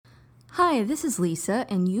Hi, this is Lisa,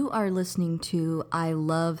 and you are listening to I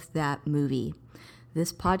Love That Movie.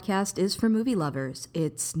 This podcast is for movie lovers.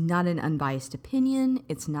 It's not an unbiased opinion,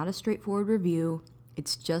 it's not a straightforward review,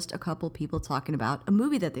 it's just a couple people talking about a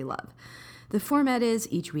movie that they love. The format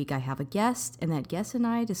is each week I have a guest, and that guest and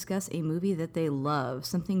I discuss a movie that they love,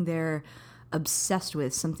 something they're obsessed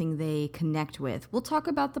with, something they connect with. We'll talk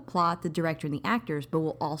about the plot, the director, and the actors, but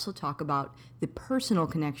we'll also talk about the personal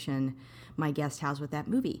connection my guest has with that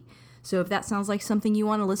movie. So if that sounds like something you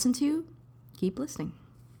want to listen to, keep listening.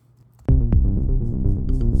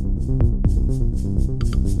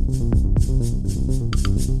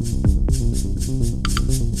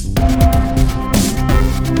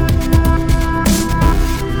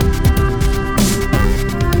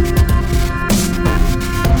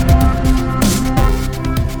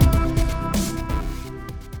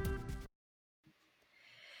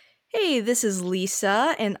 Hey, this is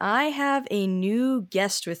Lisa, and I have a new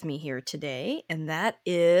guest with me here today, and that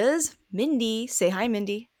is Mindy. Say hi,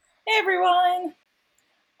 Mindy. Hey everyone!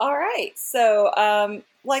 All right, so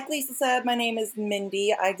like Lisa said, my name is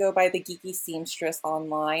Mindy. I go by the Geeky Seamstress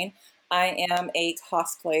online. I am a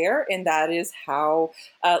cosplayer, and that is how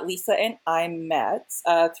Lisa and I met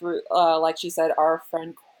through, like she said, our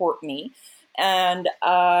friend Courtney. And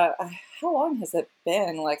how long has it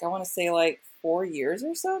been? Like, I want to say like 4 years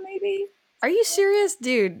or so, maybe? Are you serious?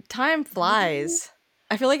 Dude, time flies.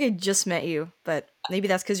 I feel like I just met you, but maybe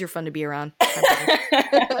that's because you're fun to be around. Time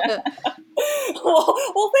flies.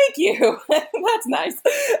 well, thank you. That's nice.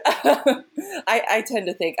 I tend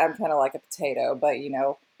to think I'm kind of like a potato, but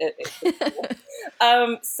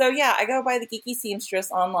so yeah, I go by the Geeky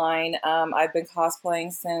Seamstress online. I've been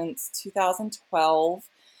cosplaying since 2012,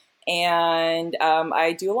 and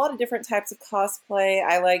I do a lot of different types of cosplay.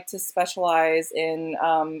 I like to specialize in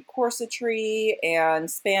corsetry and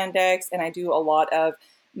spandex, and I do a lot of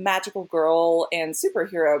magical girl and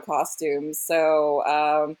superhero costumes.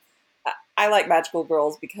 So I like magical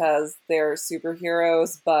girls because they're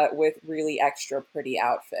superheroes, but with really extra pretty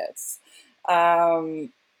outfits.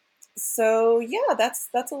 Um, so yeah, that's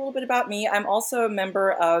a little bit about me. I'm also a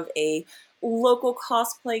member of a local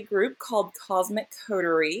cosplay group called Cosmic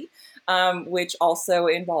Coterie, which also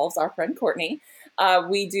involves our friend Courtney.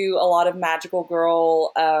 We do a lot of magical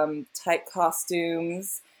girl type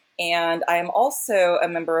costumes, and I am also a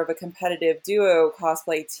member of a competitive duo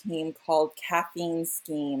cosplay team called Caffeine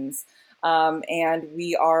Schemes. And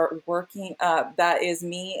we are working, that is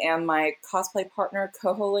me and my cosplay partner,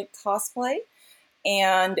 Coho Link Cosplay,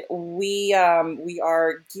 and we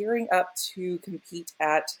are gearing up to compete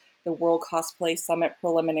at the World Cosplay Summit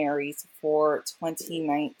preliminaries for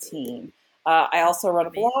 2019. I also run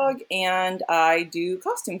a blog and I do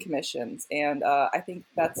costume commissions, and I think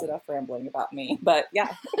that's enough rambling about me. But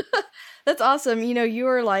yeah, That's awesome. You know, you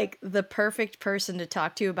are like the perfect person to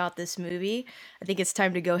talk to about this movie. I think it's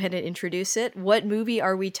time to go ahead and introduce it. What movie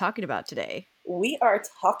are we talking about today? we are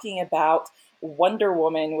talking about Wonder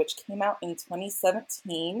Woman, which came out in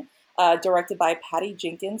 2017, directed by Patty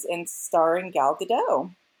Jenkins and starring Gal Gadot.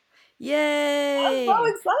 I'm so Yay!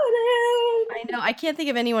 excited! I know. I can't think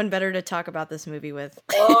of anyone better to talk about this movie with.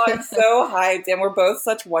 Oh, I'm so hyped. And we're both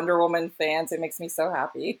such Wonder Woman fans. It makes me so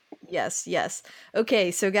happy. Yes, yes.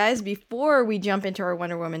 Okay, so guys, before we jump into our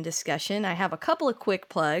Wonder Woman discussion, I have a couple of quick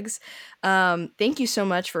plugs. Thank you so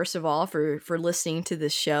much, first of all, for listening to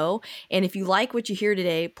this show. And if you like what you hear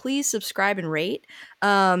today, please subscribe and rate.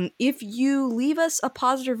 If you leave us a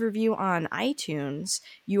positive review on iTunes,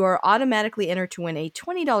 you are automatically entered to win a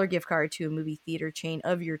 $20 gift card to a movie theater chain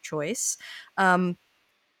of your choice.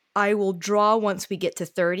 I will draw once we get to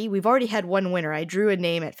 30. We've already had one winner. I drew a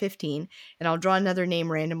name at 15, and I'll draw another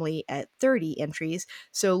name randomly at 30 entries.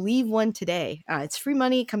 So leave one today. It's free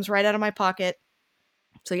money, it comes right out of my pocket.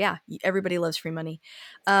 So yeah, everybody loves free money.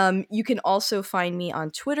 You can also find me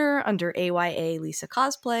on Twitter under AYA Lisa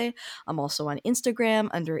Cosplay. I'm also on Instagram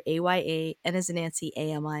under AYA N as in Nancy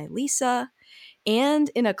AMI Lisa, and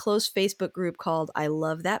in a closed Facebook group called I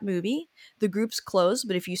Love That Movie. The group's closed,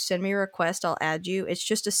 but if you send me a request, I'll add you. It's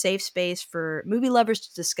just a safe space for movie lovers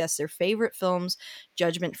to discuss their favorite films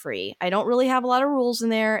judgment free. I don't really have a lot of rules in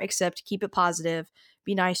there except keep it positive,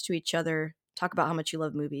 be nice to each other, talk about how much you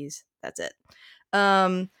love movies. That's it.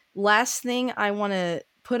 Last thing I want to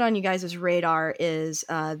put on you guys' radar is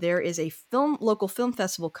there is a local film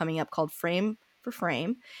festival coming up called Frame for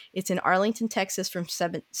Frame. It's in Arlington, Texas from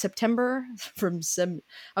September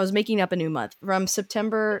I was making up a new month, from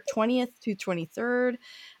September 20th to 23rd.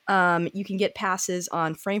 You can get passes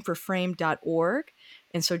on frameforframe.org.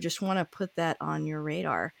 And so just want to put that on your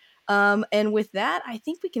radar. And with that, I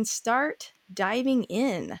think we can start diving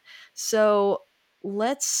in. So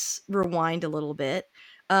let's rewind a little bit.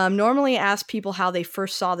 Normally, I ask people how they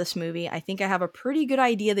first saw this movie. I think I have a pretty good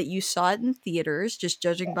idea that you saw it in theaters, just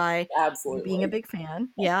judging by you being a Absolutely. big fan.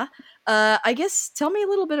 Yeah. I guess tell me a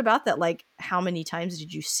little bit about that. Like, how many times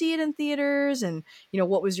did you see it in theaters, and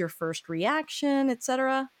what was your first reaction,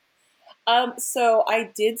 etc. So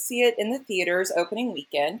I did see it in the theaters opening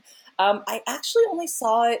weekend. I actually only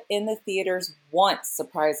saw it in the theaters once,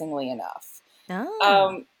 surprisingly enough. Oh.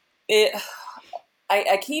 Um, it,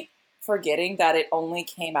 I keep forgetting that it only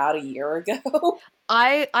came out a year ago.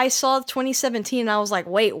 I saw 2017 and I was like,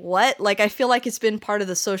 "Wait, what?" Like I feel like it's been part of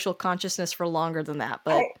the social consciousness for longer than that,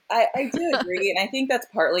 but I do agree, and I think that's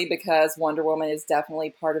partly because Wonder Woman is definitely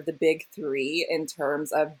part of the big three in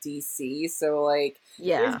terms of DC. So, like, there's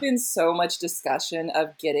yeah. been so much discussion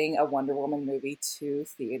of getting a Wonder Woman movie to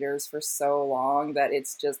theaters for so long that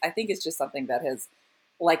it's just, I think it's just something that has,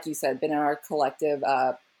 like you said, been in our collective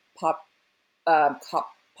pop,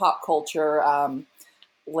 pop culture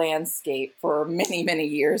landscape for many, many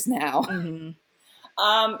years now. Mhm.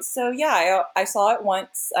 So yeah, I saw it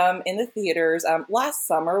once in the theaters. Last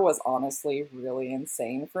summer was honestly really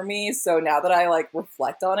insane for me. So now that I like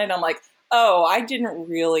reflect on it, I'm like, oh, I didn't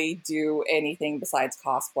really do anything besides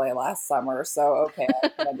cosplay last summer. So okay, I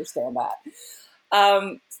can understand that.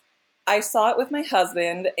 Um, I saw it with my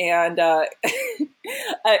husband, and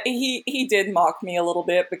he did mock me a little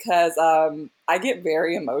bit because I get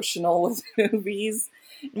very emotional with movies,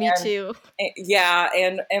 Me and too. yeah,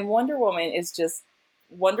 and Wonder Woman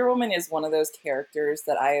is one of those characters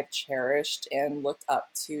that I have cherished and looked up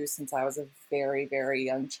to since I was a very, very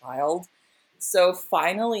young child. So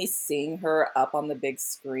finally seeing her up on the big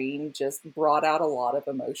screen just brought out a lot of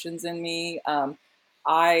emotions in me.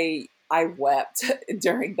 I wept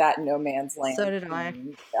during that No Man's So Land did I.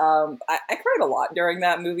 scene. I cried a lot during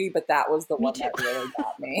that movie, but that was the Me one too. that really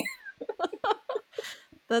got me.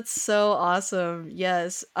 That's so awesome.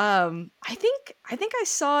 Yes. I think I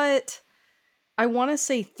saw it, I want to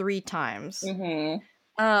say 3 times. Hmm.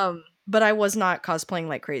 But I was not cosplaying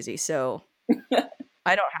like crazy, so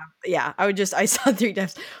I don't have, yeah, I saw it 3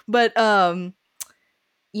 times. But I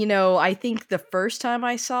think the first time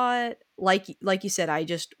I saw it, like you said, I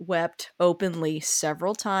just wept openly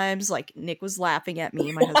several times. Like Nick was laughing at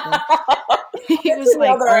me, my husband. He Good was to know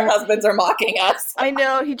like, that our "Oh, husbands are mocking us. I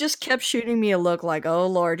know." He just kept shooting me a look like, "Oh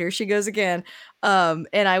Lord, here she goes again." And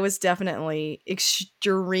I was definitely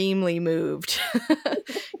extremely moved.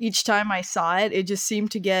 Each time I saw it, it just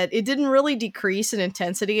seemed to get, it didn't really decrease in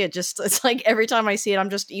intensity. It's like every time I see it, I'm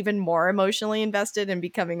just even more emotionally invested and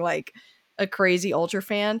becoming like a crazy ultra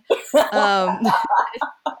fan. Um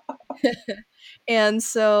and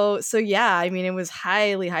so yeah, I mean, it was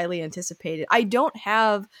highly, highly anticipated. I don't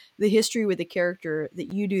have the history with the character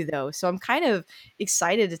that you do though, so I'm kind of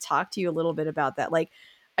excited to talk to you a little bit about that. Like,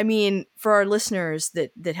 I mean, for our listeners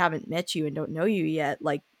that haven't met you and don't know you yet,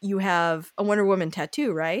 like you have a Wonder Woman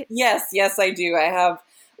tattoo, right? Yes, yes, I do. I have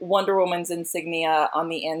Wonder Woman's insignia on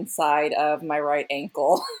the inside of my right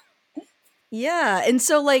ankle. Yeah. And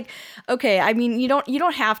so like, okay, I mean, you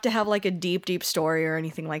don't have to have like a deep deep story or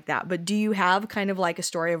anything like that, but do you have kind of like a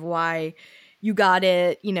story of why you got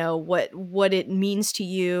it, what it means to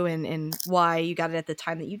you, and why you got it at the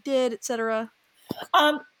time that you did, etc.?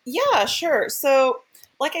 Yeah, sure. So,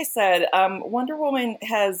 like I said, Wonder Woman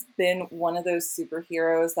has been one of those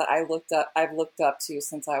superheroes that I've looked up to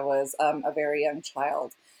since I was a very young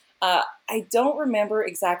child. I don't remember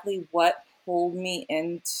exactly what pulled me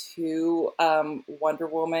into Wonder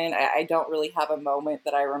Woman. I don't really have a moment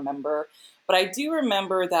that I remember, but I do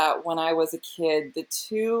remember that when I was a kid, the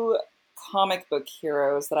two comic book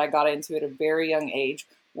heroes that I got into at a very young age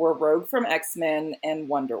were Rogue from X-Men and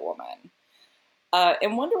Wonder Woman.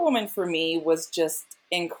 And Wonder Woman for me was just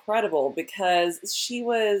incredible because she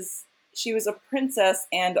was a princess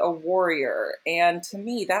and a warrior, and to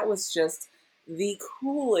me that was just the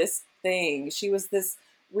coolest thing. She was this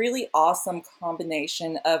really awesome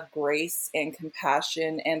combination of grace and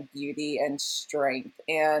compassion and beauty and strength,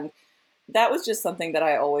 and that was just something that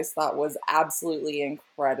I always thought was absolutely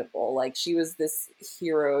incredible. Like she was this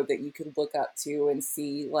hero that you could look up to and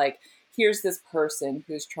see like here's this person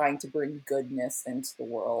who's trying to bring goodness into the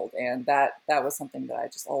world, and that was something that I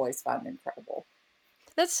just always found incredible.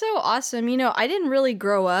 That's so awesome. I didn't really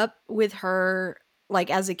grow up with her like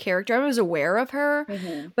as a character. I was aware of her,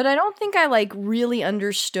 Hmm. but I don't think I like really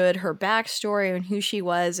understood her backstory and who she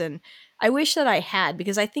was. And I wish that I had,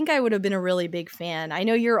 because I think I would have been a really big fan. I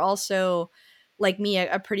know you're also like me,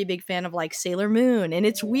 a pretty big fan of like Sailor Moon. And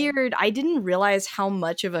it's weird. I didn't realize how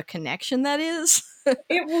much of a connection that is It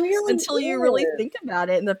really until you really is. think about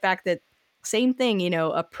it. And the fact that same thing,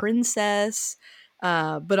 a princess,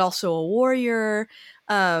 but also a warrior,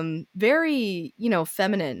 very,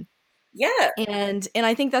 feminine. Yeah. And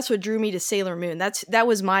I think that's what drew me to Sailor Moon. That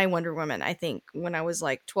was my Wonder Woman, I think, when I was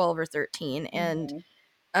like 12 or 13. And Mhm.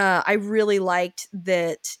 I really liked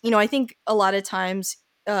that. I think a lot of times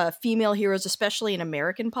female heroes, especially in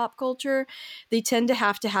American pop culture, they tend to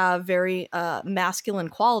have very masculine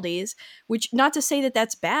qualities, which, not to say that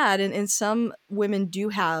that's bad. And some women do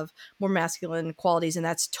have more masculine qualities, and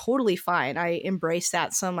that's totally fine. I embrace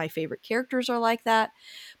that. Some of my favorite characters are like that.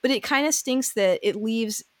 But it kind of stinks that it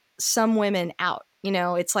leaves some women out.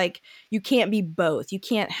 It's like you can't be both. You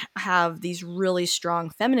can't have these really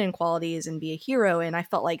strong feminine qualities and be a hero. And I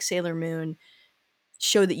felt like Sailor Moon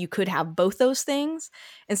showed that you could have both those things.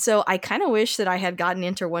 And so I kind of wish that I had gotten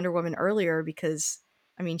into Wonder Woman earlier, because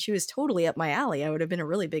I mean, she was totally up my alley. I would have been a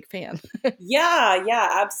really big fan. Yeah, yeah,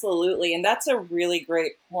 absolutely. And that's a really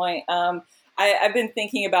great point. I've been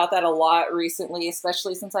thinking about that a lot recently,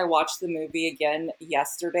 especially since I watched the movie again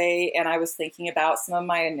yesterday. And I was thinking about some of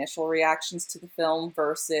my initial reactions to the film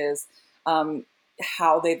versus um,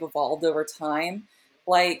 how they've evolved over time.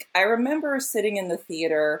 Like, I remember sitting in the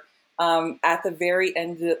theater at the very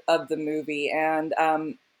end of the movie, and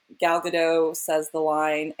Gal Gadot says the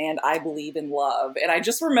line, "and I believe in love." And I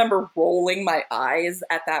just remember rolling my eyes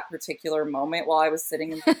at that particular moment while I was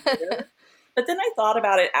sitting in the theater. But then I thought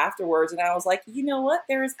about it afterwards, and I was like, you know what?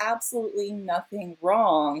 There is absolutely nothing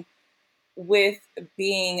wrong with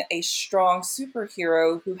being a strong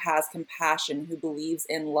superhero who has compassion, who believes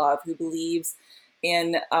in love, who believes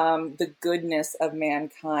in the goodness of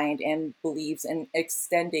mankind, and believes in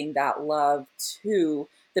extending that love to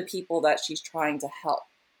the people that she's trying to help.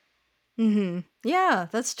 Yeah,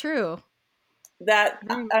 that's true. That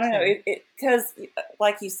Very I much don't know, so. it because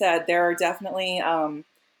like you said, there are definitely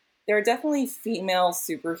female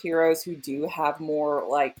superheroes who do have more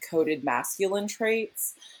like coded masculine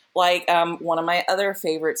traits. Like one of my other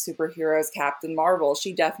favorite superheroes, Captain Marvel,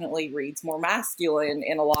 she definitely reads more masculine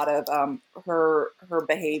in a lot of her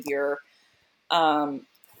behavior. Um,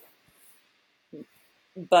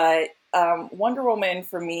 but Wonder Woman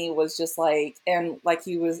for me was just like, and like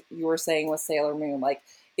you were saying with Sailor Moon, like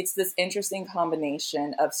it's this interesting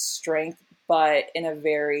combination of strength, but in a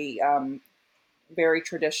very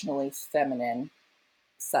traditionally feminine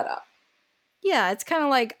setup. Yeah, it's kind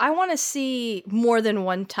of like I want to see more than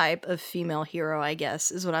one type of female hero, I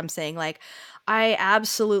guess, is what I'm saying. Like I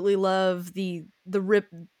absolutely love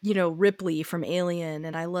Ripley from Alien,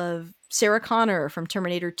 and I love Sarah Connor from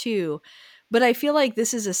Terminator 2. But I feel like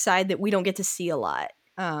this is a side that we don't get to see a lot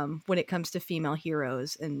when it comes to female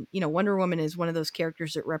heroes. And Wonder Woman is one of those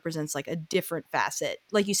characters that represents like a different facet.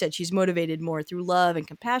 Like you said, she's motivated more through love and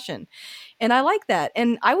compassion, and I like that.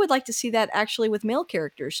 And I would like to see that actually with male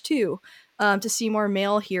characters too, to see more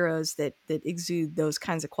male heroes that exude those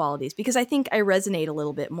kinds of qualities, because I think I resonate a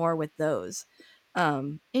little bit more with those.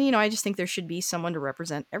 And I just think there should be someone to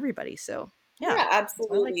represent everybody. So yeah, Yeah, that's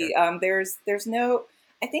why I like her. absolutely. There's no.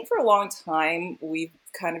 I think for a long time we've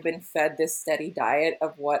kind of been fed this steady diet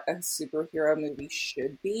of what a superhero movie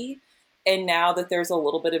should be, and now that there's a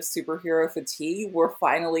little bit of superhero fatigue, we're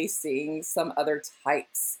finally seeing some other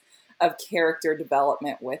types of character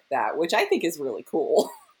development with that, which I think is really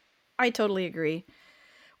cool. I totally agree.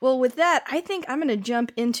 Well, with that, I think I'm going to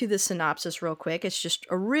jump into the synopsis real quick. It's just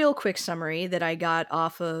a real quick summary that I got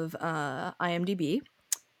off of IMDb,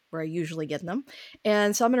 where I usually get them.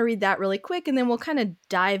 And so I'm going to read that really quick, and then we'll kind of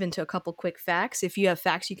dive into a couple quick facts. If you have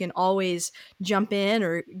facts, you can always jump in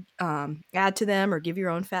or add to them or give your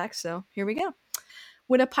own facts. So here we go.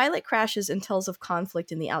 When a pilot crashes and tells of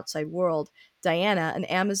conflict in the outside world, Diana, an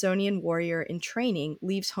Amazonian warrior in training,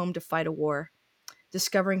 leaves home to fight a war,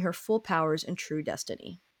 discovering her full powers and true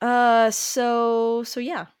destiny. So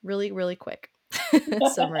yeah, really, really quick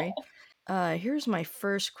summary. Here's my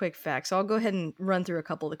first quick fact. So I'll go ahead and run through a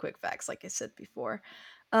couple of the quick facts, like I said before.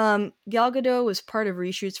 Gal Gadot was part of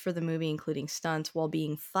reshoots for the movie, including stunts, while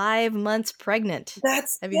being 5 months pregnant. That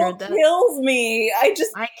Have you still heard that? kills me. I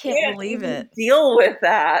just I can't can't believe even it. deal with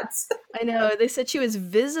that. I know. They said she was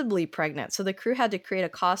visibly pregnant, so the crew had to create a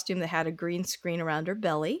costume that had a green screen around her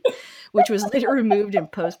belly, which was later removed in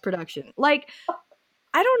post production. Like,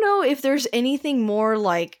 I don't know if there's anything more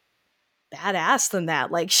like badass than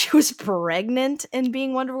that. Like she was pregnant and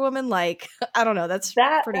being Wonder Woman. Like I don't know. That's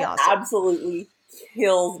pretty That awesome. absolutely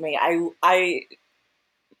kills me. I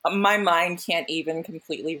my mind can't even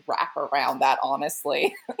completely wrap around that,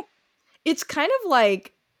 honestly. It's kind of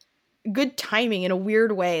like good timing in a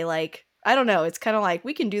weird way. Like I don't know. It's kind of like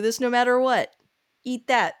we can do this no matter what. Eat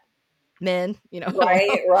that, men. I don't Right,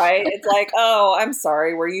 know. right. It's like, oh, I'm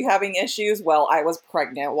sorry. Were you having issues? Well, I was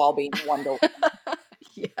pregnant while being Wonder Woman.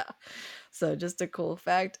 So just a cool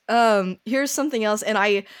fact. Here's something else, and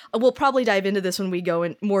I will probably dive into this when we go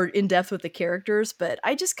in more in depth with the characters, but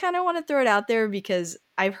I just kind of want to throw it out there because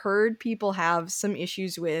I've heard people have some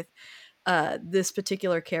issues with this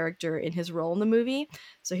particular character in his role in the movie.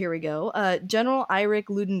 So here we go. General Erich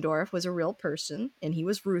Ludendorff was a real person, and he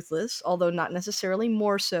was ruthless, although not necessarily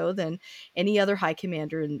more so than any other high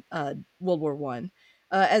commander in World War One.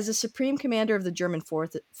 As the supreme commander of the German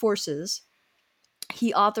forces,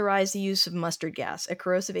 he authorized the use of mustard gas, a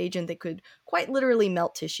corrosive agent that could quite literally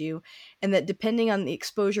melt tissue, and that, depending on the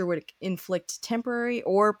exposure, would inflict temporary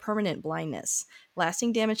or permanent blindness,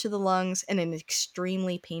 lasting damage to the lungs, and an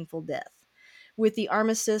extremely painful death. With the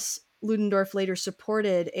armistice, Ludendorff later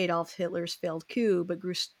supported Adolf Hitler's failed coup, but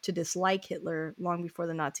grew to dislike Hitler long before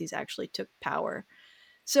the Nazis actually took power.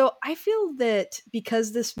 So I feel that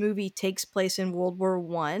because this movie takes place in World War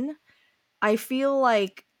One, I feel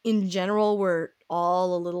like in general we're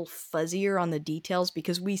all a little fuzzier on the details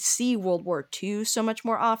because we see World War II so much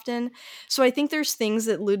more often. So I think there's things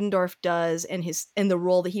that Ludendorff does and the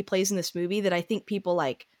role that he plays in this movie that I think people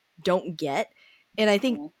like don't get. And I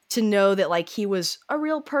think to know that like he was a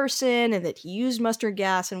real person and that he used mustard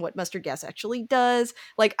gas and what mustard gas actually does,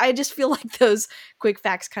 like I just feel like those quick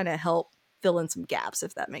facts kind of help fill in some gaps,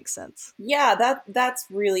 if that makes sense. Yeah, that's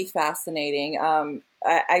really fascinating.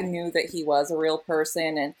 I knew that he was a real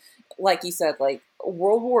person, and like you said, like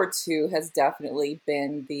World War II has definitely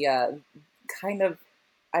been the kind of,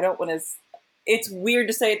 I don't want to. It's weird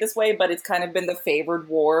to say it this way, but it's kind of been the favored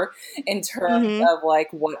war in terms Mhm. of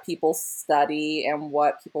like what people study and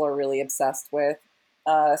what people are really obsessed with.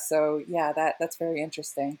 So yeah, that's very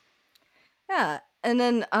interesting. Yeah. And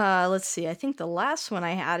then let's see. I think the last one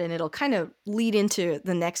I had, and it'll kind of lead into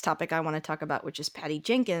the next topic I want to talk about, which is Patty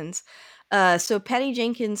Jenkins. So Patty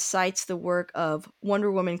Jenkins cites the work of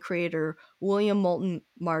Wonder Woman creator William Moulton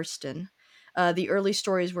Marston. The early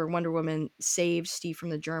stories where Wonder Woman saved Steve from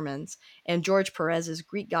the Germans, and George Perez's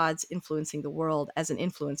Greek gods influencing the world as an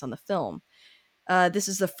influence on the film. This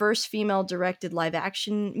is the first female directed live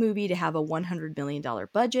action movie to have a $100 million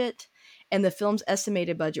budget, and the film's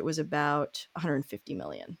estimated budget was about 150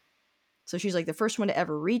 million. So she's like the first one to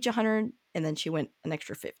ever reach 100, and then she went an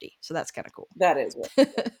extra 50. So that's kind of cool. That is what,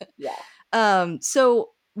 yeah.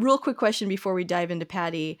 So, real quick question before we dive into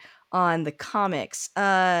Patty on the comics.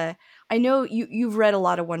 I know you've read a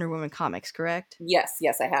lot of Wonder Woman comics, correct? Yes,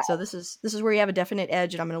 yes, I have. So this is where you have a definite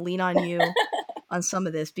edge, and I'm going to lean on you on some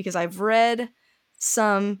of this because I've read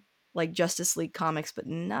some like Justice League comics, but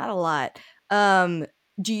not a lot. Um,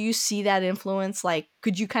 do you see that influence? Like,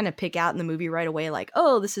 could you kind of pick out in the movie right away, like,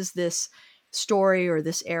 oh, this is this story or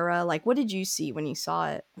this era? Like, what did you see when you saw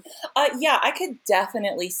it? Yeah, I could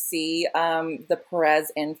definitely see the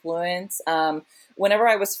Perez influence. Whenever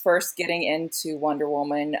I was first getting into Wonder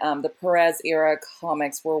Woman, the Perez era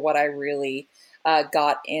comics were what I really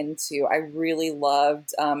got into. I really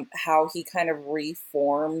loved how he kind of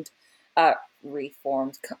reformed,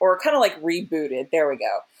 or kind of like rebooted. There we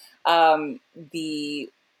go. The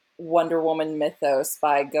Wonder Woman mythos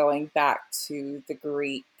by going back to the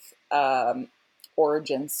Greek.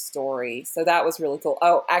 Origin story. So that was really cool.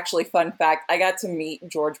 Oh, actually, fun fact, I got to meet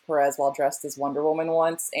George Perez while dressed as Wonder Woman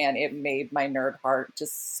once, and it made my nerd heart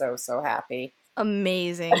just so, so happy.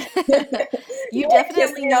 Amazing. He You like kissed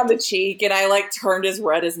definitely me on need the to. cheek, and I like turned as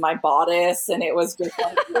red as my bodice, and it was just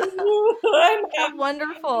like, I'm Oh, happy.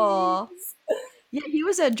 wonderful. Yeah, he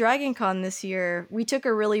was at Dragon Con this year. We took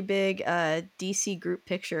a really big DC group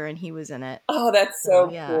picture and he was in it. Oh, that's So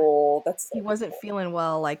so yeah. cool. That's so He wasn't feeling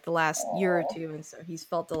well like the last year or cool. two, and so he's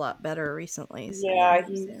felt a lot better recently. So yeah, Yeah,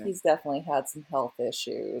 he was there. he's definitely had some health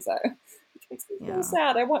issues, which makes me so Yeah.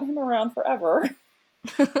 sad. I want him around forever.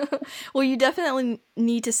 Well, you definitely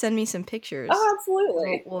need to send me some Oh, pictures. We'll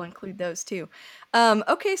absolutely. we'll include those too.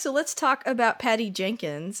 Okay, so let's talk about Patty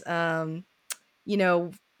Jenkins. You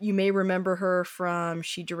know, you may remember her from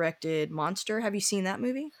she directed Monster. Have you seen that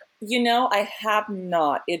movie? You know, I have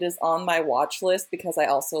not. It is on my watch list because I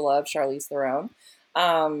also love Charlize Theron.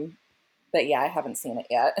 Um, but yeah, I haven't seen it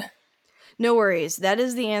yet. No worries. That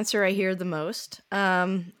is the answer I hear the most. All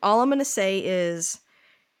I'm gonna say is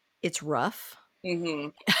it's rough. Hmm.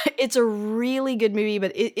 It's a really good movie,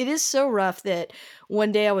 but it is so rough that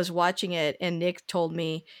one day I was watching it and Nick told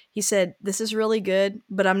me, he said, "This is really good,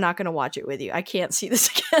 but I'm not going to watch it with you. I can't see this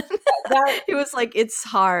again." That He was like, "It's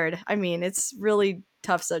hard. I mean, it's really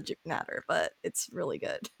tough subject matter, but it's really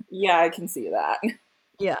good." yeah, I can see that.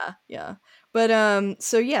 Yeah, yeah. But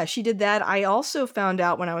so yeah, she did that. I also found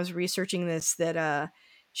out when I was researching this that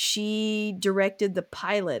she directed the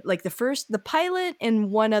pilot, like the pilot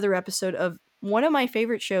and one other episode of one of my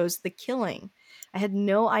favorite shows, The Killing. I had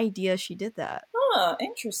no idea she did that. Huh,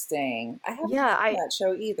 interesting. I haven't Yeah, seen that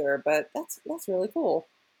show either, but that's really cool.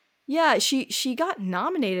 yeah, she got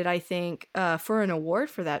nominated, I think, for an award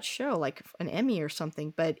for that show, like an Emmy or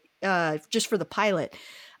something, but just for the pilot.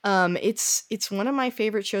 It's one of my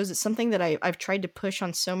favorite shows. It's something that I've tried to push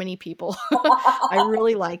on so many people. I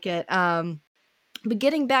really like it. But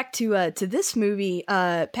getting back to this movie,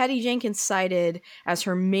 Patty Jenkins cited as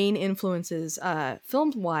her main influences,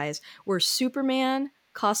 film wise, were Superman,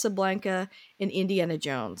 Casablanca, and Indiana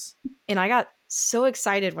Jones. And I got so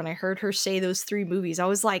excited when I heard her say those three movies. I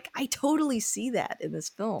was like, I totally see that in this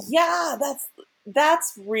film. Yeah,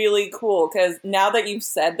 that's really cool because now that you've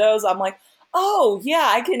said those, I'm like, oh yeah,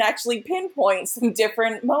 I can actually pinpoint some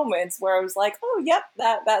different moments where I was like, oh yep,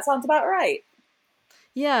 that sounds about right.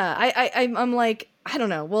 Yeah, I'm like, I don't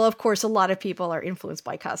know. Well, of course, a lot of people are influenced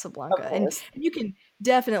by Of Casablanca, course. and you can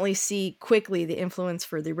definitely see quickly the influence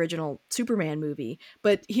for the original Superman movie.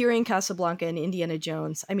 But hearing Casablanca and Indiana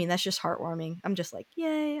Jones, I mean, that's just heartwarming. I'm just like,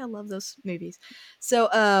 yay, I love those movies.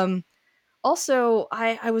 So, also,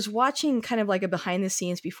 I was watching kind of like a behind the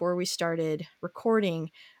scenes before we started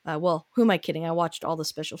recording. Well, who am I kidding? I watched all the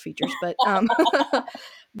special features, but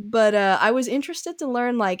but I was interested to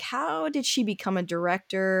learn like how did she become a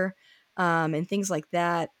director, and things like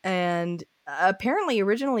that. And apparently,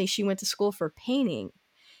 originally she went to school for painting,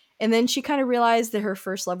 and then she kind of realized that her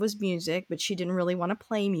first love was music, but she didn't really want to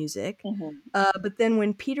play music. Hmm. But then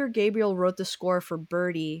when Peter Gabriel wrote the score for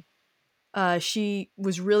Birdie, she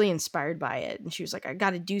was really inspired by it, and she was like, I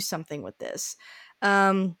got to do something with this.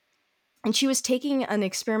 Um, and she was taking an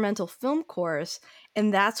experimental film course,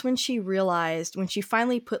 and that's when she realized, when she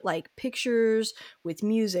finally put like pictures with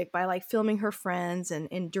music by like filming her friends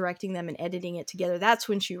and directing them and editing it together, that's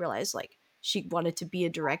when she realized like she wanted to be a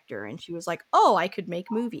director, and she was like, oh, I could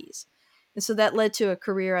make movies. And so that led to a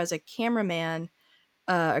career as a cameraman,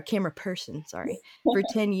 a camera person, sorry, for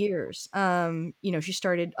 10 years. She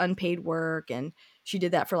started unpaid work, and she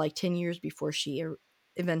did that for like 10 years before she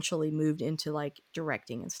eventually moved into like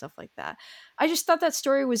directing and stuff like that. I just thought that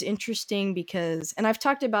story was interesting because, and I've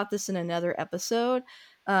talked about this in another episode.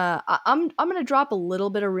 I'm going to drop a little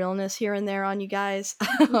bit of realness here and there on you guys.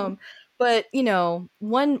 um, but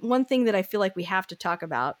one thing that I feel like we have to talk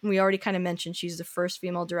about, and we already kind of mentioned she's the first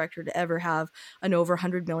female director to ever have an over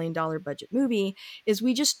 $100 million budget movie, is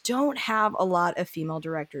we just don't have a lot of female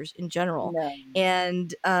directors in general. No.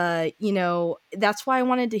 And that's why I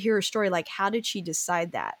wanted to hear her story. Like, how did she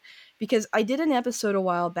decide that? Because I did an episode a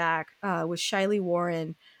while back with Shiley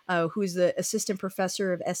Warren, who's the assistant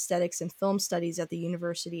professor of aesthetics and film studies at the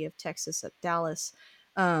University of Texas at Dallas.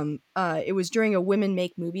 It was during a Women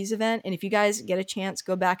Make Movies event, and if you guys get a chance,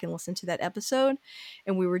 go back and listen to that episode.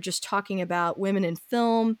 And we were just talking about women in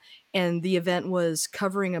film, and the event was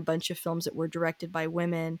covering a bunch of films that were directed by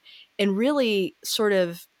women, and really sort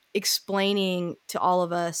of explaining to all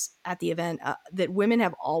of us at the event that women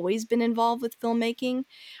have always been involved with filmmaking.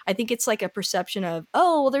 I think it's like a perception of,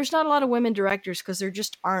 oh, well, there's not a lot of women directors because there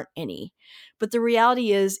just aren't any. But the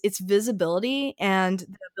reality is, it's visibility and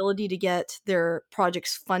the ability to get their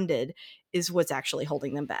projects funded is what's actually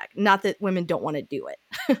holding them back. Not that women don't want to do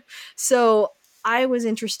it. So I was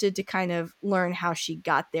interested to kind of learn how she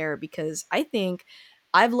got there, because I think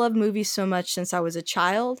I've loved movies so much since I was a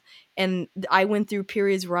child, and I went through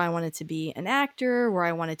periods where I wanted to be an actor, where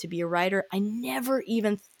I wanted to be a writer. I never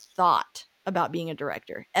even thought about being a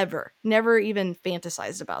director, ever. Never even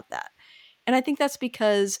fantasized about that. And I think that's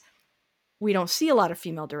because we don't see a lot of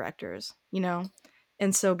female directors, you know?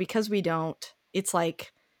 And so because we don't, it's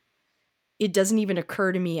like it doesn't even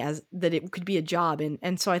occur to me as that it could be a job.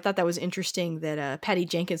 And so I thought that was interesting that Patty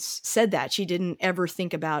Jenkins said that she didn't ever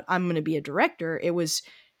think about, I'm going to be a director. It was,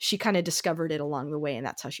 she kind of discovered it along the way, and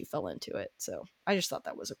that's how she fell into it. So I just thought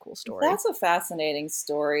that was a cool story. That's a fascinating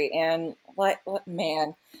story. And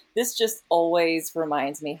man, this just always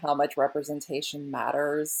reminds me how much representation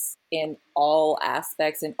matters in all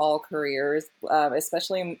aspects, in all careers,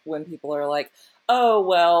 especially when people are like, oh,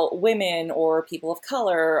 well, women or people of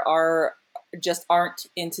color aren't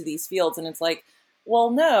into these fields. And it's like, well,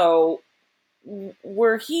 no,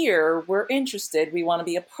 we're here, we're interested, we want to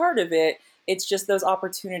be a part of it. It's just those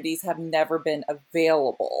opportunities have never been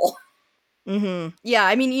available. Yeah,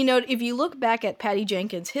 I mean, if you look back at Patty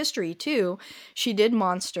Jenkins' history too, she did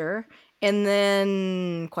Monster, and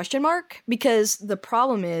then question mark, because the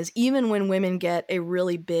problem is, even when women get a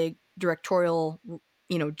really big directorial,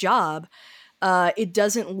 job, it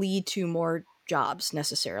doesn't lead to more jobs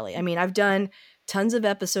necessarily. I mean, I've done tons of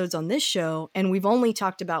episodes on this show, and we've only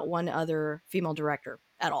talked about one other female director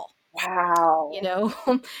at all. Wow.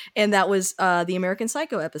 And that was the American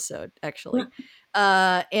Psycho episode, actually.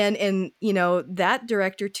 And you know, that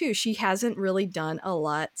director too, she hasn't really done a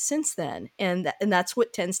lot since then, and that's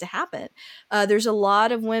what tends to happen. There's a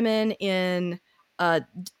lot of women in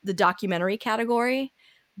the documentary category,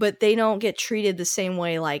 but they don't get treated the same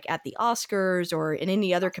way like at the Oscars or in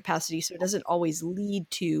any other capacity, so it doesn't always lead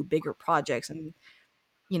to bigger projects. And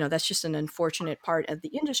you know, that's just an unfortunate part of the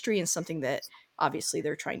industry and something that obviously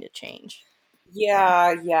they're trying to change.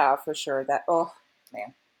 Yeah. Yeah, yeah, for sure. That, oh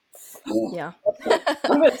man, Yeah.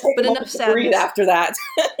 I'm gonna take a But enough moment to breathe sadness. after that.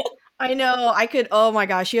 I know. I could. Oh my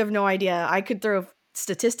gosh, you have no idea. I could throw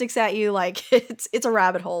statistics at you like it's a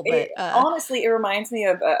rabbit hole. It But honestly, it reminds me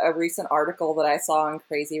of a recent article that I saw on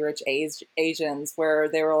Crazy Rich Asians, where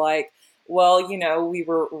they were like, "Well, you know, we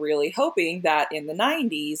were really hoping that in the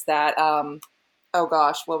 '90s that, oh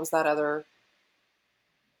gosh, what was that other?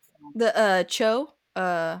 the Cho,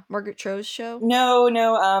 Margaret Cho's show. No,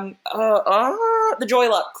 no, the Joy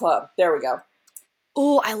Luck Club. There we go.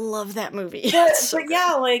 Oh, I love that movie. But It's so but good.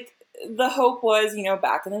 yeah, like the hope was, you know,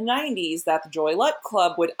 back in the '90s that the Joy Luck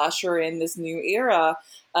Club would usher in this new era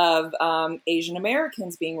of Asian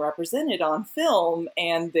Americans being represented on film,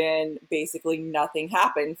 and then basically nothing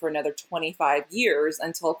happened for another 25 years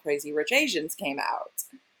until Crazy Rich Asians came out.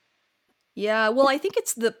 Yeah, well, I think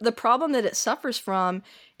it's the problem that it suffers from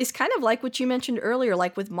is kind of like what you mentioned earlier,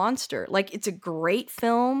 like with Monster. Like it's a great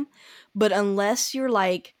film, but unless you're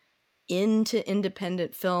like into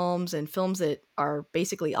independent films and films that are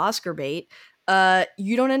basically Oscar bait,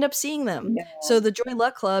 you don't end up seeing them. No. So The Joy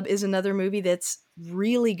Luck Club is another movie that's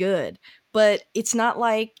really good, but it's not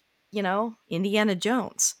like, you know, Indiana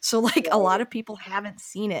Jones. So like a lot Right. of people haven't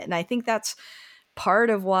seen it, and I think that's part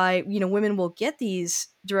of why, you know, women will get these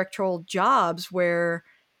directorial jobs where,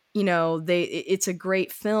 you know, it's a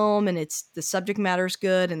great film and it's the subject matter is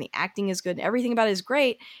good and the acting is good and everything about it is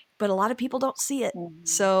great, but a lot of people don't see it. Mhm.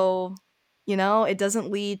 So, you know, it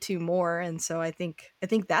doesn't lead to more. And so I think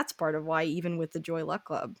that's part of why, even with the Joy Luck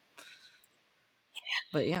Club.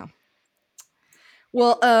 But yeah.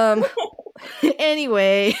 Well,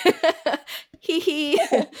 anyway, hee hee.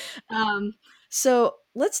 um, so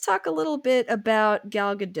let's talk a little bit about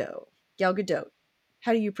Gal Gadot. Gal Gadot.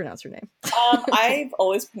 How do you pronounce her name? I've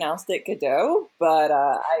always pronounced it Godot, but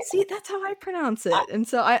See, that's how I pronounce I, it, and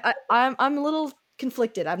so I'm a little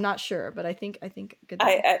conflicted. I'm not sure, but I think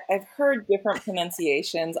Gadot. I've heard different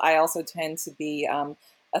pronunciations. I also tend to be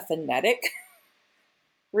a phonetic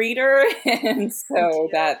reader, and Me so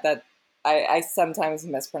that I sometimes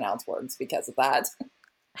mispronounce words because of that.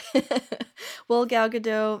 too. Well, Gal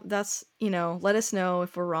Gadot, that's, you know, let us know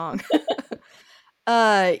if we're wrong.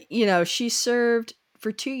 You know, she served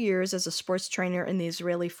for 2 years as a sports trainer in the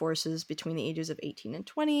Israeli forces between the ages of 18 and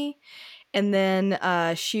 20. And then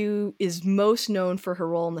she is most known for her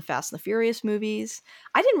role in the Fast and the Furious movies.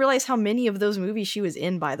 I didn't realize how many of those movies she was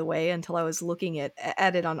in, by the way, until I was looking at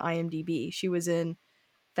it on IMDb. She was in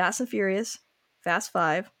Fast and Furious, Fast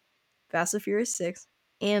 5, Fast and Furious 6,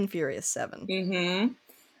 and Furious 7. Hmm.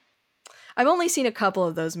 I've only seen a couple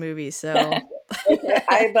of those movies, so. Okay,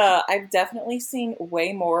 I've definitely seen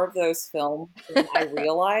way more of those films than I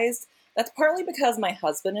realized. That's partly because my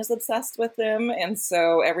husband is obsessed with them, and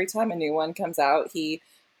so every time a new one comes out, he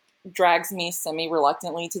drags me semi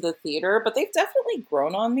reluctantly to the theater. But they've definitely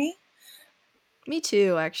grown on me. Me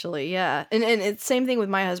too, actually. Yeah, and it's same thing with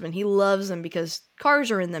my husband. He loves them because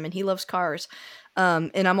cars are in them, and he loves cars.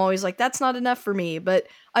 And I'm always like, that's not enough for me. But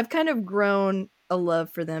I've kind of grown a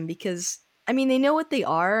love for them because I mean, they know what they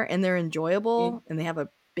are, and they're enjoyable, and they have a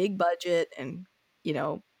big budget, and you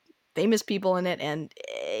know, famous people in it, and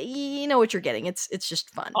you know what you're getting. It's just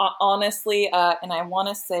fun. Honestly, and I want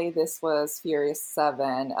to say this was Furious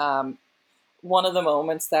 7. One of the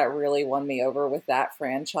moments that really won me over with that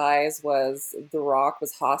franchise was The Rock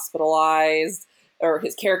was hospitalized, or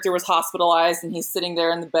his character was hospitalized, and he's sitting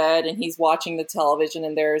there in the bed and he's watching the television,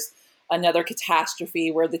 and there's another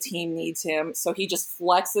catastrophe where the team needs him. So he just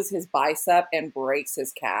flexes his bicep and breaks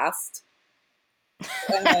his cast.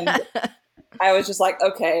 And I was just like,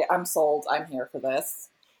 okay, I'm sold. I'm here for this.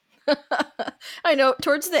 I know.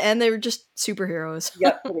 Towards the end, they were just superheroes.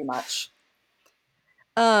 Yep, pretty much.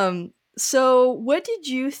 So what did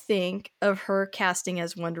you think of her casting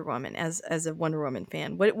as Wonder Woman, as a Wonder Woman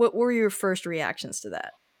fan? What were your first reactions to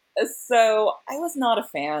that? So I was not a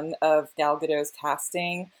fan of Gal Gadot's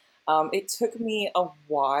casting. It took me a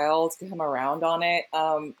while to come around on it.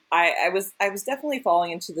 I was definitely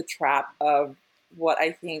falling into the trap of what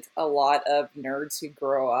I think a lot of nerds who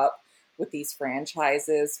grow up with these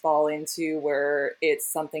franchises fall into, where it's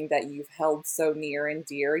something that you've held so near and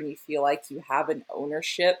dear, and you feel like you have an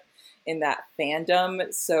ownership in that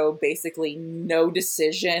fandom. So basically, no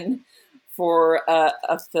decision for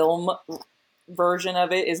a film version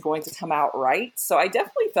of it is going to come out right. So I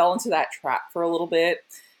definitely fell into that trap for a little bit.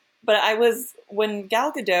 But when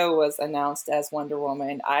Gal Gadot was announced as Wonder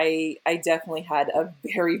Woman, I definitely had a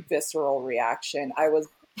very visceral reaction. I was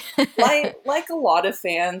like a lot of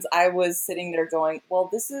fans, I was sitting there going, well,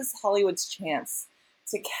 this is Hollywood's chance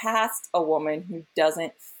to cast a woman who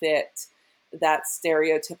doesn't fit that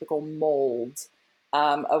stereotypical mold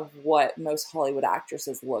of what most Hollywood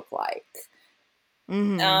actresses look like.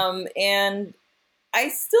 Mm-hmm. And I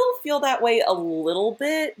still feel that way a little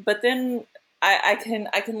bit, but then I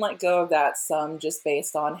can let go of that some just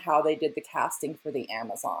based on how they did the casting for the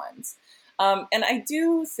Amazons. And I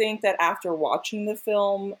do think that after watching the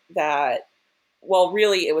film, that well,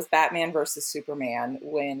 really, it was Batman versus Superman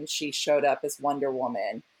when she showed up as Wonder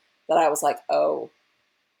Woman that I was like, oh,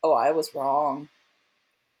 I was wrong.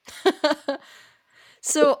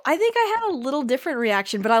 So I think I had a little different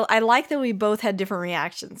reaction, but I like that we both had different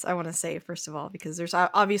reactions. I want to say first of all, because there's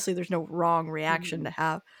no wrong reaction Mm-hmm. to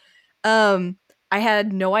have. Um, I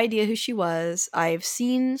had no idea who she was. I've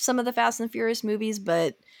seen some of the Fast and Furious movies,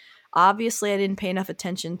 but obviously I didn't pay enough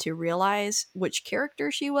attention to realize which character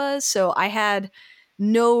she was. So I had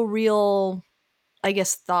no real, I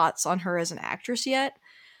guess, thoughts on her as an actress yet.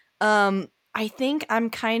 I think I'm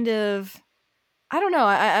kind of, I don't know.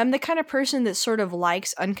 I'm the kind of person that sort of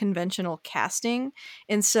likes unconventional casting.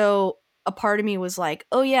 And so a part of me was like,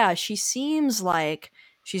 oh, yeah, she seems like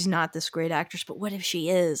she's not this great actress, but what if she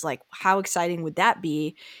is? Like, how exciting would that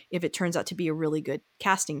be if it turns out to be a really good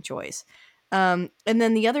casting choice? And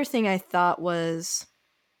then the other thing I thought was,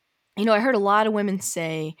 I heard a lot of women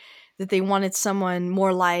say that they wanted someone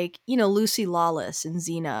more like, Lucy Lawless and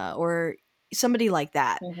Xena or somebody like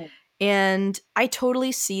that. Mm-hmm. And I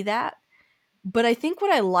totally see that, but I think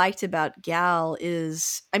what I liked about Gal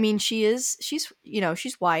is, I mean, she's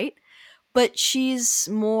white, but she's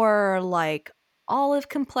more like olive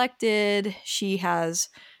complected. She has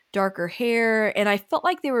darker hair. And I felt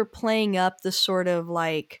like they were playing up the sort of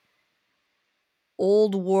like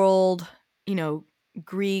old world, you know,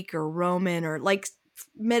 Greek or Roman or like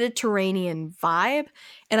Mediterranean vibe.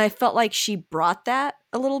 And I felt like she brought that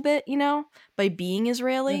a little bit, by being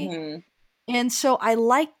Israeli. Mm-hmm. And so I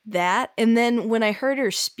liked that. And then when I heard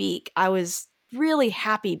her speak, I was really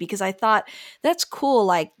happy because I thought that's cool.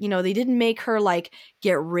 Like, they didn't make her like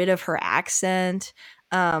get rid of her accent.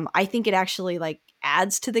 I think it actually like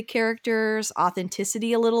adds to the character's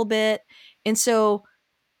authenticity a little bit. And so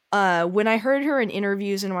when I heard her in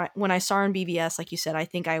interviews and when I saw her in BVS, like you said, I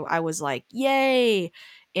think I was like, yay.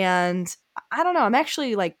 And I don't know, I'm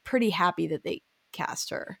actually like pretty happy that they cast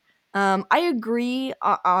her. I agree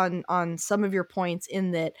on some of your points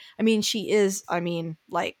in that. I mean, she is. I mean,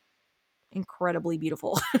 like incredibly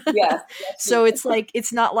beautiful. Yes, yes, she So is. it's like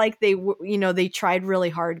it's not like they tried really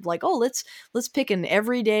hard, like, oh, let's pick an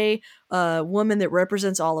everyday woman that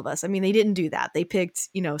represents all of us. I mean, they didn't do that. They picked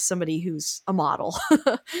somebody who's a model, Which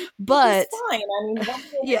is but fine. I mean, Wonder Woman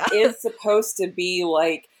yeah, is supposed to be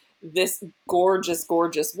like this gorgeous,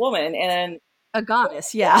 gorgeous woman, and a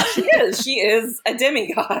goddess. Yeah, yeah, she is. She is a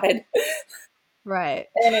demigod. right.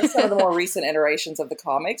 And in some of the more recent iterations of the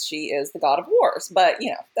comics, she is the god of wars. But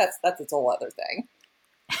that's its whole other thing.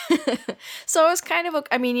 So it was kind of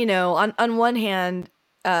I mean, on one hand,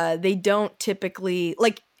 they don't typically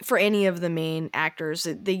like for any of the main actors,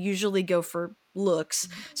 they usually go for looks.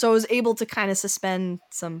 So I was able to kind of suspend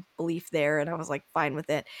some belief there and I was like fine with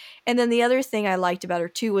it. And then the other thing I liked about her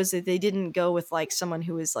too was that they didn't go with like someone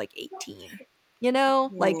who is like 18.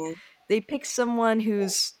 Like Mm, they picked someone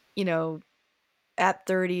who's, at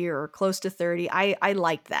 30 or close to 30. I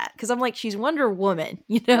like that because I'm like, she's Wonder Woman,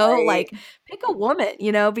 right. like pick a woman,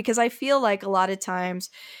 because I feel like a lot of times,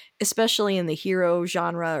 especially in the hero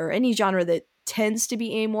genre or any genre that tends to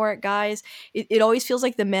be aimed more at guys, it always feels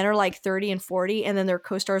like the men are like 30 and 40 and then their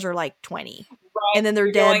co-stars are like 20 Right. and then they're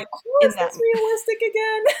You're going, dead oh, in is that. this realistic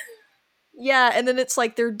again? Yeah, and then it's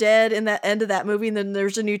like they're dead in that end of that movie and then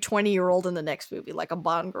there's a new 20-year-old in the next movie like a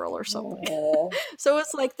Bond girl or something. Oh, So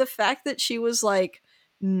it's like the fact that she was like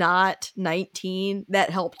not 19 that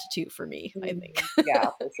helped too for me, I think. yeah,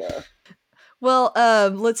 for sure. Well,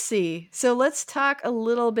 let's see. So let's talk a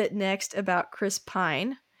little bit next about Chris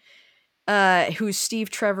Pine, who's Steve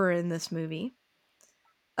Trevor in this movie.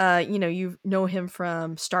 You know him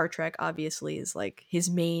from Star Trek, obviously, is like his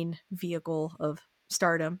main vehicle of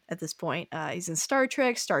stardom at this point. He's in Star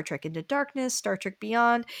Trek Into Darkness, Star Trek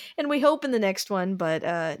Beyond, and we hope in the next one, but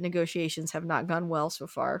negotiations have not gone well so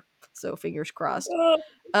far. So fingers crossed. Oh,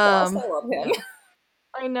 crossed. Um, I love him. yeah,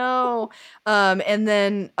 I know. And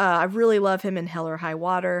then I really love him in Hell or High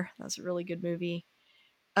Water. That's a really good movie.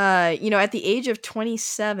 At the age of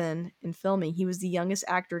 27 in filming, he was the youngest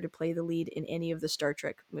actor to play the lead in any of the Star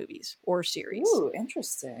Trek movies or series. Ooh,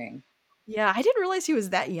 interesting. Yeah, I didn't realize he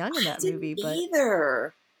was that young in I that didn't movie, but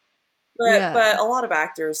either. But yeah. a lot of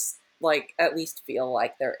actors like at least feel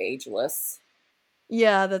like they're ageless.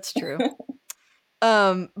 Yeah, that's true.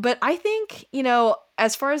 But I think,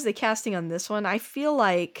 as far as the casting on this one, I feel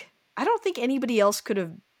like I don't think anybody else could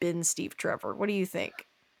have been Steve Trevor. What do you think?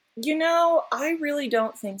 I really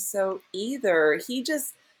don't think so either. He did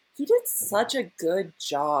such a good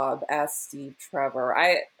job as Steve Trevor.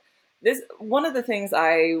 I this one of the things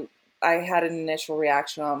I had an initial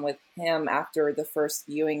reaction on with him after the first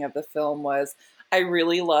viewing of the film was I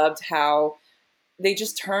really loved how they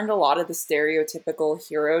just turned a lot of the stereotypical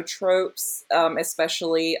hero tropes,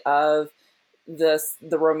 especially of the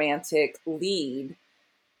romantic lead,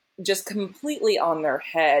 just completely on their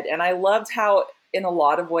head. And I loved how, in a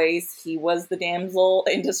lot of ways, he was the damsel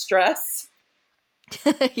in distress,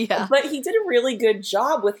 Yeah. but he did a really good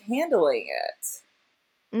job with handling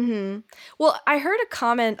it. Well, I heard a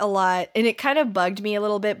comment a lot and it kind of bugged me a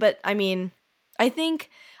little bit, but I mean, I think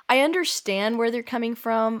I understand where they're coming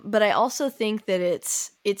from, but I also think that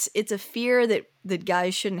it's a fear that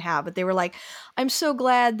guys shouldn't have. But they were like, I'm so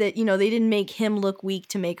glad that, they didn't make him look weak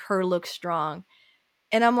to make her look strong.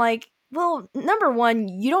 And I'm like, well, number one,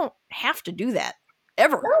 you don't have to do that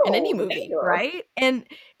ever in any No, movie, never. right? And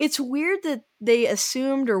it's weird that they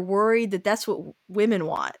assumed or worried that that's what women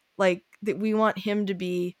want. Like that we want him to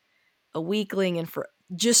be a weakling and for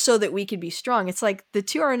just so that we can be strong. It's like the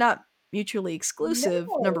two are not mutually exclusive,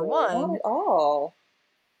 number No, not one. at all.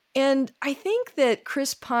 And I think that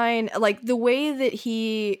Chris Pine, like the way that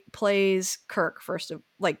he plays Kirk, first of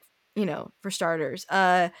like, for starters,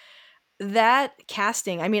 that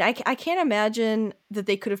casting, I mean, I can't imagine that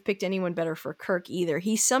they could have picked anyone better for Kirk either.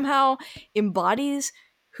 He somehow embodies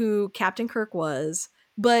who Captain Kirk was,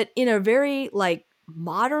 but in a very like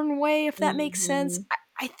modern way, if that makes sense. Hmm.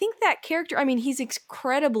 I think that character, I mean, he's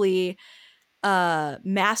incredibly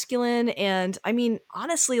masculine, and I mean,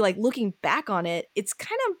 honestly, like looking back on it, it's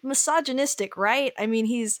kind of misogynistic, right? I mean,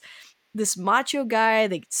 he's this macho guy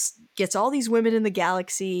that gets all these women in the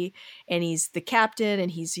galaxy, and he's the captain,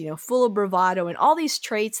 and he's full of bravado and all these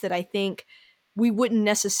traits that I think we wouldn't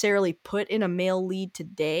necessarily put in a male lead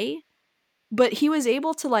today. But he was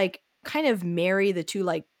able to like kind of marry the two,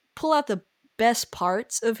 like pull out the best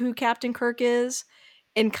parts of who Captain Kirk is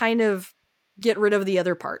and kind of get rid of the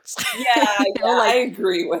other parts. Yeah, I Like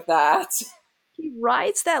agree with that. he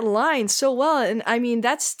rides that line so well, and I mean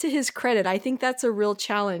that's to his credit. I think that's a real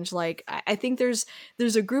challenge. Like I think there's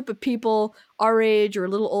a group of people our age or a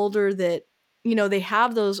little older that they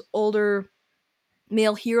have those older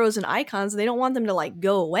male heroes and icons, and they don't want them to like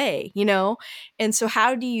go away. And so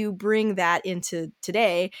how do you bring that into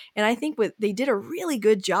today? And I think they did a really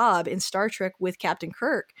good job in Star Trek with Captain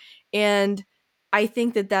Kirk, and I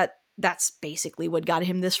think that's basically what got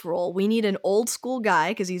him this role. We need an old school guy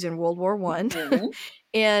because he's in World War One. Hmm.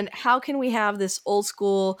 And how can we have this old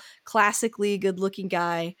school, classically good looking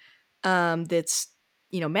guy that's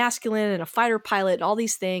masculine and a fighter pilot and all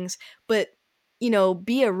these things, but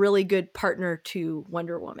be a really good partner to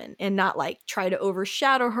Wonder Woman and not like try to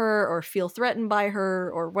overshadow her or feel threatened by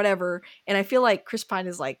her or whatever. And I feel like Chris Pine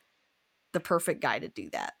is like the perfect guy to do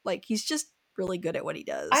that. Like he's just really good at what he I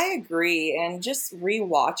does. agree. And just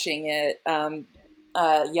rewatching it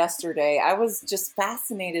yesterday, I was just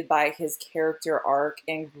fascinated by his character arc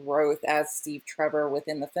and growth as Steve Trevor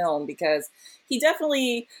within the film because he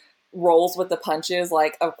definitely rolls with the punches.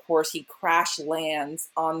 Like, of course, he crash lands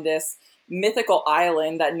on this mythical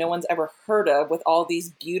island that no one's ever heard of with all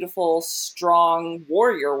these beautiful, strong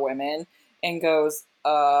warrior women and goes,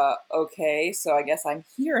 okay, so I guess I'm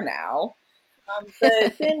here now.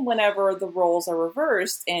 But then, whenever the roles are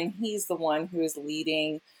reversed, and he's the one who is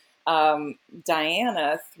leading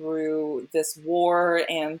Diana through this war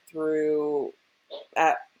and through,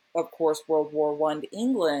 at, of course, World War One to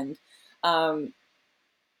England, um,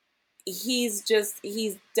 he's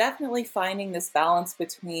definitely finding this balance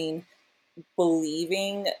between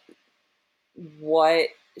believing what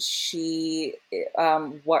she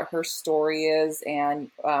what her story is and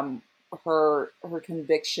her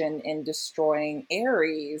conviction in destroying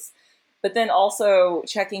Ares, but then also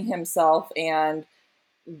checking himself and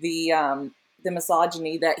the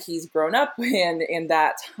misogyny that he's grown up in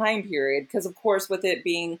that time period, because of course with it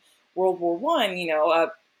being World War One,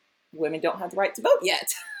 women don't have the right to vote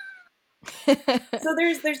yet. So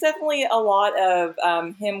there's definitely a lot of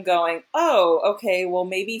him going, oh, okay, well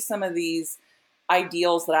maybe some of these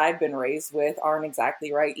ideals that I've been raised with aren't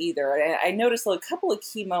exactly right either. And I noticed a couple of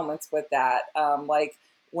key moments with that, like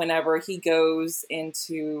whenever he goes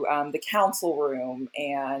into the council room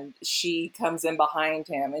and she comes in behind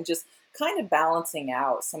him, and just kind of balancing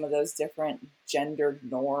out some of those different gendered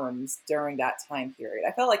norms during that time period.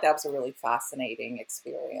 I felt like that was a really fascinating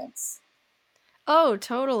experience. Oh,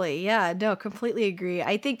 totally. Yeah, no, completely agree.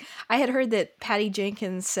 I think I had heard that Patty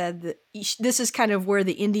Jenkins said that this is kind of where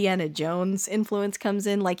the Indiana Jones influence comes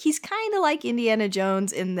in. Like he's kind of like Indiana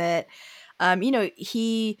Jones in that,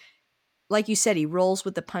 he like you said, he rolls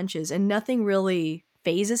with the punches and nothing really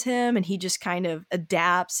phases him and he just kind of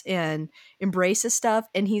adapts and embraces stuff.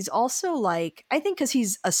 And he's also like, I think because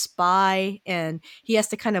he's a spy and he has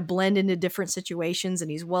to kind of blend into different situations and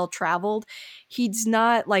he's well traveled, he's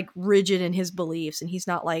not like rigid in his beliefs and he's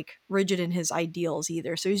not like rigid in his ideals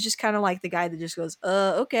either. So he's just kind of like the guy that just goes,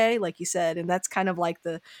 okay, like you said. And that's kind of like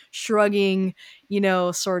the shrugging,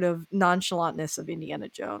 sort of nonchalantness of Indiana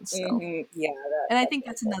Jones. So. Yeah, And I that's think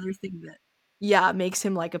that's another thing that, yeah, makes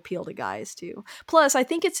him like appeal to guys too. Plus, I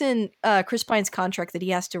think it's in Chris Pine's contract that he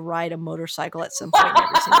has to ride a motorcycle at some point in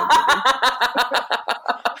every single movie.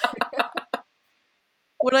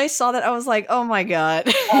 When I saw that, I was like, "Oh my god!"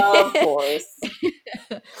 Of course,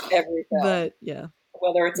 every film, But yeah,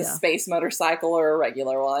 whether it's a yeah. space motorcycle or a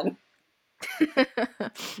regular one.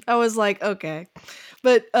 I was like, okay,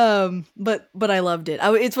 but I loved it.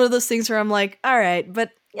 It's one of those things where I'm like, all right,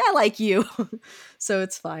 but yeah, I like you, so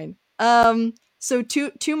it's fine. So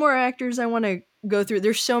two more actors I want to go through.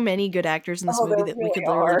 There's so many good actors in this Oh, movie there that we really could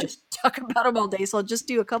literally are. just talk about them all day. So I'll just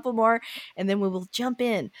do a couple more, and then we will jump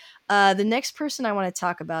in. The next person I want to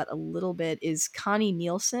talk about a little bit is Connie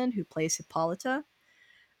Nielsen, who plays Hippolyta.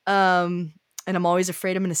 Um, and I'm always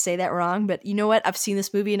afraid I'm going to say that wrong, but you know what? I've seen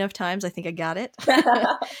this movie enough times. I think I got it.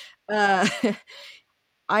 uh,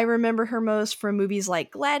 I remember her most from movies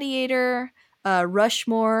like Gladiator,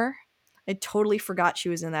 Rushmore. I totally forgot she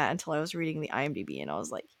was in that until I was reading the IMDb, and I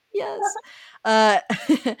was like, yes. Uh,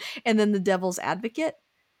 and then The Devil's Advocate.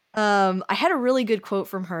 I had a really good quote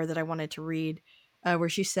from her that I wanted to read, where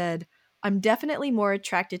she said, "I'm definitely more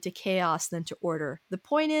attracted to chaos than to order. The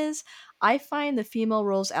point is, I find the female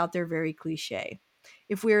roles out there very cliche.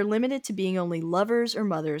 If we are limited to being only lovers or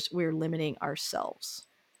mothers, we're limiting ourselves."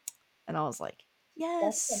 And I was like,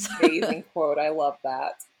 That's yes. an amazing quote. I love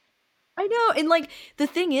that. I know. And like the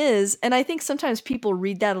thing is, and I think sometimes people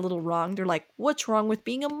read that a little wrong. They're like, what's wrong with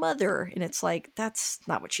being a mother? And it's like, that's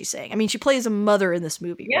not what she's saying. I mean, she plays a mother in this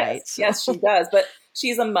movie, Yes, right? So, yes, she does. But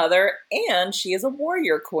she's a mother and she is a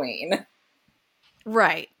warrior queen.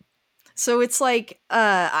 right. So it's like,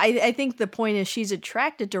 I think the point is she's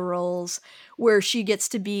attracted to roles where she gets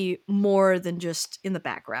to be more than just in the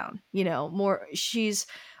background, more. She's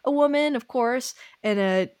a woman, of course,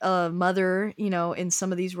 and a mother, in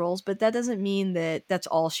some of these roles, but that doesn't mean that that's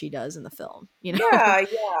all she does in the film. Yeah,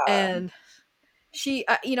 yeah. And she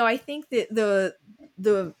I think that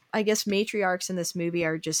the I guess matriarchs in this movie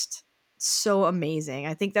are just so amazing.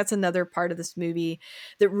 I think that's another part of this movie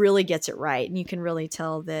that really gets it right, and you can really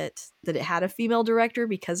tell that it had a female director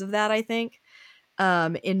because of that, I think,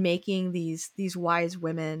 in making these wise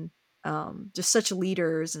women just such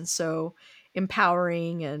leaders and so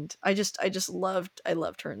empowering. And I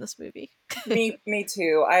loved her in this movie. Me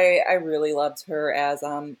too. I really loved her as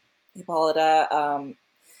Hippolyta.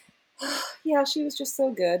 Yeah, she was just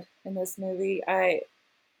so good in this movie. I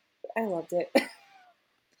loved it.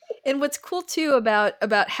 And what's cool too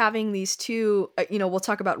about having these two, we'll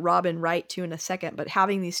talk about Robin Wright too in a second, but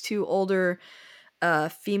having these two older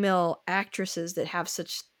female actresses that have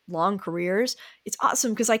such long careers, it's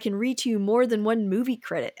awesome because I can read to you more than one movie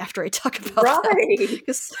credit after I talk about them. Right.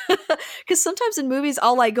 Because sometimes in movies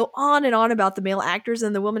I'll like go on and on about the male actors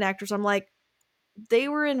and the woman actors. I'm like, they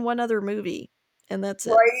were in one other movie and that's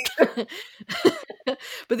it. Right.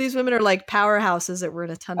 But these women are like powerhouses that were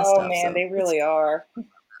in a ton of Oh stuff. man, So they it's really are.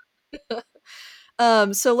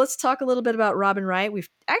 So let's talk a little bit about Robin Wright. We've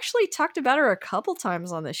actually talked about her a couple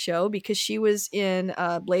times on this show because she was in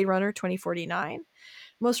Blade Runner 2049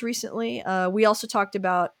 most recently. We also talked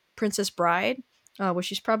about Princess Bride, which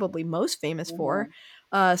she's probably most famous for.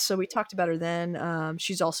 Hmm. So we talked about her then.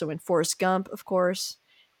 She's also in Forrest Gump, of course,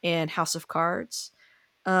 and House of Cards.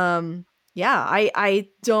 Yeah, I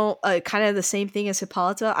don't kind of the same thing as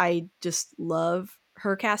Hippolyta. I just love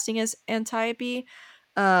her casting as Antiope.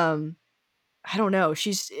 Um, I don't know.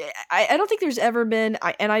 I don't think there's ever been,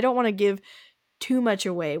 and I don't want to give too much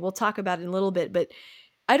away. We'll talk about it in a little bit, but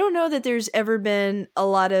I don't know that there's ever been a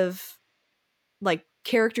lot of like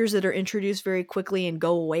characters that are introduced very quickly and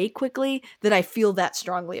go away quickly that I feel that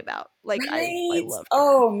strongly about. Like I Right. loved her.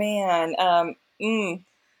 Oh man.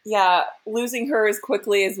 Yeah, losing her as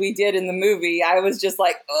quickly as we did in the movie, I was just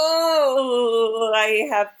like, oh, I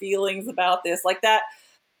have feelings about this. Like that,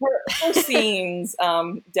 her scenes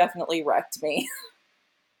definitely wrecked me.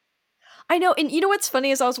 I know, and you know what's funny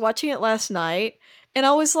is I was watching it last night, and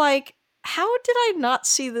I was like, "How did I not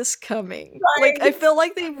see this coming?" Like, I Right. feel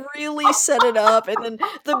like they really set it up, and then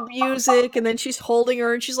the music, and then she's holding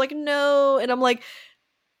her, and she's like, "No," and I'm like,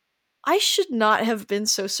 I should not have been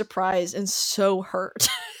so surprised and so hurt.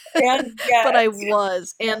 And yeah, But I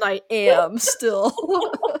was, and I am still.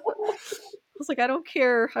 I was like, I don't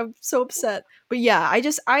care. I'm so upset. But yeah,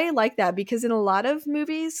 I like that because in a lot of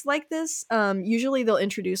movies like this, usually they'll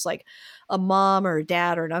introduce like a mom or a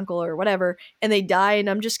dad or an uncle or whatever, and they die, and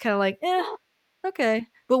I'm just kind of like, okay.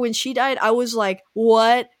 But when she died, I was like,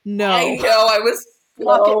 what? I No, know, I was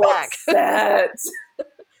walk it so back. upset.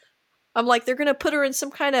 I'm like, they're gonna put her in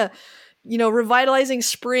some kind of, revitalizing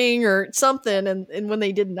spring or something, and when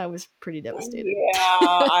they didn't, I was pretty devastated. Yeah,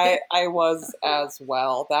 I was as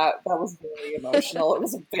well. That was very emotional. It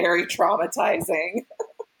was very traumatizing.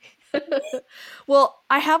 Well,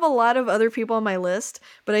 I have a lot of other people on my list,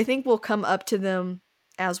 but I think we'll come up to them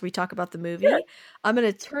as we talk about the movie. I'm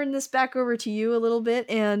going to turn this back over to you a little bit.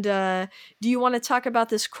 And do you want to talk about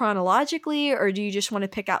this chronologically, or do you just want to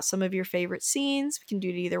pick out some of your favorite scenes? We can do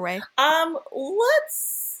it either way.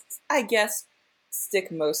 Let's, I guess,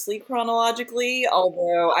 stick mostly chronologically,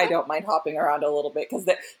 although I Okay. don't mind hopping around a little bit because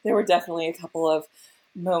there were definitely a couple of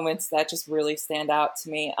moments that just really stand out to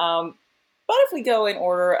me. But if we go in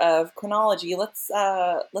order of chronology, let's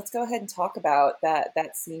go ahead and talk about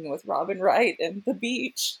that scene with Robin Wright and the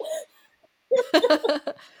beach.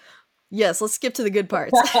 Yes, let's skip to the good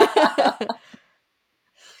parts.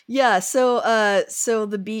 Yeah, so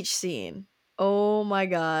the beach scene. Oh my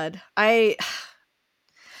god.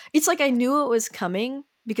 It's like I knew it was coming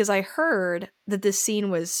because I heard that this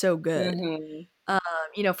scene was so good. Hmm.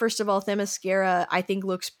 Um, first of all, Themyscira I think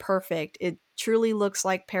looks perfect. It truly looks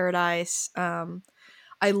like paradise.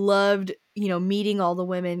 I loved, meeting all the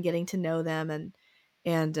women, getting to know them,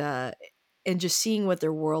 and uh, and just seeing what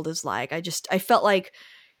their world is like. I felt like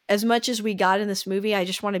as much as we got in this movie, I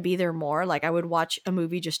just want to be there more. Like I would watch a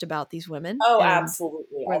movie just about these women Oh, and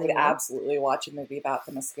absolutely! where I they would live. absolutely watch a movie about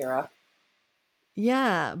the mascara.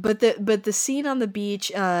 Yeah, but the scene on the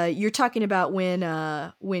beach, you're talking about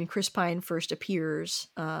when Chris Pine first appears,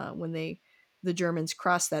 when the Germans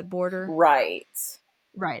cross that border. Right.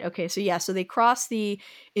 Right. Okay. So yeah. So they cross the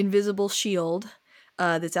invisible shield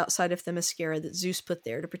that's outside of Themyscira that Zeus put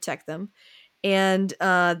there to protect them, and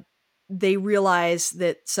they realize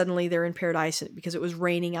that suddenly they're in paradise because it was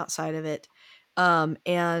raining outside of it.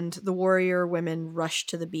 And the warrior women rush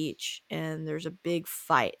to the beach, and there's a big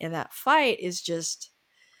fight, and that fight is just.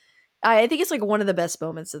 I think it's like one of the best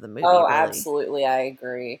moments of the movie. Oh, Really. absolutely. I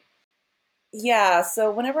agree. Yeah, so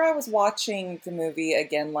whenever I was watching the movie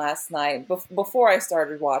again last night, before I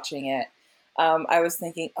started watching it, I was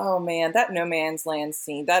thinking, oh man, that No Man's Land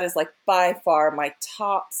scene, that is like by far my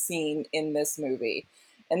top scene in this movie.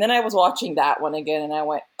 And then I was watching that one again and I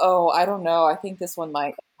went, oh, I don't know. I think this one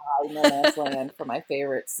might tie No Man's Land for my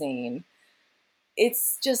favorite scene.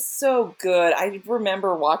 It's just so good. I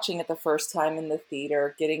remember watching it the first time in the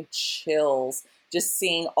theater, getting chills, just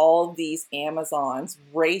seeing all these Amazons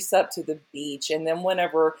race up to the beach. And then,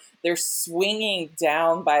 whenever they're swinging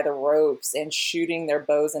down by the ropes and shooting their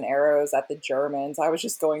bows and arrows at the Germans, I was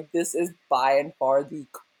just going, this is by and far the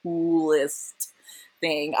coolest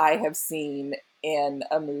thing I have seen in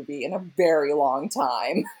a movie in a very long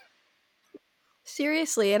time.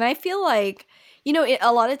 Seriously, and I feel like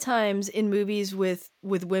a lot of times in movies with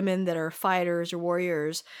women that are fighters or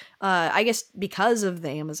warriors, I guess because of the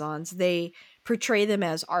Amazons, they portray them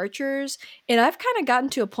as archers, and I've kind of gotten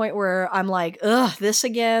to a point where I'm like, ugh, this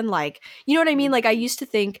again. Like, you know what I mean? Like I used to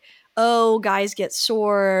think, oh, guys get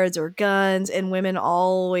swords or guns, and women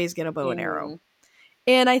always get a bow and arrow. Hmm.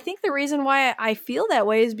 And I think the reason why I feel that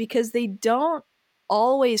way is because they don't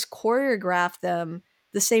always choreograph them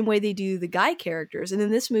the same way they do the guy characters. And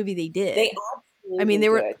in this movie, they They did. I mean, absolutely they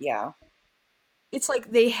were, did, yeah. it's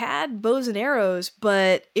like they had bows and arrows,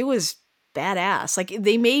 but it was badass. Like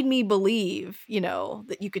they made me believe,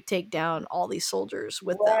 that you could take down all these soldiers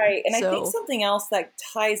with them. Right. And I think So, something else that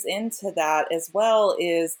ties into that as well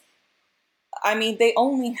is, I mean, they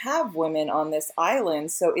only have women on this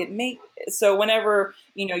island, so so whenever,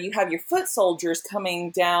 you have your foot soldiers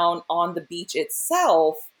coming down on the beach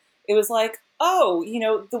itself, it was like, oh,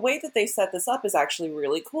 the way that they set this up is actually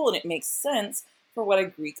really cool and it makes sense for what a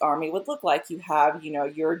Greek army would look like. You have,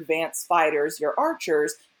 your advanced fighters, your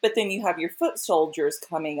archers, but then you have your foot soldiers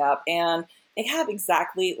coming up and they have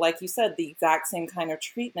exactly, like you said, the exact same kind of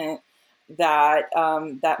treatment that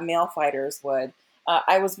that male fighters would.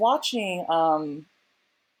 I was watching.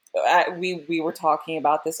 We were talking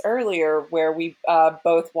about this earlier, where we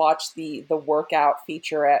both watched the workout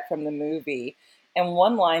featurette from the movie, and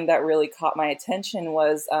one line that really caught my attention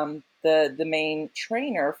was the main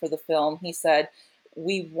trainer for the film. He said,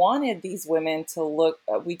 "We wanted these women to look.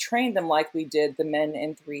 We trained them like we did the men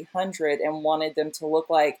in 300, and wanted them to look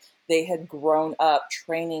like they had grown up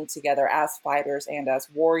training together as fighters and as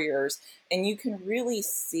warriors." And you can really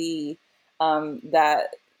see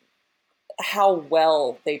that how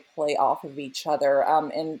well they play off of each other.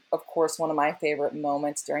 And of course, one of my favorite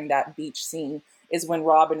moments during that beach scene is when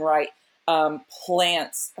Robin Wright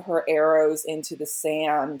plants her arrows into the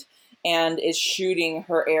sand and is shooting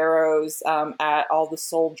her arrows at all the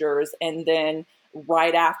soldiers. And then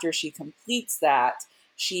right after she completes that,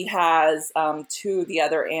 she has two of the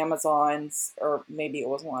other Amazons, or maybe it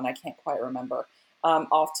was one, I can't quite remember,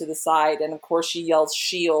 off to the side. And of course, she yells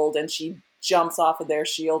shield, and she jumps off of their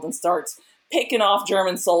shield and starts picking off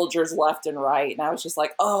German soldiers left and right. And I was just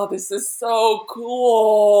like, oh, this is so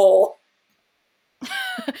cool.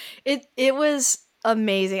 It was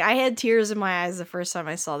amazing. I had tears in my eyes the first time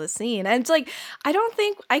I saw the scene. And it's like, I don't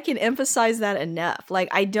think I can emphasize that enough. Like,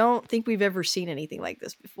 I don't think we've ever seen anything like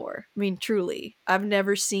this before. I mean, truly. I've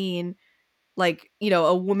never seen, like,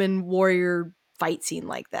 a woman warrior fight scene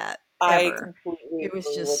like that I ever. completely It was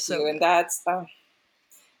agree with just so you. And good.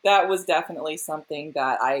 that was definitely something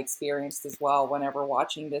that I experienced as well whenever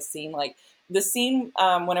watching this scene. Like the scene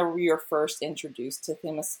whenever you're first introduced to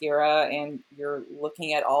Themyscira and you're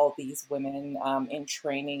looking at all these women in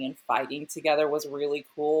training and fighting together was really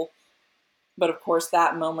cool. But of course,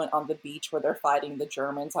 that moment on the beach where they're fighting the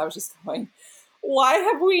Germans, I was just going, why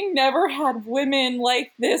have we never had women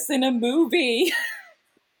like this in a movie?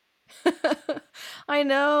 I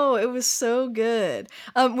know, it was so good.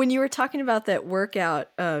 When you were talking about that workout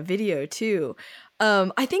video too,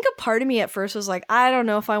 I think a part of me at first was like, I don't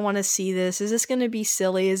know if I want to see this. Is this going to be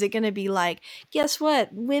silly? Is it going to be like, guess what?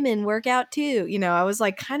 Women work out too. I was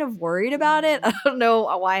like kind of worried about it. I don't know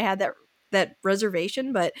why I had that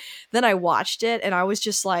reservation, but then I watched it and I was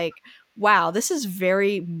just like, wow, this is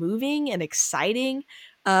very moving and exciting.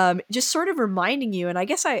 Just sort of reminding you, and I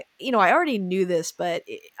guess I already knew this, but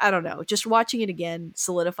I don't know, just watching it again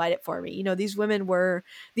solidified it for me. These women were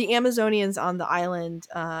the Amazonians on the island,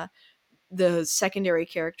 the secondary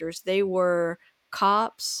characters. They were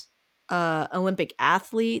cops, Olympic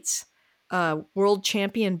athletes, world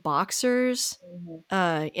champion boxers,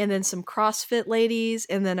 Mhm. and then some CrossFit ladies,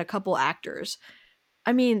 and then a couple actors.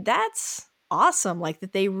 I mean, that's awesome, like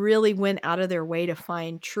that they really went out of their way to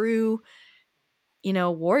find true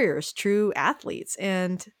warriors, true athletes.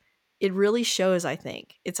 And it really shows, I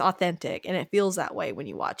think. It's authentic and it feels that way when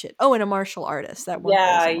you watch it. Oh, and a martial artist. That one girl's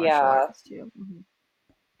Yeah, a martial yeah. artist too.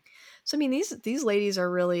 So I mean these ladies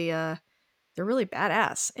are really they're really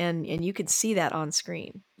badass and you can see that on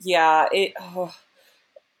screen. Yeah, I'm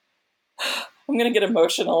gonna get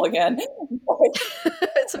emotional again.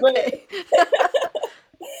 It's But okay.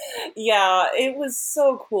 yeah, it was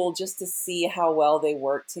so cool just to see how well they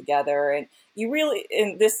work together. And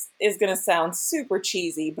and this is going to sound super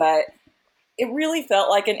cheesy, but it really felt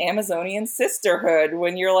like an Amazonian sisterhood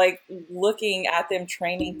when you're like looking at them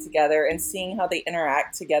training together and seeing how they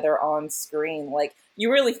interact together on screen. Like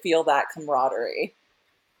you really feel that camaraderie.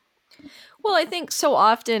 Well, I think so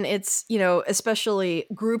often it's, especially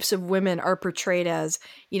groups of women are portrayed as,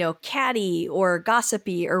 catty or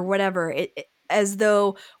gossipy or whatever, as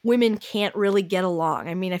though women can't really get along.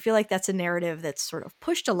 I mean, I feel like that's a narrative that's sort of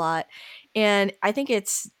pushed a lot. And I think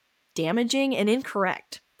it's damaging and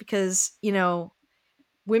incorrect because,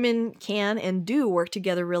 women can and do work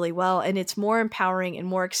together really well. And it's more empowering and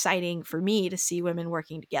more exciting for me to see women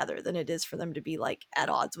working together than it is for them to be like at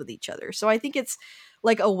odds with each other. So I think it's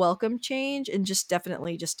like a welcome change and just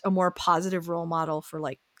definitely just a more positive role model for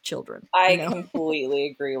like children, you I know? completely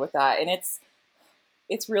agree with that. And it's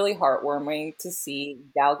really heartwarming to see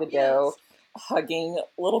Gal Gadot Yes. hugging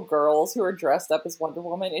little girls who are dressed up as Wonder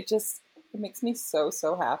Woman. It makes me so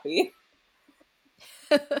happy.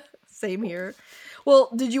 Same here. Well,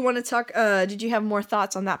 did you want to talk did you have more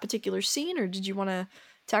thoughts on that particular scene or did you want to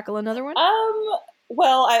tackle another one? Um,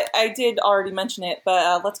 well, I did already mention it,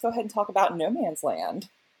 but let's go ahead and talk about No Man's Land.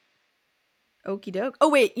 Okie doke. Oh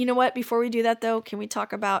wait, you know what? Before we do that though, can we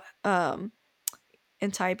talk about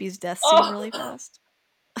Antiope's death scene Oh, really fast?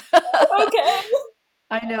 okay.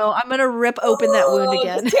 I know. I'm gonna rip open that wound Oh,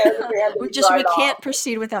 again. just tear the band-aid We right can't off.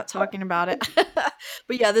 proceed without talking about it.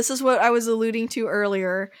 But yeah, this is what I was alluding to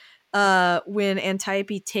earlier. when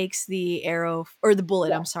Antiope takes the arrow or the bullet,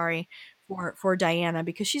 Yeah. I'm sorry, for Diana,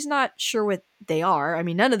 because she's not sure what they are. I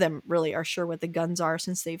mean, none of them really are sure what the guns are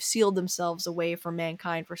since they've sealed themselves away from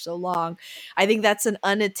mankind for so long. I think that's an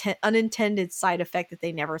unintended side effect that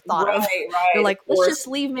they never thought of. Right, They're right. Of like, let's course, just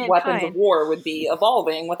leave weapons of mankind. war would be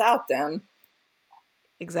evolving without them.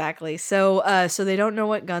 Exactly. So, so they don't know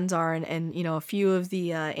what guns are, and you know, a few of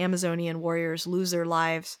the Amazonian warriors lose their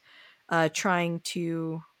lives, trying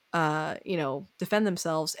to, you know, defend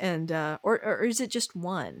themselves, and or is it just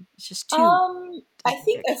one? It's just two, I I think,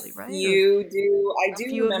 think a actually, right? Or few do. I a do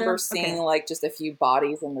few of remember them. seeing Okay. like just a few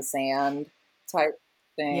bodies in the sand type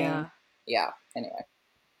thing. Yeah. Yeah. Anyway,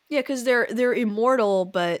 Yeah, because they're immortal,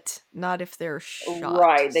 but not if they're shot.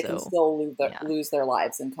 right. They can So still yeah. lose their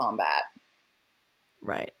lives in combat.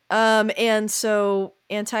 Right. And so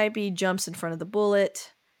Antiope jumps in front of the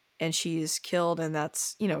bullet and she's killed, and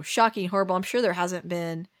that's, you know, shocking, horrible. I'm sure there hasn't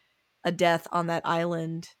been a death on that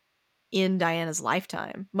island in Diana's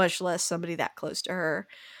lifetime, much less somebody that close to her.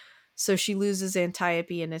 So she loses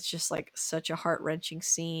Antiope, and it's just like such a heart-wrenching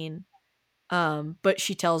scene. But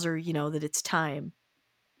she tells her, you know, that it's time.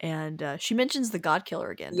 And she mentions the God Killer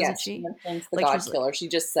again, doesn't Yes, she she? mentions the Like God she's like, Killer. She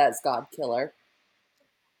just says God Killer.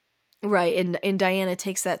 right, and Diana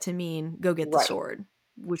takes that to mean go get the Right. sword,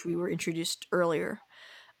 which we were introduced earlier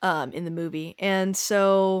in the movie. And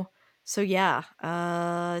so yeah,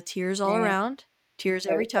 tears all Mm, around, tears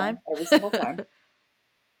every every time. time, every single time.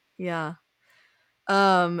 Yeah.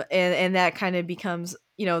 And that kind of becomes,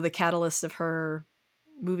 you know, the catalyst of her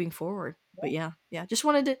moving forward. But yeah, just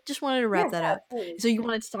wanted to Yeah, wrap that yeah, up. absolutely. So you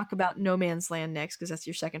wanted to talk about No Man's Land next because that's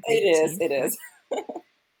your second It favorite is. scene, It is. correct?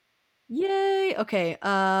 Yay. Okay.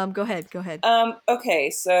 Go ahead. Okay,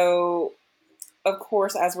 so of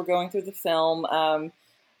course, as we're going through the film,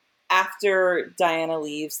 after Diana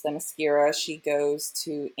leaves Themyscira, she goes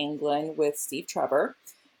to England with Steve Trevor,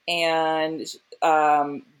 and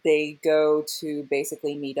they go to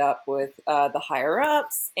basically meet up with the higher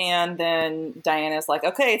ups. And then Diana's like,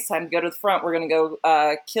 "Okay, it's time to go to the front. We're going to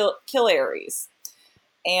go kill Ares."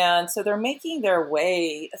 And so they're making their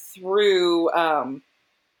way through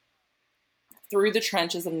the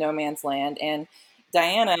trenches of No Man's Land, and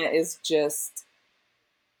Diana is just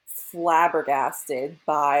flabbergasted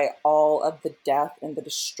by all of the death and the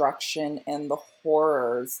destruction and the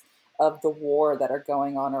horrors of the war that are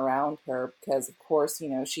going on around her, because of course, you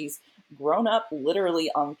know, she's grown up literally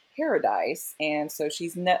on paradise, and so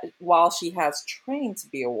while she has trained to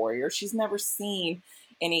be a warrior, she's never seen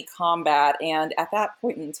any combat. And at that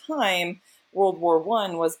point in time, World War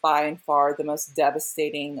I was by and far the most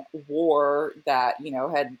devastating war that, you know,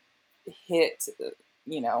 had hit,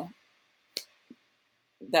 you know,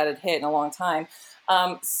 that had hit in a long time.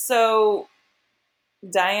 So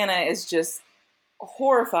Diana is just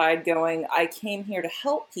horrified, going, "I came here to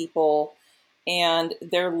help people, and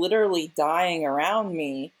they're literally dying around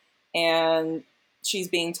me." And she's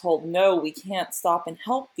being told, "No, we can't stop and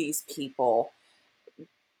help these people."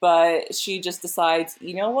 But she just decides,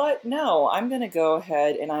 you know what? No, I'm going to go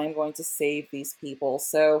ahead and I'm going to save these people.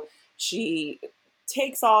 So she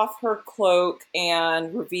takes off her cloak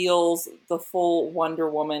and reveals the full Wonder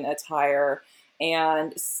Woman attire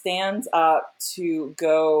and stands up to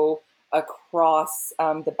go across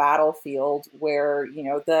the battlefield where, you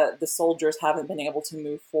know, the soldiers haven't been able to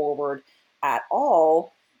move forward at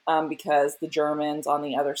all, because the Germans on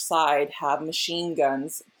the other side have machine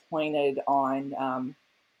guns pointed on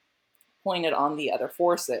the other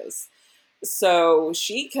forces. So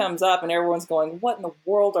she comes up, and everyone's going, "What in the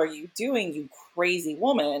world are you doing, you crazy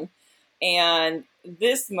woman?" And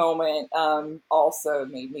this moment also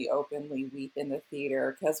made me openly weep in the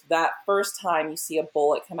theater, because that first time you see a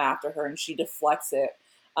bullet come after her and she deflects it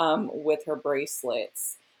with her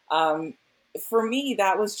bracelets. Um, for me,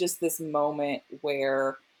 that was just this moment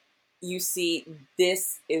where you see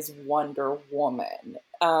this is Wonder Woman.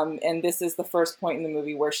 And this is the first point in the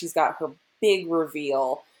movie where she's got her big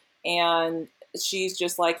reveal. And she's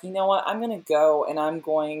just like, you know what? I'm going to go and I'm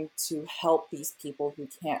going to help these people who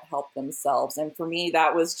can't help themselves. And for me,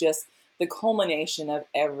 that was just the culmination of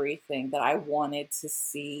everything that I wanted to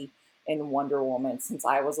see in Wonder Woman since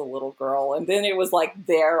I was a little girl. And then it was like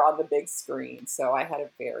there on the big screen. So I had a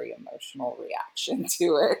very emotional reaction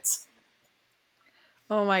to it.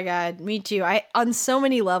 Oh my god, me too. I on so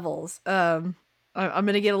many levels. I'm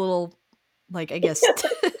gonna get a little like I guess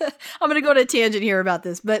I'm gonna go on a tangent here about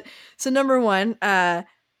this. But so number one, I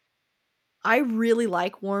really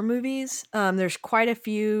like war movies. There's quite a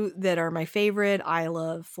few that are my favorite. I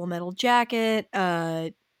love Full Metal Jacket,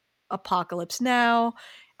 Apocalypse Now.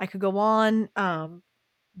 I could go on,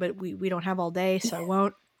 but we don't have all day, so I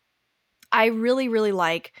won't. I really, really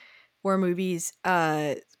like war movies,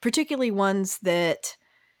 particularly ones that,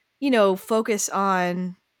 focus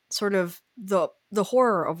on sort of the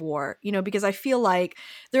horror of war, because I feel like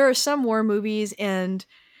there are some war movies and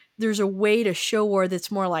there's a way to show war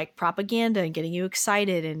that's more like propaganda and getting you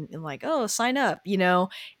excited and like, oh, sign up,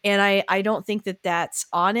 and I don't think that that's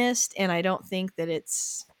honest, and I don't think that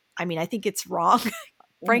I think it's wrong,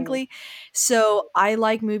 Hmm. frankly. So I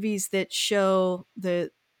like movies that show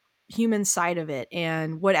the human side of it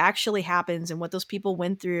and what actually happens and what those people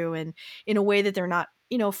went through, and in a way that they're not,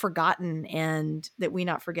 forgotten, and that we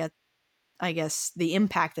not forget, I guess, the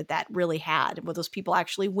impact that that really had and what those people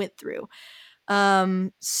actually went through.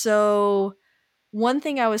 So one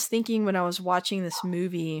thing I was thinking when I was watching this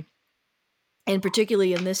movie, and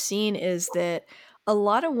particularly in this scene, is that a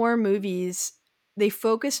lot of war movies, they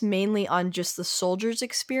focus mainly on just the soldier's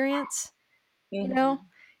experience, you know? Hmm.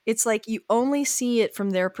 It's like you only see it from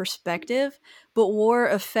their perspective, but war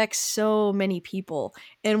affects so many people.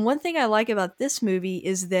 And one thing I like about this movie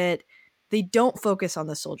is that they don't focus on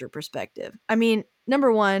the soldier perspective. I mean,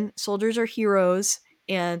 number one, soldiers are heroes,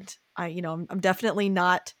 and I'm definitely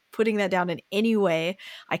not putting that down in any way.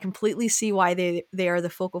 I completely see why they are the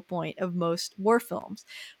focal point of most war films.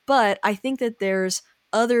 But I think that there's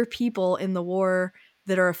other people in the war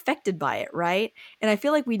that are affected by it, right? And I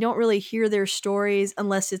feel like we don't really hear their stories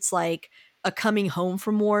unless it's like a coming home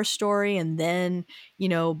from war story. And then,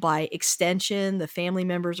 by extension, the family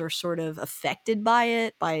members are sort of affected by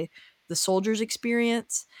it, by the soldier's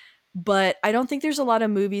experience. But I don't think there's a lot of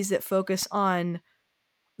movies that focus on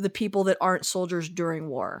the people that aren't soldiers during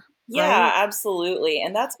war, Yeah, right? absolutely.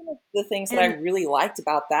 And that's one of the things that I And really liked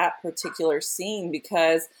about that particular scene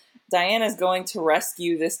because Diana's going to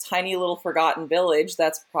rescue this tiny little forgotten village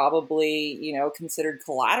that's probably, considered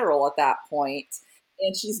collateral at that point.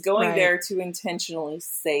 And she's going right. there to intentionally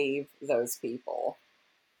save those people.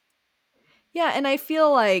 Yeah, and I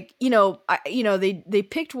feel like, they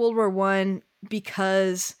picked World War One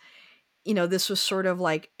because this was sort of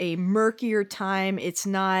like a murkier time. It's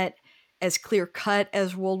not as clear cut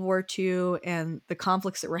as World War II and the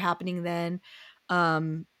conflicts that were happening then.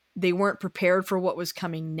 They weren't prepared for what was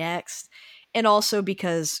coming next. And also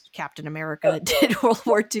because Captain Of America course. did World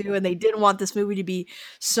War II, and they didn't want this movie to be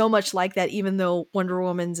so much like that, even though Wonder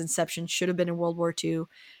Woman's inception should have been in World War II.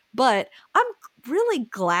 But I'm really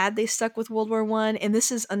glad they stuck with World War One, and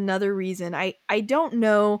this is another reason. I don't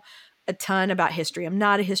know a ton about history. I'm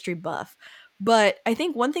not a history buff. But I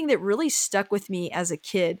think one thing that really stuck with me as a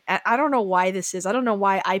kid, I don't know why this is. I don't know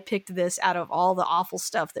why I picked this out of all the awful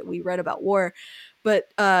stuff that we read about war,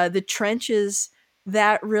 but the trenches,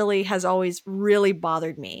 that really has always really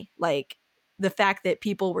bothered me. Like the fact that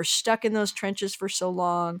people were stuck in those trenches for so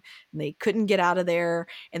long and they couldn't get out of there,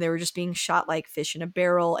 and they were just being shot like fish in a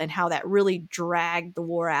barrel, and how that really dragged the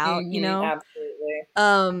war out, Absolutely.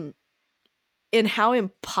 Um, and how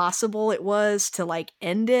impossible it was to like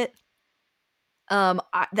end it.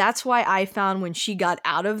 That's why I found when she got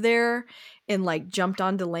out of there and like jumped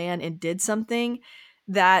onto land and did something,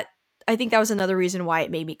 that I think that was another reason why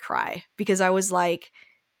it made me cry, because I was like,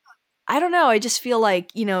 I don't know, I just feel like,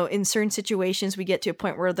 in certain situations we get to a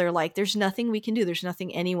point where they're like, there's nothing we can do, there's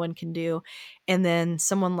nothing anyone can do. And then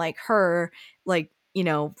someone like her, like,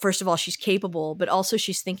 first of all, she's capable, but also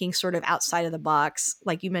she's thinking sort of outside of the box.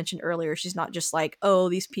 Like you mentioned earlier, she's not just like, oh,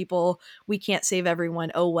 these people, we can't save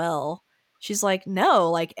everyone. Oh, well. She's like, no,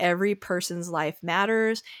 like every person's life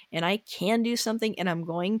matters, and I can do something, and I'm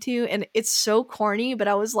going to. And it's so corny, but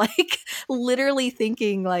I was like literally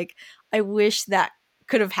thinking, like, I wish that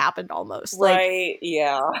could have happened almost. Like, Right.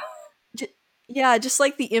 Yeah. j- yeah, just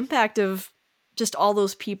like the impact of just all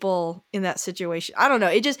those people in that situation. I don't know.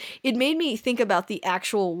 It made me think about the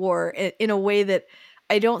actual war in a way that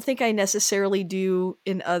I don't think I necessarily do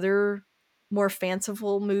in other more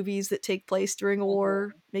fanciful movies that take place during a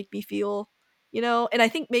war, Hmm. make me feel, and I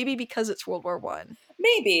think maybe because it's World War One.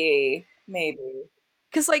 Maybe. Maybe.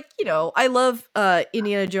 Because, like, I love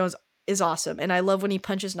Indiana Jones is awesome, and I love when he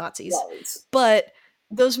punches Nazis, Right. but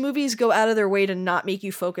those movies go out of their way to not make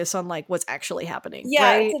you focus on like what's actually happening,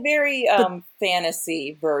 Yeah, it's right? a very But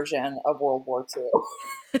fantasy version of World War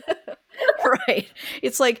II. right,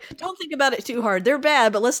 it's like, don't think about it too hard. They're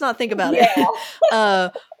bad, but let's not think about it. Yeah. uh,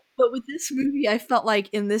 but with this movie, I felt like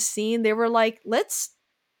in this scene they were like, let's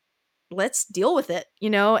deal with it,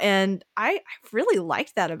 and I really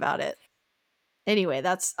liked that about it. Anyway,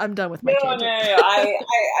 I'm done with No, my no, tangent. no.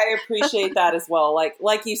 I appreciate that as well.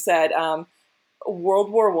 Like you said,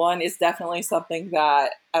 World War One is definitely something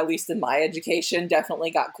that, at least in my education,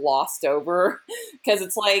 definitely got glossed over because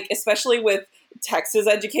it's like, especially with Texas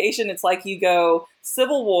education, it's like you go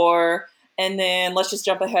Civil War, And then let's just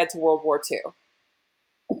jump ahead to World War II.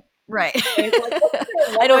 Right. And it's like, wasn't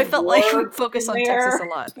there I know, I another felt like we war focus in on Texas a there?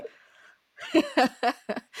 lot.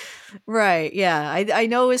 Right, yeah. I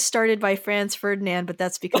know it was started by Franz Ferdinand, but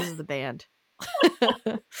that's because of the band.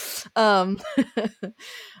 um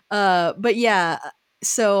but yeah,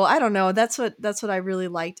 so I don't know, that's what I really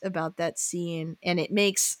liked about that scene, and it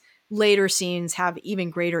makes later scenes have even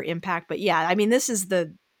greater impact. But yeah, this is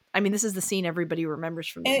the scene everybody remembers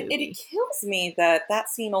from the It movie. kills me that that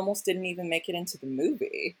scene almost didn't even make it into the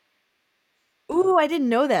movie. Ooh, I didn't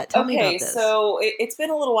know that. Tell me Okay, about this. so it's been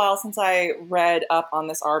a little while since I read up on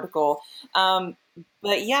this article. Um,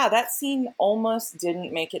 but yeah, that scene almost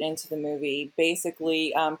didn't make it into the movie.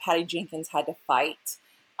 Basically, Patty Jenkins had to fight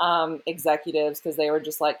executives because they were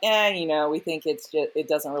just like, we think it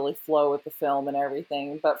doesn't really flow with the film and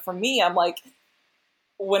everything. But for me, I'm like,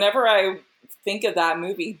 whenever I think of that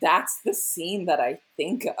movie, that's the scene that I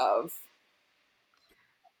think of.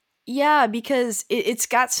 Yeah, because it's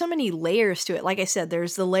got so many layers to it. Like I said,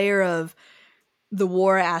 there's the layer of the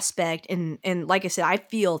war aspect, and like I said, I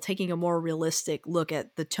feel taking a more realistic look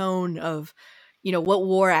at the tone of, what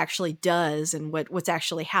war actually does and what's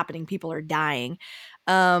actually happening. People are dying.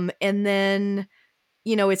 And then,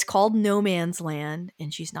 it's called No Man's Land,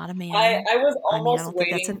 and she's not a man. I was I mean, I almost don't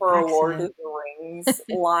think that's waiting an for a Lord of accident. the Rings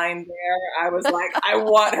line there. I was like, I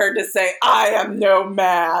want her to say, I am no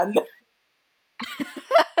man.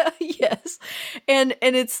 Yes. And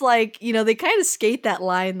it's like, they kind of skate that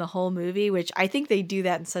line the whole movie, which I think they do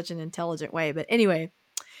that in such an intelligent way. But anyway,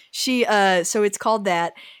 she so it's called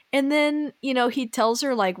that. And then, he tells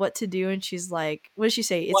her like what to do, and she's like, what does she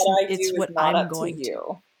say? What I It's do is what not I'm up to going to.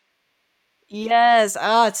 you. Yes.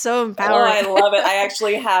 Oh, it's so Oh, empowering. I love it. I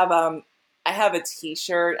actually have I have a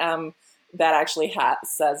T-shirt that actually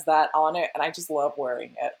says that on it, and I just love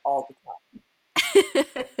wearing it all the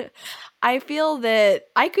time. I feel that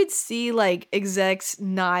I could see like execs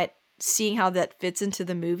not seeing how that fits into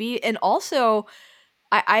the movie. And also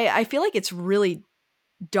I feel like it's really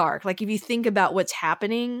dark. Like if you think about what's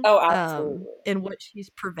happening, Oh, absolutely. and what she's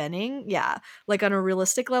preventing, yeah, like on a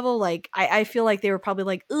realistic level, like I feel like they were probably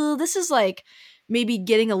like, oh, this is like maybe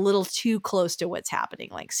getting a little too close to what's happening,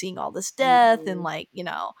 like seeing all this death and Hmm. like,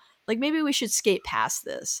 like maybe we should skate past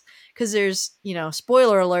this, because there's,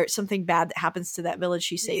 spoiler alert, something bad that happens to that village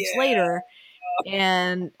she saves Yeah. later.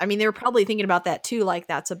 And I mean, they were probably thinking about that too. Like,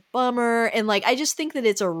 that's a bummer. And like, I just think that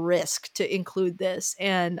it's a risk to include this.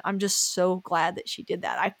 And I'm just so glad that she did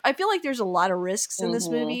that. I feel like there's a lot of risks in this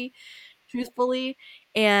Hmm. movie, truthfully.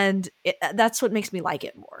 And that's what makes me like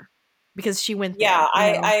it more, because she went Yeah,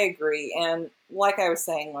 there. I agree. And like I was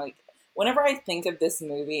saying, like whenever I think of this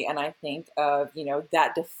movie and I think of,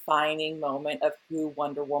 that defining moment of who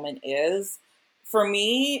Wonder Woman is, for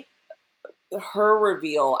me, her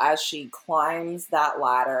reveal as she climbs that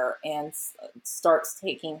ladder and starts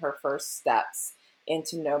taking her first steps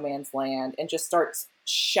into no man's land and just starts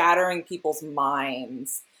shattering people's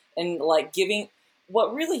minds and like giving,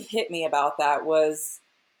 what really hit me about that was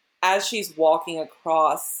as she's walking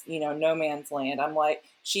across, no man's land, I'm like,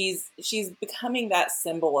 she's becoming that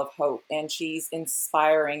symbol of hope, and she's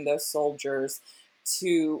inspiring those soldiers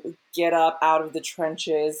to get up out of the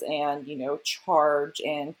trenches and, charge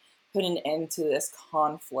and put an end to this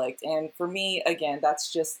conflict. And for me, again, that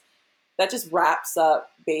just wraps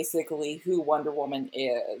up basically who Wonder Woman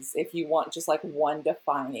is. If you want just like one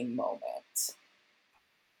defining moment.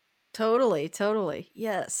 Totally, totally.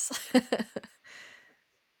 Yes.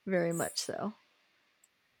 Very much so.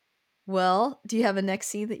 Well, do you have a next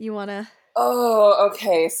scene that you want to? Oh,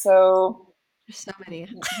 okay. So There's so many.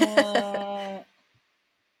 uh,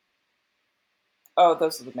 oh,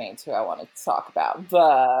 those are the main two I wanted to talk about.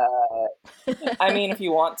 But I mean, if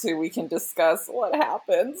you want to, we can discuss what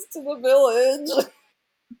happens to the village.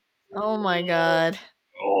 Oh my god. Uh,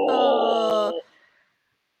 Oh.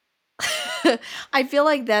 I feel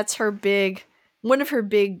like that's one of her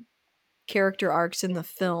big character arcs in the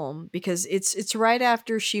film, because it's right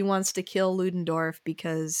after she wants to kill Ludendorff,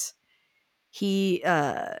 because he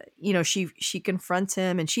she confronts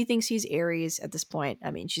him, and she thinks he's Ares at this point.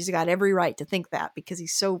 I mean, she's got every right to think that because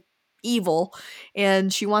he's so evil,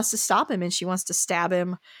 and she wants to stop him, and she wants to stab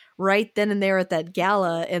him right then and there at that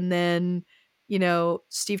gala. And then,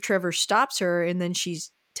 Steve Trevor stops her, and then she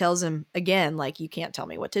tells him again, like, you can't tell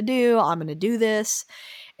me what to do, I'm gonna do this.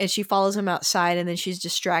 And she follows him outside, and then she's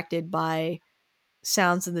distracted by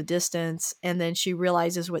sounds in the distance, and then she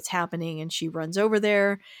realizes what's happening, and she runs over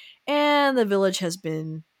there, and the village has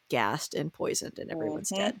been gassed and poisoned, and everyone's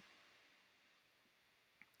Hmm. dead.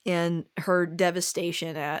 And her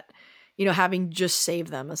devastation at, having just saved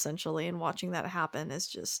them essentially, and watching that happen is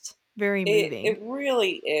just, very It moving.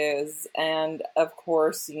 really is, and of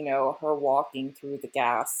course, her walking through the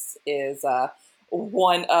gas is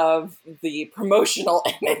one of the promotional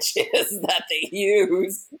images that they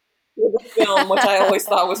use for the film, which I always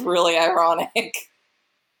thought was really ironic.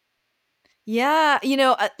 Yeah,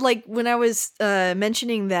 like when I was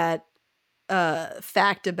mentioning that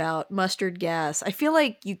fact about mustard gas, I feel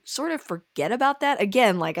like you sort of forget about that.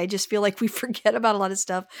 Again, like I just feel like we forget about a lot of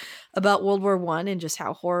stuff about World War I and just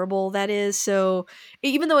how horrible that is. So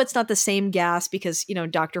even though it's not the same gas, because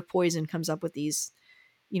Dr. Poison comes up with these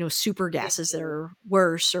super gases that are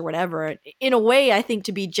worse or whatever, in a way I think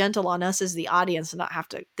to be gentle on us as the audience and not have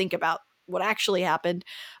to think about what actually happened.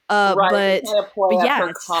 Right, to But kind of play up yeah, her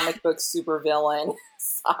it's comic book supervillain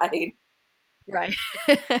side. right.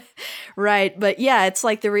 Right. But yeah, it's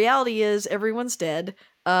like the reality is everyone's dead.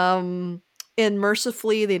 Um and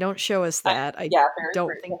mercifully they don't show us that. I Yeah, very don't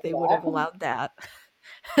grateful think for they would have that. allowed that.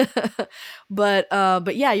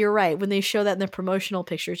 But yeah, you're right. When they show that in the promotional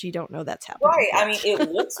pictures, you don't know that's happening Right, I mean, yet.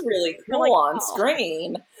 it looks really You're cool like, on "Oh."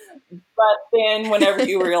 screen, but then whenever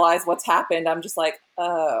you realize what's happened, I'm just like,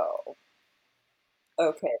 oh,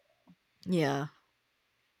 okay, Yeah.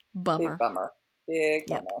 big Bummer. bummer, big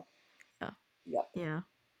Yep. bummer. Yeah. Yep. Yeah.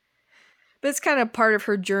 But it's kind of part of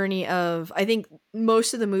her journey of, I think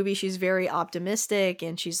most of the movie she's very optimistic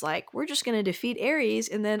and she's like, we're just going to defeat Ares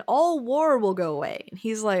and then all war will go away. And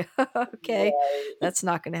he's like, okay, Right. that's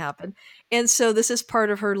not going to happen. And so this is part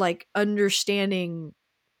of her like understanding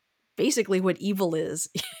basically what evil is,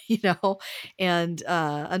 you know, and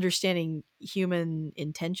understanding human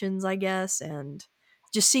intentions, I guess, and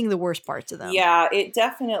just seeing the worst parts of them. Yeah, it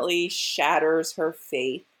definitely shatters her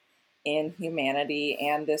faith in humanity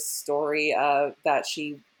and this story of that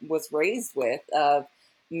she was raised with of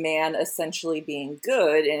man essentially being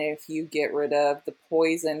good, and if you get rid of the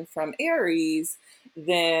poison from Ares,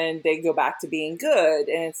 then they go back to being good,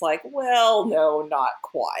 and it's like, well, no, not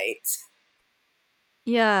quite.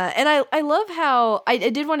 Yeah, and I love how I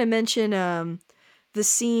did want to mention the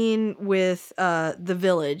scene with the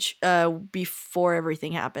village before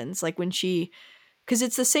everything happens, like when she, because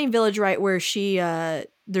it's the same village, right, where she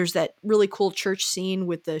there's that really cool church scene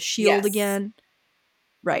with the shield Yes. again,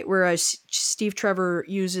 right, where Steve Trevor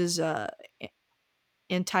uses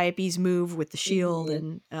Antiope's move with the shield,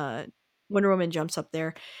 Hmm. and Wonder Woman jumps up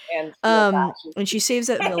there, And shield bashes and she saves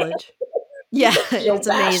that village. Yeah, the and it's shield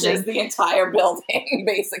bashes amazing. the entire building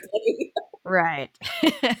basically. Right.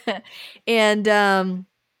 And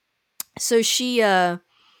so she so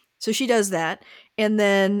she does that, and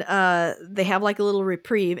then they have like a little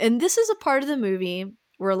reprieve, and this is a part of the movie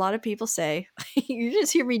where a lot of people say you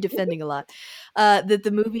just hear me defending a lot, that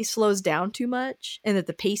the movie slows down too much and that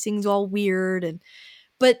the pacing's all weird, and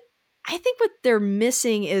but I think what they're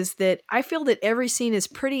missing is that I feel that every scene is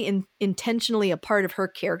pretty intentionally a part of her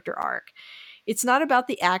character arc. It's not about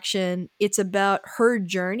the action, it's about her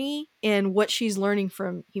journey and what she's learning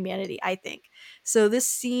from humanity, I think. So this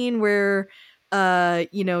scene where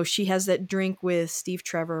she has that drink with Steve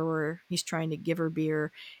Trevor where he's trying to give her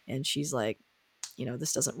beer and she's like,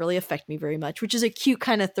 this doesn't really affect me very much, which is a cute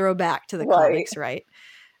kind of throwback to the Right. comics, right?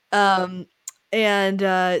 Um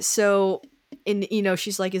and so and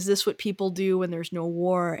she's like, is this what people do when there's no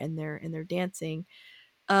war and they're dancing?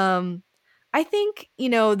 um I think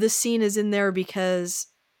this scene is in there because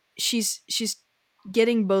she's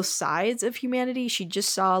getting both sides of humanity. She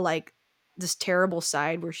just saw like this terrible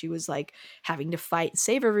side where she was like having to fight and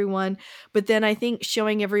save everyone, but then I think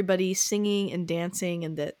showing everybody singing and dancing,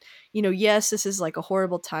 and that yes, this is like a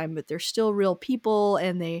horrible time, but they're still real people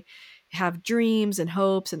and they have dreams and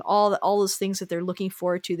hopes and all those things that they're looking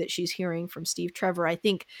forward to that she's hearing from Steve Trevor. I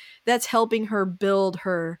think that's helping her build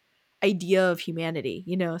her idea of humanity,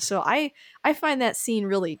 so I find that scene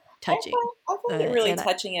really touching. I find it really And I,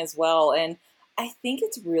 touching as well. And I think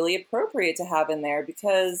it's really appropriate to have in there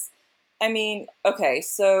because, I mean, okay,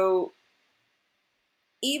 so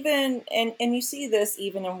even, and you see this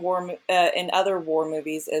even in in other war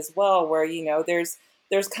movies as well, where,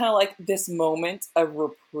 there's kind of like this moment of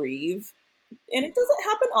reprieve. And it doesn't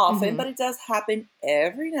happen often, mhm. but it does happen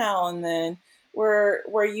every now and then where,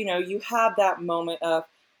 you have that moment of,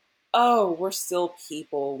 oh, we're still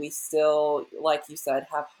people. We still, like you said,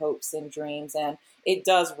 have hopes and dreams, and it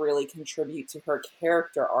does really contribute to her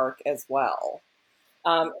character arc as well.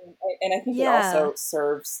 And I think it Yeah. also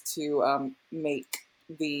serves to make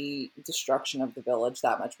the destruction of the village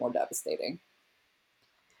that much more devastating.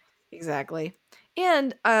 Exactly.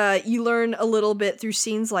 And you learn a little bit through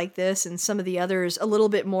scenes like this and some of the others a little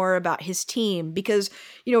bit more about his team because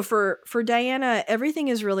for Diana everything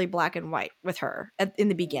is really black and white with her in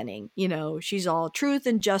the beginning. She's all truth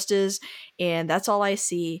and justice and that's all I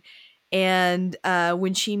see. And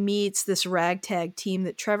when she meets this ragtag team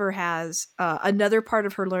that Trevor has, another part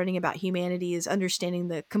of her learning about humanity is understanding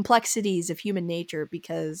the complexities of human nature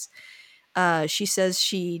because she says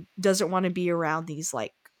she doesn't want to be around these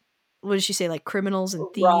like what did she say, like criminals and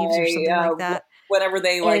thieves or Right. something like that. Whenever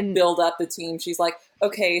they like And build up the team, she's like,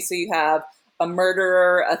 okay, so you have a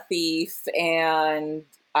murderer, a thief, and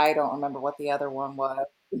I don't remember what the other one was.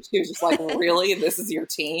 And she was just like, really? This is your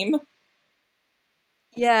team?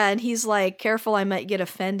 yeah, and he's like, careful, I might get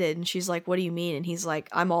offended. And she's like, what do you mean? And he's like,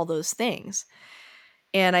 I'm all those things.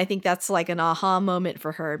 And I think that's like an aha moment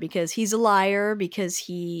for her because he's a liar, because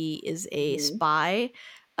he is a Mhm. spy.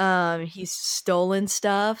 He's stolen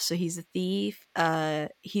stuff, so he's a thief.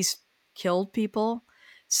 He's killed people.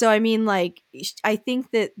 So I mean, like, I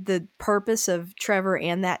think that the purpose of Trevor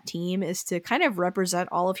and that team is to kind of represent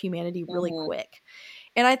all of humanity really Mhm. quick.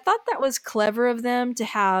 And I thought that was clever of them to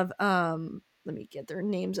have let me get their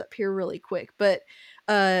names up here really quick. But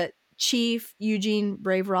uh Chief Eugene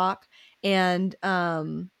Brave Rock and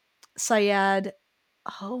Syed,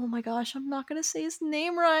 oh my gosh, I'm not gonna say his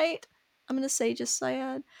name right. I'm gonna say just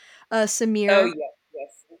Syed. Oh, Samir,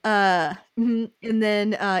 yes, yes. and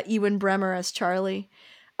then Ewan Bremer as Charlie.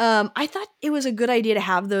 I thought it was a good idea to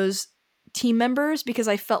have those team members because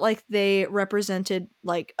I felt like they represented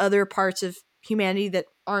like other parts of humanity that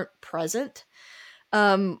aren't present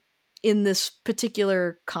um, in this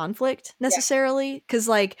particular conflict Yeah. necessarily. Because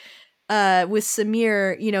like with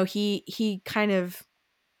Samir, he kind of.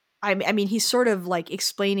 I mean, he's sort of like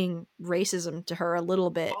explaining racism to her a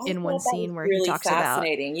little bit I in one thought that was scene where he really talks about,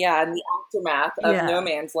 fascinating. Yeah, in the aftermath of yeah, No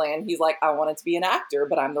Man's Land, he's like, I wanted to be an actor,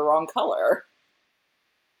 but I'm the wrong color.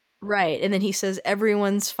 right. And then he says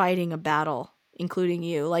everyone's fighting a battle, including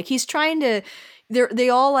you. Like he's trying to they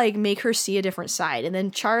all like make her see a different side. And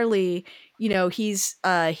then Charlie, he's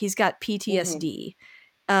got Hmm. PTSD.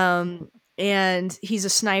 Um and he's a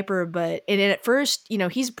sniper, but and at first,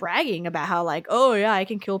 he's bragging about how like, oh yeah, I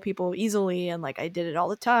can kill people easily and like I did it all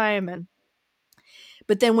the time. And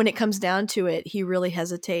but then when it comes down to it, he really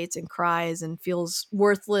hesitates and cries and feels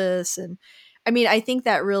worthless. And I mean, I think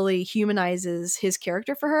that really humanizes his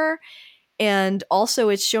character for her. And also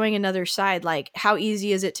it's showing another side, like how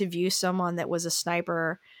easy is it to view someone that was a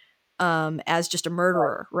sniper as just a Right.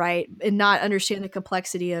 murderer, right? And not understand the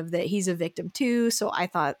complexity of that he's a victim too. So I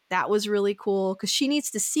thought that was really cool because she needs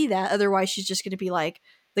to see that. Otherwise, she's just going to be like,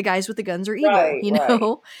 the guys with the guns are evil, Right,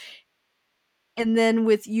 right. And then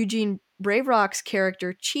with Eugene Braverock's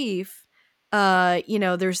character, Chief,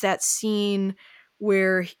 there's that scene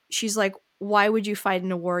where she's like, why would you fight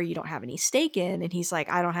in a war you don't have any stake in? And he's like,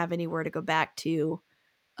 I don't have anywhere to go back to.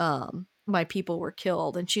 My people were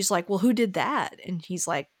killed. And she's like, well, who did that? And he's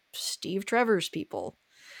like, Steve Trevor's people.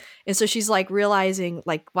 And so she's like realizing,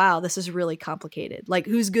 like, wow, this is really complicated. Like,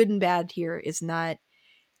 who's good and bad here is not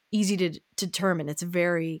easy to determine. It's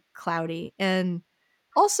very cloudy. And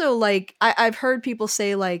also, like, I've heard people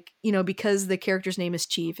say, like, because the character's name is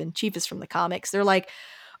Chief and Chief is from the comics, they're like,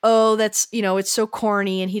 oh, that's, it's so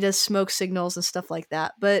corny and he does smoke signals and stuff like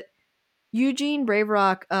that. But Eugene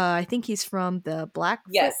Braverock, I think he's from the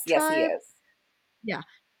Blackfoot Yes, yes, he tribe. is. Yeah.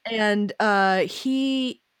 And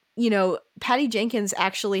he, Patty Jenkins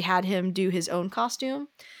actually had him do his own costume.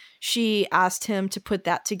 She asked him to put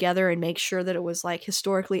that together and make sure that it was like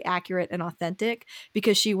historically accurate and authentic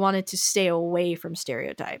because she wanted to stay away from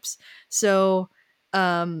stereotypes. So,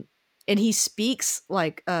 and he speaks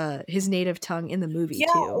like his native tongue in the movie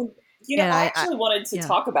Yeah, too. and, And I I actually wanted to yeah.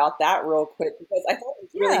 talk about that real quick because I thought it was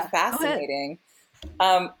really Yeah, go ahead. fascinating.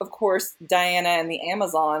 Of course, Diana and the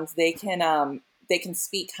Amazons, they can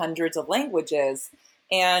speak hundreds of languages,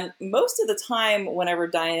 and most of the time, whenever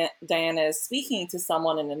Diana is speaking to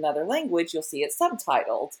someone in another language, you'll see it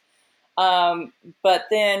subtitled. But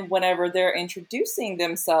then, whenever they're introducing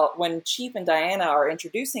themselves, when Chief and Diana are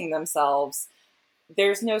introducing themselves,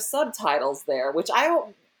 there's no subtitles there,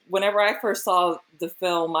 whenever I first saw the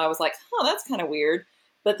film, I was like, huh, that's kind of weird.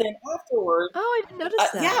 But then afterward, Oh, I didn't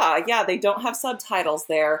notice that. yeah, they don't have subtitles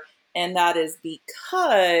there. And that is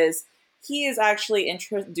because he is actually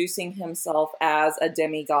introducing himself as a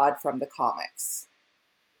demigod from the comics.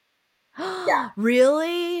 Yeah,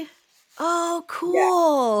 Really? Oh, yeah.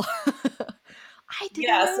 cool. I didn't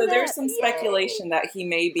Yeah, know so that. there's some Yay. speculation that he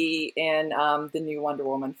may be in the new Wonder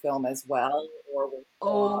Woman film as well, or will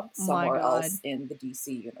show up Oh my somewhere god. else in the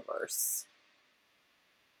DC universe.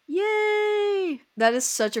 Yay. Really? That is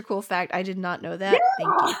such a cool fact. I did not know Yeah, that.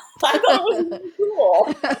 Thank you. I thought it was really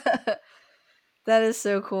cool. That is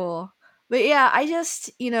so cool. But yeah, I just,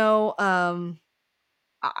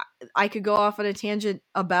 I, I could go off on a tangent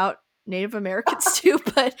about Native Americans too,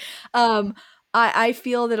 but um, I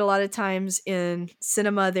feel that a lot of times in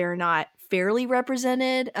cinema they're not fairly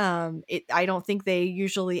represented. I don't think they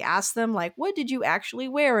usually ask them like, "What did you actually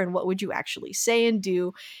wear?" and "What would you actually say and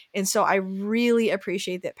do?" And so I really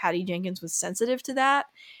appreciate that Patty Jenkins was sensitive to that.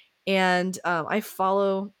 And I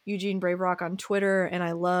follow Eugene Brave Rock on Twitter, and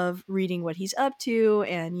I love reading what he's up to.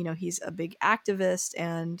 And he's a big activist,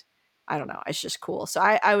 and I don't know, it's just cool. So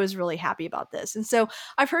I was really happy about this. And so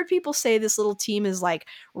I've heard people say this little team is like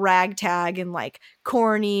ragtag and like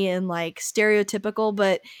corny and like stereotypical,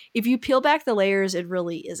 but if you peel back the layers, it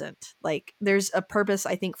really isn't. Like there's a purpose,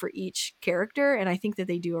 I think, for each character, and I think that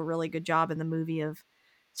they do a really good job in the movie of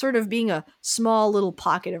sort of being a small little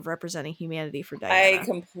pocket of representing humanity for I Diana.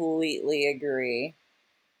 completely agree.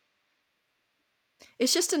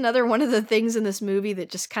 It's just another one of the things in this movie that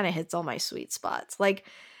just kind of hits all my sweet spots. Like,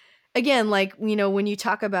 again, like, when you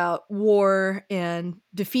talk about war and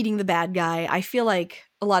defeating the bad guy, I feel like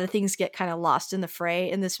a lot of things get kind of lost in the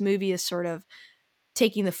fray. And this movie is sort of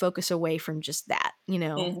taking the focus away from just that.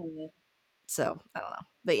 Hmm. So I don't know.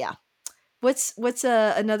 But yeah. What's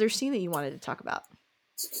another scene that you wanted to talk about?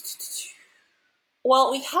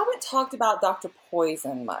 Well, we haven't talked about Dr.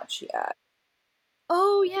 Poison much yet,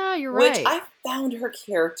 Oh, yeah, you're which right. I found her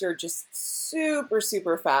character just super,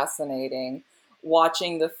 super fascinating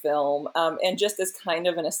watching the film. And just as kind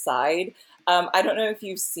of an aside, I don't know if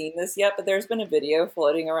you've seen this yet, but there's been a video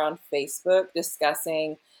floating around Facebook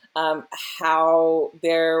discussing how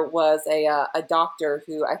there was a doctor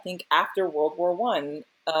who I think after World War One,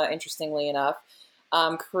 interestingly enough,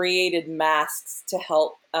 created masks to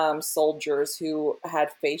help soldiers who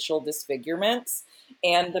had facial disfigurements.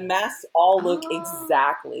 And the masks all look Oh.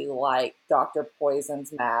 exactly like Dr.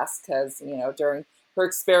 Poison's mask because, during her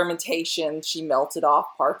experimentation, she melted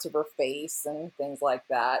off parts of her face and things like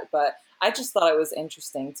that. But I just thought it was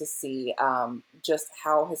interesting to see just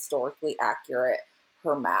how historically accurate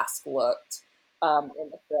her mask looked in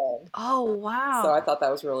the film. Oh, So I wow. thought that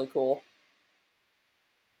was really cool.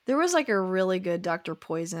 There was like a really good Dr.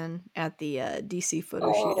 Poison at the DC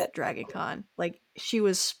photo shoot Oh, at Dragon Con. Like she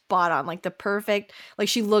was spot on, like the perfect, like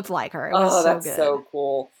she looked like her. It was oh, so that's good. so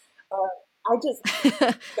cool. Uh, I just,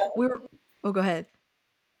 We were Oh, go ahead.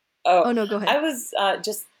 oh, Oh no, go ahead. I was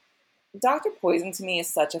just Dr. Poison to me is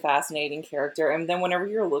such a fascinating character. And then whenever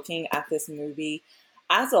you're looking at this movie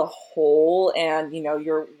as a whole and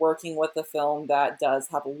you're working with a film that does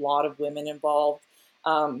have a lot of women involved,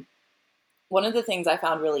 um, one of the things I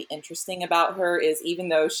found really interesting about her is even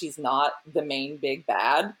though she's not the main big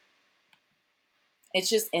bad, it's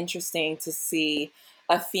just interesting to see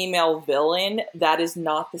a female villain that is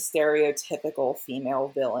not the stereotypical female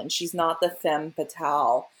villain. She's not the femme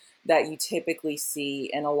fatale that you typically see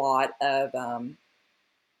in a lot of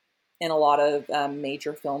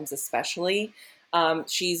major films, especially.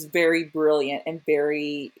 She's very brilliant and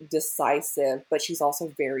very decisive, but she's also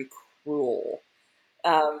very cruel.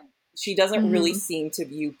 She doesn't really Hmm. seem to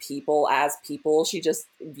view people as people. She just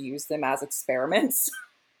views them as experiments.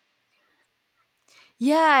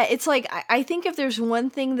 Yeah, it's like I think if there's one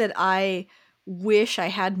thing that I wish I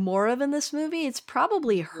had more of in this movie, it's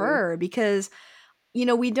probably her because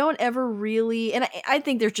we don't ever really, and I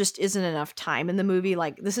think there just isn't enough time in the movie.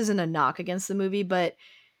 Like this isn't a knock against the movie, but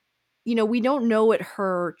we don't know what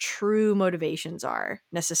her true motivations are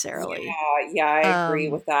necessarily. Yeah, I agree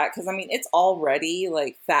Um, with that because I mean it's already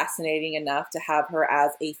like fascinating enough to have her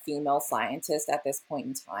as a female scientist at this point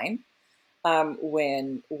in time,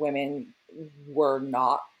 when women were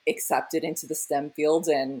not accepted into the STEM fields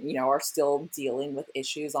and are still dealing with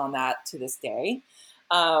issues on that to this day.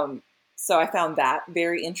 Um, so I found that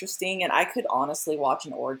very interesting, and I could honestly watch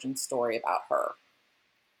an origin story about her.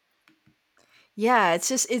 yeah, it's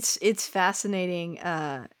just it's fascinating.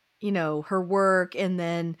 Her work, and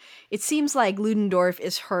then it seems like Ludendorff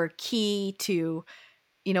is her key to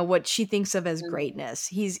what she thinks of as Mhm. greatness.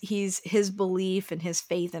 He's his belief and his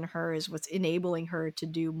faith in her is what's enabling her to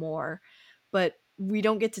do more. But we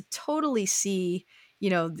don't get to totally see,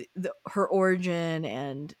 her origin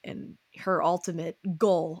and her ultimate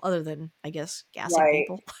goal other than I guess gassing Right.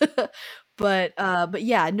 people. But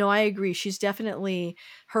yeah, no, I agree. She's definitely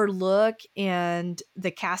her look and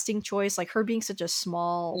the casting choice, like her being such a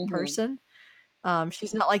small Hmm. person.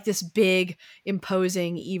 She's not like this big,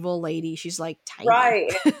 imposing, evil lady. She's like tiny.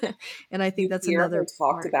 Right. And I think You that's hear her another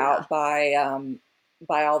talked part. Yeah. about by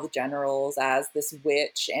all the generals as this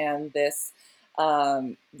witch and this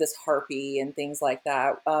this harpy and things like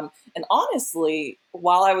that. And honestly,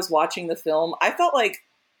 while I was watching the film, I felt like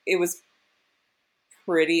it was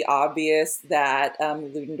pretty obvious that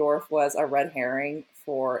Ludendorff was a red herring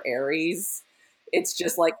for Ares. It's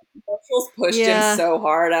just like commercials pushed him Yeah. so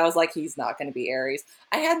hard. I was like, he's not going to be Ares.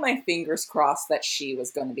 I had my fingers crossed that she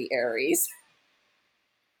was going to be Ares.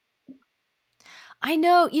 I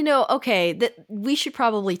know, okay, that we should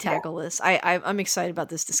probably Yeah, tackle this. I'm excited about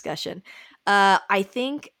this discussion. I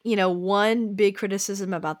think, one big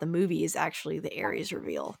criticism about the movie is actually the Ares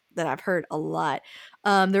reveal that I've heard a lot.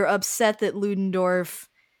 They're upset that Ludendorff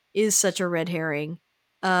is such a red herring.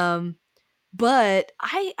 Um, but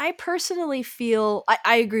I personally feel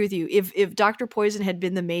I agree with you. If Dr. Poison had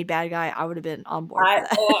been the main bad guy, I would have been on board for I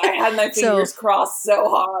that. had my So fingers crossed so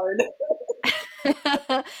hard.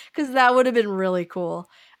 because that would have been really cool.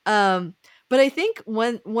 Um, but I think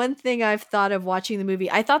one thing I've thought of watching the movie,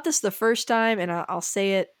 I thought this the first time, and I'll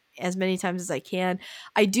say it as many times as I can.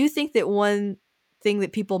 I do think that one thing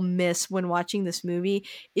that people miss when watching this movie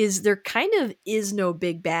is there kind of is no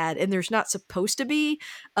big bad, and there's not supposed to be.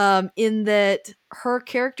 In that her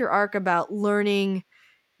character arc about learning,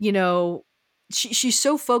 you know, she's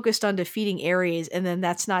so focused on defeating Ares, and then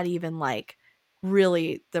that's not even like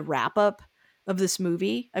really the wrap up of this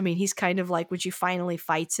movie. I mean, he's kind of like when she finally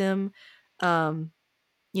fights him, um,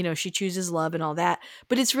 she chooses love and all that,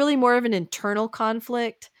 but it's really more of an internal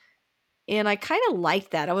conflict. And I kind of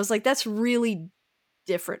like that. I was like, that's really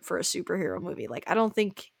different for a superhero movie. Like, I don't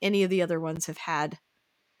think any of the other ones have had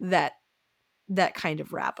that that kind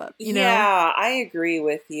of wrap up, you know? Yeah, I agree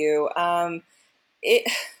with you.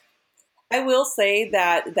 It. I will say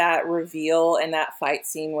that that reveal and that fight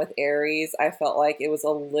scene with Ares, I felt like it was a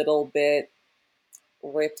little bit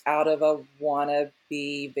ripped out of a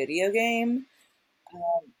wannabe video game.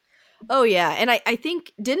 Oh yeah, and I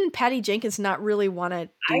think didn't Patty Jenkins not really want to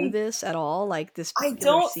do I this at all, like this I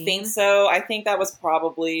particular don't think scene? so. I think that was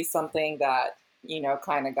probably something that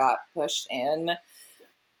kind of got pushed in.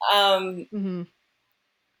 Um, Mhm.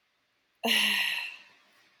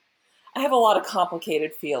 I have a lot of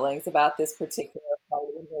complicated feelings about this particular part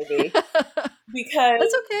of the movie because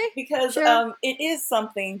That's okay. because Sure. it is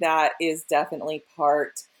something that is definitely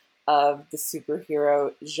part of the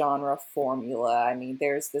superhero genre formula. I mean,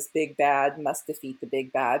 there's this big bad must defeat the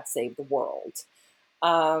big bad, save the world.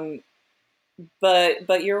 Um,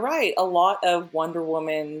 but you're right. A lot of Wonder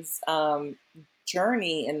Woman's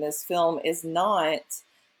journey in this film is not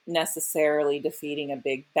necessarily defeating a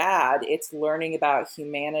big bad. It's learning about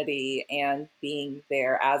humanity and being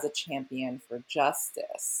there as a champion for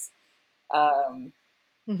justice. Um,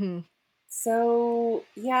 Mhm. so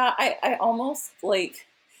yeah, I almost like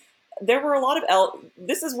there were a lot of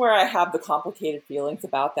this is where I have the complicated feelings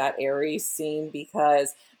about that Ares scene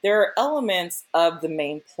because there are elements of the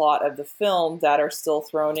main plot of the film that are still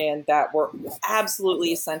thrown in that were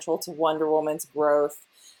absolutely essential to Wonder Woman's growth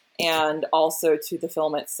and also to the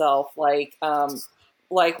film itself. Like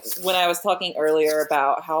when I was talking earlier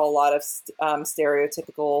about how a lot of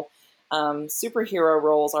stereotypical superhero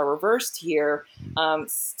roles are reversed here.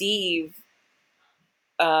 Steve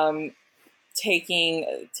um, taking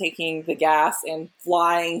the gas and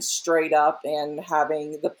flying straight up and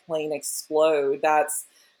having the plane explode. That's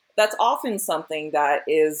often something that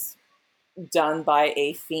is done by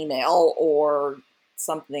a female or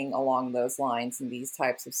something along those lines in these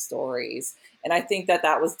types of stories. And I think that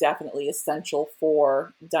that was definitely essential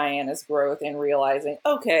for Diana's growth and realizing,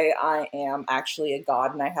 okay, I am actually a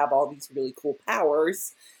god and I have all these really cool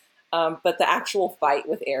powers. But the actual fight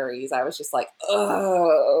with Ares, I was just like,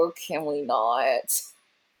 oh, can we not?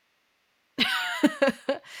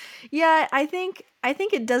 Yeah, I think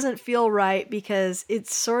it doesn't feel right because it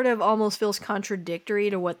sort of almost feels contradictory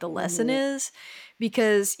to what the lesson Mhm. is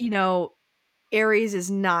because, Ares is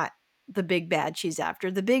not the big bad she's after.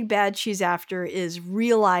 The big bad she's after is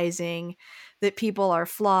realizing that people are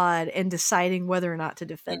flawed and deciding whether or not to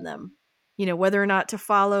defend them. Whether or not to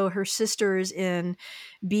follow her sisters in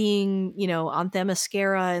being, on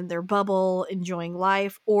Themyscira in their bubble, enjoying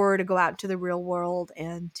life, or to go out into the real world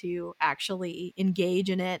and to actually engage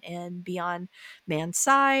in it and be on man's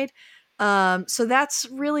side. So that's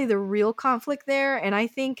really the real conflict there. And I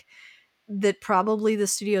think that probably the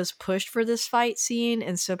studios pushed for this fight scene,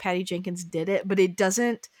 and so Patty Jenkins did it, but it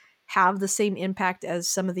doesn't have the same impact as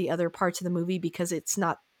some of the other parts of the movie because it's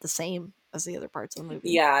not the same as the other parts of the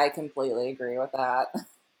movie. Yeah, I completely agree with that.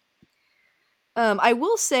 I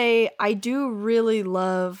will say I do really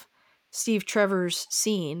love Steve Trevor's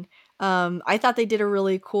scene. I thought they did a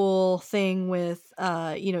really cool thing with,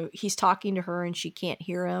 he's talking to her and she can't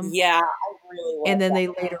hear him. Yeah, really And love then that. they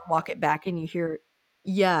later walk it back and you hear,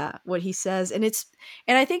 yeah, what he says. And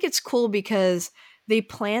I think it's cool because they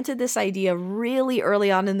planted this idea really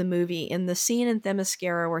early on in the movie. In the scene in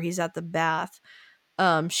Themyscira where he's at the bath,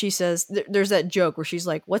 she says, there's that joke where she's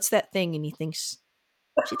like, what's that thing? And he thinks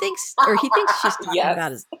she's talking Yes.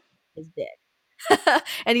 about his dick.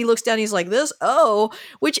 And he looks down, he's like, this, oh,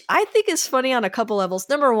 which I think is funny on a couple levels.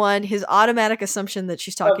 Number one, his automatic assumption that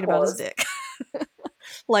she's Of talking about his course. dick.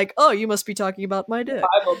 Like, oh, you must be talking about my dick.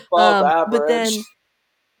 I'm above But average. then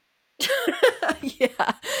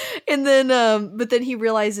yeah. But then he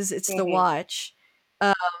realizes it's the Hmm. watch.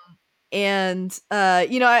 Um and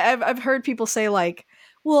I've heard people say like,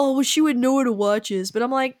 well, she would know what a watch is, but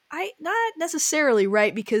I'm like, I not necessarily,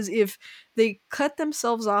 right? Because if they cut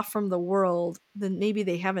themselves off from the world, then maybe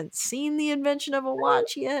they haven't seen the invention of a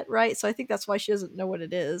watch yet, right? So I think that's why she doesn't know what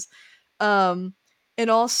it is. Um and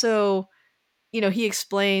also, he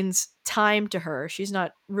explains time to her. She's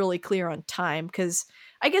not really clear on time because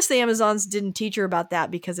I guess the Amazons didn't teach her about that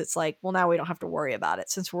because it's like, well, now we don't have to worry about it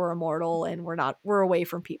since we're immortal and we're away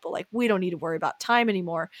from people. Like we don't need to worry about time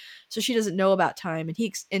anymore. So she doesn't know about time.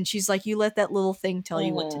 And she's like, you let that little thing tell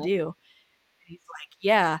you what to Hmm. do. And he's like,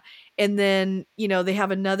 yeah. And then, they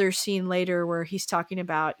have another scene later where he's talking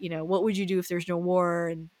about, what would you do if there's no war?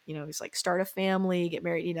 And, he's like, start a family, get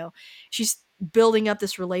married. She's building up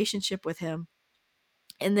this relationship with him,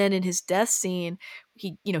 and then in his death scene,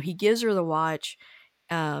 he gives her the watch,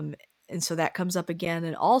 um and so that comes up again,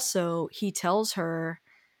 and also he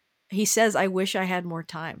says, I wish I had more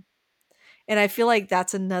time. And I feel like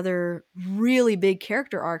that's another really big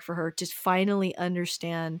character arc for her to finally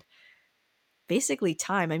understand basically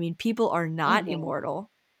time. I mean, people are not Hmm.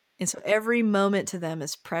 immortal, and so every moment to them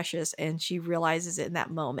is precious, and she realizes it in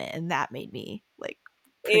that moment, and that made me like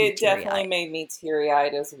pretty It teary definitely eyed. made me teary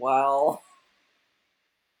eyed as well.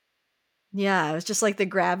 Yeah, it was just like the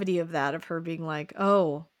gravity of that, of her being like,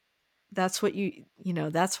 oh, that's what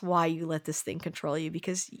that's why you let this thing control you,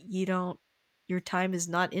 because your time is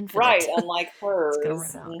not Right, infinite. unlike It's gonna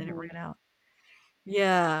hers. run out, and it Hmm. ran out.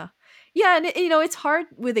 Yeah. Yeah, and it's hard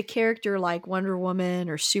with a character like Wonder Woman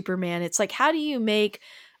or Superman. It's like, how do you make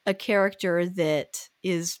a character that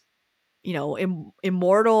is,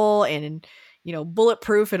 immortal and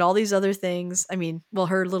bulletproof and all these other things? I mean, well,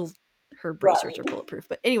 her bracers are Right. bulletproof,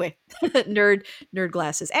 but anyway, nerd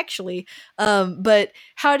glasses actually. But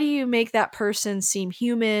how do you make that person seem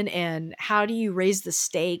human, and how do you raise the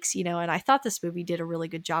stakes? And I thought this movie did a really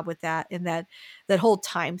good job with that, and that whole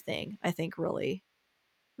time thing, I think, really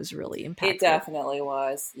was really It impactful. definitely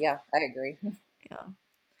was. Yeah, I agree. Yeah.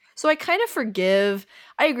 So I kind of forgive.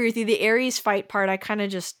 I agree with you. The Ares fight part,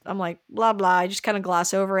 I'm like, blah blah. I just kind of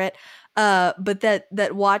gloss over it. But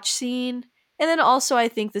that watch scene, and then also I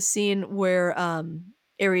think the scene where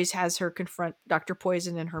Ares has her confront Doctor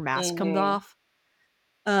Poison and her mask comes Hmm. off.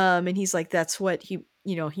 And he's like, that's what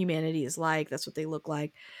humanity is like. That's what they look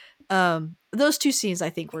like. Those two scenes I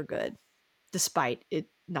think were good, despite it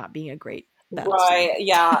not being a great battle scene. Right.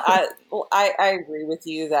 Yeah. I agree with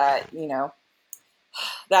you that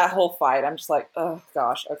that whole fight. I'm just like, oh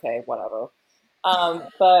gosh. Okay. Whatever.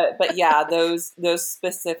 But yeah, those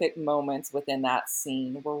specific moments within that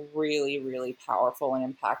scene were really really powerful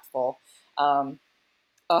and impactful. Um,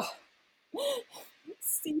 oh,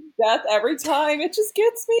 Steve death every time it just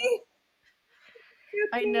gets me.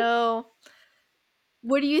 Gets I me. know.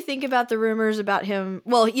 What do you think about the rumors about him?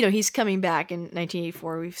 Well, he's coming back in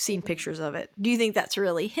 1984. We've seen pictures of it. Do you think that's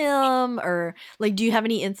really him, or like, do you have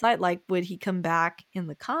any insight? Like, would he come back in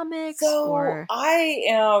the comics, So or I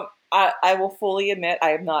am. I will fully admit I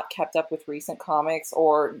have not kept up with recent comics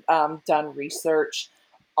or done research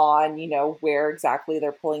on where exactly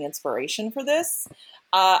they're pulling inspiration for this.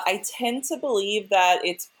 I tend to believe that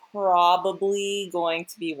it's probably going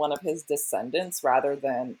to be one of his descendants rather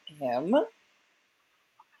than him. okay,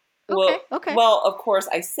 Well, okay, well, of course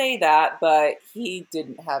I say that, but he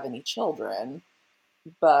didn't have any children.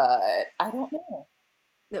 But I don't know.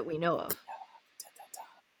 that we know of?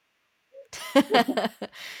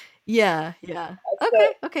 Yeah, yeah. So,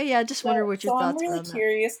 Okay, okay, yeah. Just wonder what your so I'm thoughts were really on that.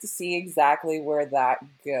 curious to see exactly where that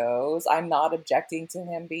goes. I'm not objecting to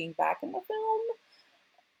him being back in the film.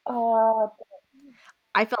 Uh,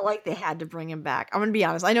 I felt like they had to bring him back. I'm gonna be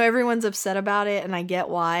honest. I know everyone's upset about it, and I get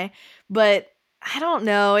why, but I don't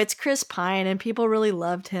know. It's Chris Pine, and people really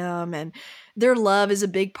loved him, and their love is a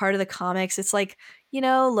big part of the comics. It's like,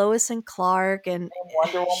 Lois and Clark, and and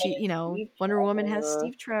Wonder Woman she, and Steve Wonder Woman has Trevor.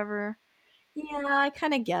 Steve Trevor. Yeah, I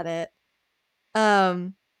kind of get it.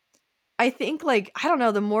 Um, I think, like, I don't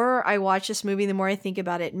know. The more I watch this movie, the more I think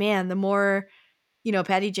about it. Man, the more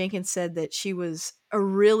Patty Jenkins said that she was a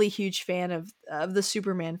really huge fan of the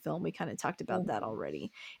Superman film. We kind of talked about that Mhm.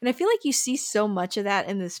 already. And I feel like you see so much of that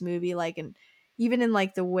in this movie, like, and even in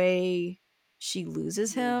like the way she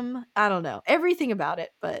loses Mhm. him. I don't know. Everything about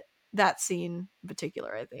it, but that scene in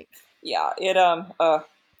particular, I think. Yeah, it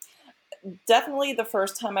definitely the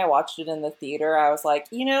first time I watched it in the theater, I was like,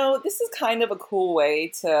 this is kind of a cool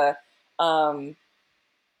way um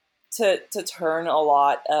to turn a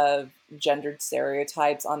lot of gendered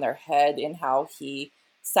stereotypes on their head in how he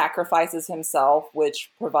sacrifices himself, which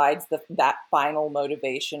provides that final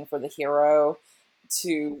motivation for the hero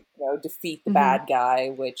to defeat the Mhm. bad guy,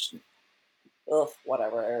 which ugh,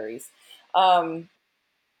 whatever, Aries. Um,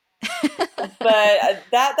 but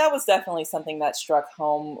that was definitely something that struck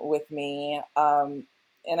home with me, and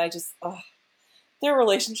I just their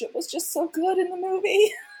relationship was just so good in the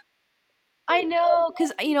movie. I know,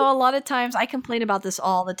 because a lot of times I complain about this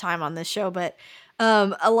all the time on this show, but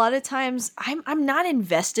a lot of times I'm not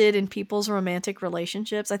invested in people's romantic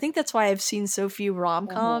relationships. I think that's why I've seen so few rom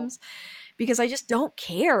Mhm. coms because I just don't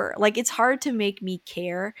care. Like it's hard to make me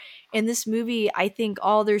care. In this movie, I think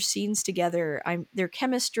all their scenes together, their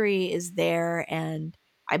chemistry is there, and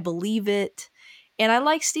I believe it. And I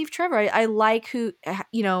like Steve Trevor. I like who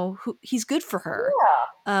he's good for her,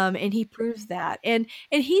 and he proves that. And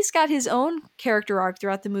he's got his own character arc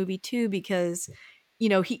throughout the movie too, because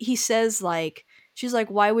he says like she's like,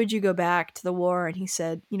 why would you go back to the war? And he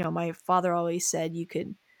said, my father always said you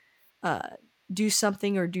could uh, do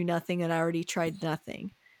something or do nothing, and I already tried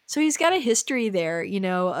nothing. So he's got a history there,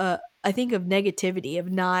 I think of negativity, of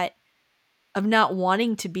not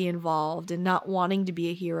wanting to be involved and not wanting to be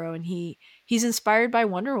a hero, and he's inspired by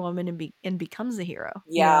Wonder Woman and becomes a hero,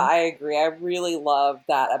 Yeah, I agree. I really love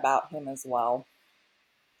that about him as well.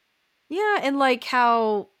 Yeah, and like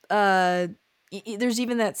how there's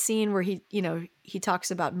even that scene where he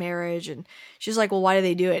talks about marriage, and she's like, "Well, why do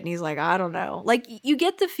they do it?" And he's like, "I don't know." Like you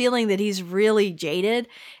get the feeling that he's really jaded,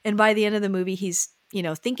 and by the end of the movie he's,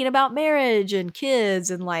 thinking about marriage and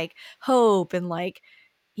kids and like hope, and like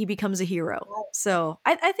he becomes a hero. So,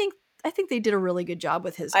 I think they did a really good job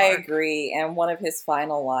with his I arc. agree. And one of his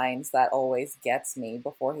final lines that always gets me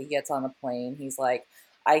before he gets on the plane, he's like,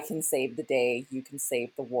 I can save the day, you can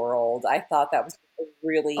save the world. I thought that was a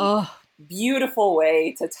really Oh, beautiful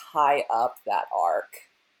way to tie up that arc.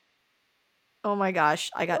 oh my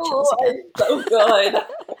gosh, I got chills Oh, again. it's so good.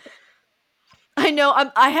 I know.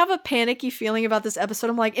 I have a panicky feeling about this episode.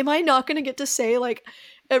 I'm like, am I not going to get to say like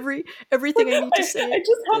everything I need to I say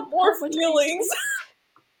just have and more how much I feelings. enjoy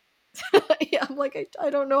it? Yeah, I'm like, I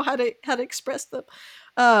don't know how to express them.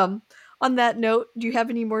 Um, on that note, do you have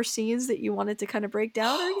any more scenes that you wanted to kind of break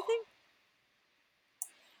down or anything?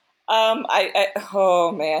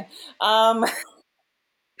 Oh man. Um,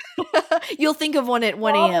 You'll think of one at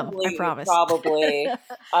 1 a.m. I Probably, promise. probably.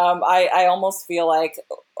 I almost feel like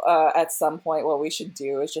at some point what we should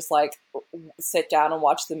do is just like sit down and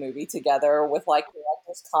watch the movie together with like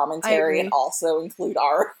director's I commentary and agree. also include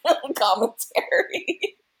our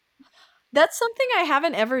commentary. That's something I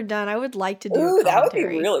haven't ever done. I would like to do a Ooh, that would be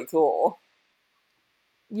commentary. really cool.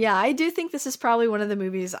 Yeah, I do think this is probably one of the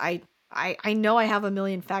movies I know I have a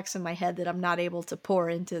million facts in my head that I'm not able to pour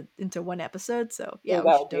into one episode. So Ooh, yeah,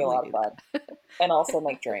 we that should would be a totally lot of do fun. that. And also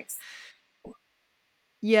make drinks.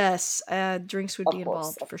 Yes, drinks would be Of course,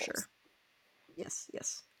 involved of for course. sure. Yes,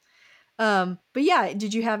 yes. But yeah,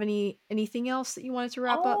 did you have anything else that you wanted to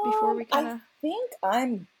wrap up before we kind I of? think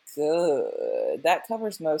I'm good. That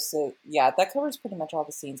covers yeah, that covers pretty much all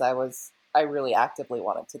the scenes I really actively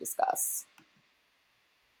wanted to discuss.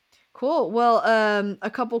 Cool. Well, a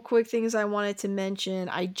couple quick things I wanted to mention.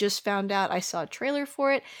 I just found out I saw a trailer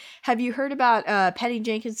for it. Have you heard about Patty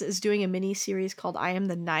Jenkins is doing a mini series called I Am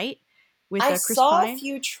the Night with I Chris saw a Pine?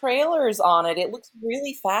 few trailers on it. It looks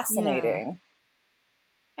really Yeah. fascinating.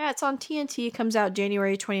 Yeah, it's on TNT. It comes out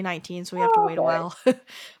January 2019, so we have to Oh, wait a okay. while.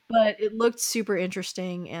 But it looked super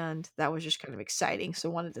interesting, and that was just kind of exciting. So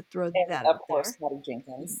wanted to throw And that of out course, there. Patty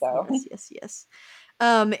Jenkins. So, Yes, yes, yes.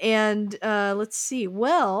 And let's see.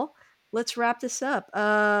 Well, let's wrap this up.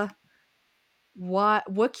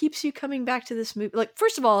 What keeps you coming back to this movie? Like,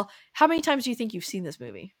 first of all, how many times do you think you've seen this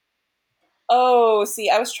movie? oh, see,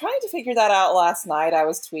 I was trying to figure that out last night. I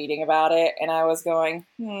was tweeting about it, and I was going,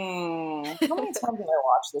 how many times did I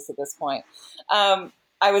watch this at this point?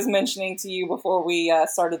 I was mentioning to you before we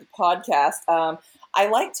started the podcast. I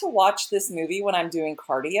like to watch this movie when I'm doing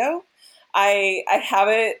cardio. I have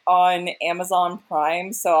it on Amazon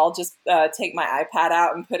Prime, so I'll just take my iPad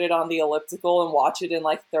out and put it on the elliptical and watch it in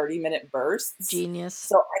like 30-minute bursts. Genius.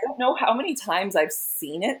 So I don't know how many times I've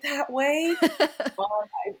seen it that way.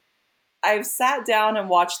 I've sat down and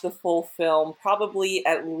watched the full film probably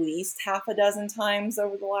at least half a dozen times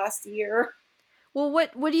over the last year. Well,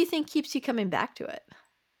 what do you think keeps you coming back to it?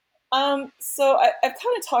 I've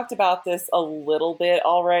kind of talked about this a little bit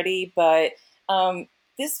already, but um,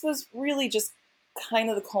 this was really just kind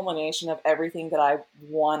of the culmination of everything that I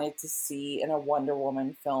wanted to see in a Wonder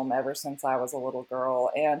Woman film ever since I was a little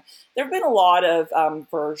girl. And there have been a lot of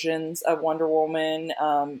versions of Wonder Woman,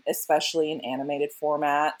 especially in animated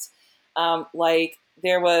format. Like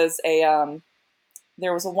there was a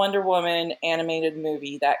Wonder Woman animated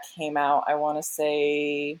movie that came out. I want to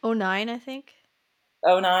say Oh, nine, I think.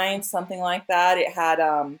 '09, something like that. It had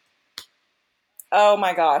oh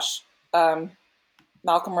my gosh, um,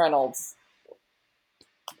 Malcolm Reynolds.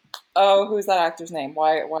 Oh, who's that actor's name?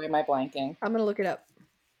 Why am I blanking? I'm gonna look it up.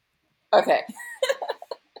 Okay,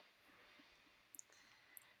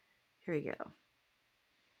 Here we go.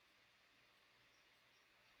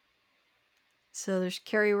 So there's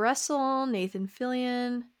Kerry Russell, Nathan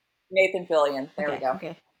Fillion. Nathan Fillion. There we Okay, go.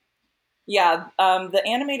 okay. Yeah, the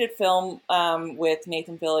animated film with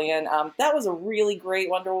Nathan Fillion. That was a really great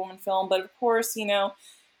Wonder Woman film. But of course,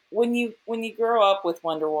 when you grow up with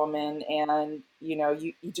Wonder Woman, and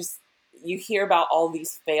you just you hear about all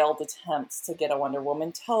these failed attempts to get a Wonder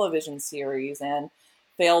Woman television series and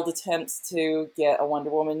failed attempts to get a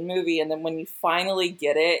Wonder Woman movie, and then when you finally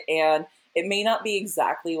get it, and it may not be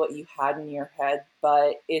exactly what you had in your head,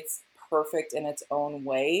 but it's perfect in its own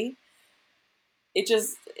way. It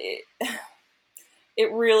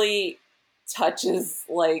really touches,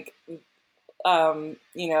 like,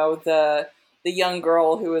 the young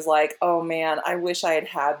girl who was like, "Oh man, I wish I had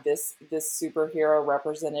had this superhero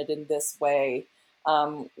represented in this way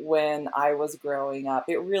when I was growing up."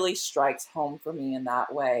 It really strikes home for me in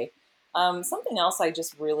that way. Something else I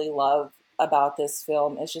just really love about this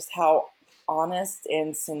film is just how honest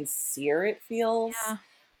and sincere it feels.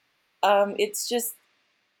 Yeah. It's just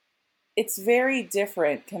it's very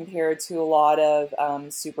different compared to a lot of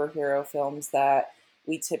superhero films that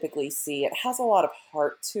we typically see. It has a lot of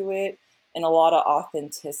heart to it and a lot of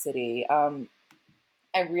authenticity.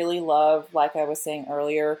 I really love, like I was saying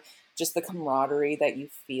earlier, just the camaraderie that you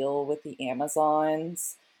feel with the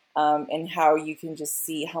Amazons, and how you can just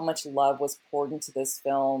see how much love was poured into this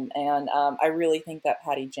film. And I really think that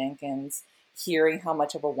Patty Jenkins, hearing how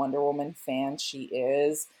much of a Wonder Woman fan she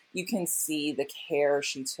is, you can see the care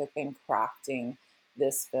she took in crafting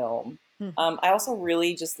this film. Hmm. I also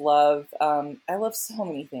really just I love so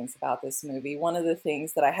many things about this movie. One of the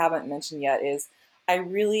things that I haven't mentioned yet is I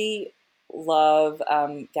really love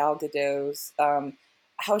Gal Gadot's,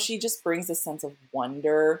 how she just brings a sense of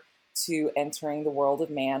wonder to entering the world of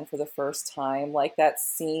man for the first time. Like that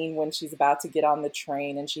scene when she's about to get on the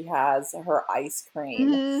train and she has her ice cream,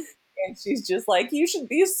 Mhm. and she's just like, "You should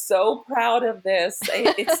be so proud of this."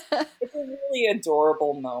 It's a really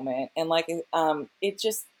adorable moment, and like it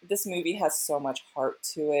just this movie has so much heart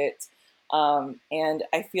to it. And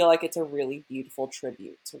I feel like it's a really beautiful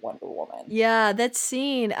tribute to Wonder Woman. Yeah, that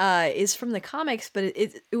scene is from the comics, but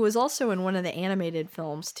it was also in one of the animated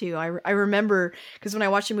films too. I remember because when I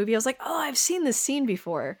watched the movie, I was like, oh, I've seen this scene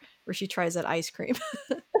before where she tries that ice cream.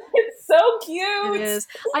 It's so It cute. is.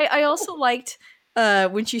 I also liked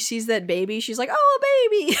when she sees that baby, she's like, oh, a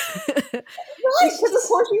baby. Right, It's because of just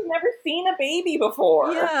course you've never seen a baby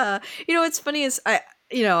before. yeah. What's funny is I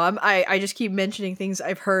just keep mentioning things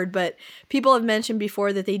I've heard, but people have mentioned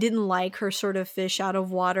before that they didn't like her sort of fish out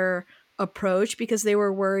of water approach because they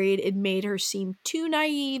were worried it made her seem too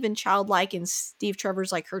naive and childlike and Steve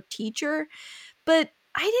Trevor's like her teacher. But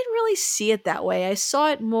I didn't really see it that way. I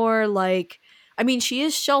saw it more like, I mean, she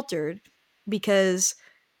is sheltered because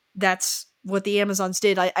that's what the Amazons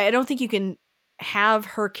did. I don't think you can have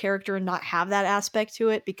her character and not have that aspect to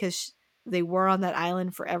it because they were on that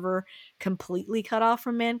island forever, completely cut off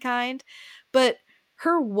from mankind. But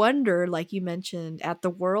her wonder, like you mentioned, at the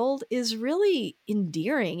world is really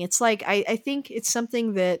endearing. It's like I think it's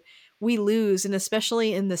something that we lose, and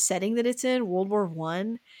especially in the setting that it's in, World War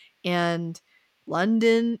I and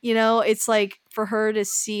London, it's like for her to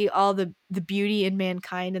see all the beauty in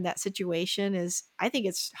mankind in that situation is I think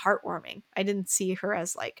it's heartwarming. I didn't see her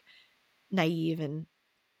as like naive and,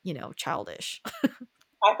 childish.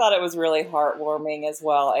 I thought it was really heartwarming as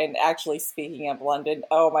well. And actually, speaking of London,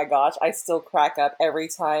 oh my gosh, I still crack up every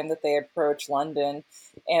time that they approach London.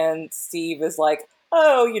 And Steve is like,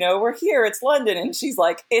 "Oh, we're here. It's London." And she's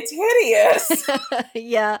like, "It's hideous."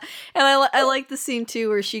 Yeah. And I like the scene too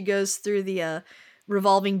where she goes through the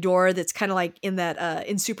revolving door that's kind of like in that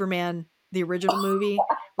in Superman the original movie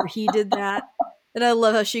where he did that. And I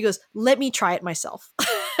love how she goes, "Let me try it myself."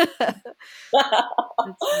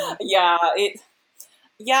 That's funny. Yeah,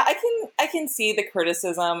 yeah, I can see the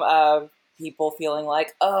criticism of people feeling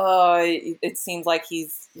like, oh, it seems like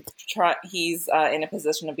he's in a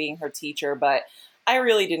position of being her teacher, but I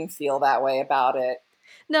really didn't feel that way about it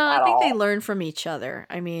No, I at think they all. learn from each other.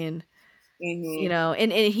 I mean, you Hmm. know,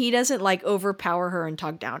 and he doesn't like overpower her and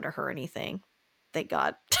talk down to her or anything. Thank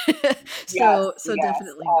God. Yes, So yes.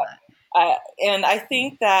 definitely not. And I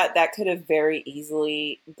think that that could have very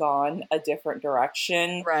easily gone a different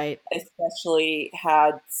direction, Right. especially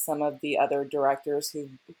had some of the other directors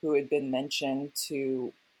who had been mentioned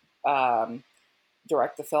to um,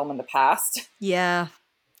 direct the film in the past. Yeah,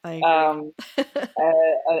 I agree. Um,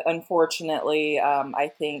 Unfortunately,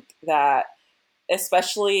 I think that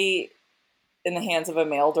especially in the hands of a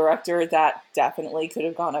male director, that definitely could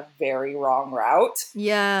have gone a very wrong route.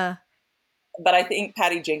 Yeah. But I think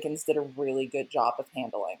Patty Jenkins did a really good job of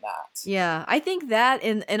handling that. Yeah, I think that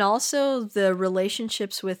and also the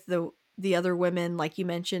relationships with the other women like you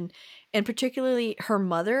mentioned, and particularly her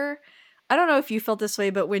mother. I don't know if you felt this way,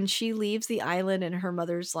 but when she leaves the island and her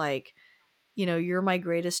mother's like, you know, you're my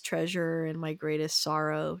greatest treasure and my greatest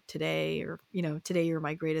sorrow today, or you know, today you're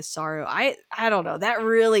my greatest sorrow. I don't know, that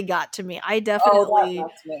really got to me. Oh, that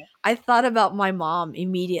got to me. I thought about my mom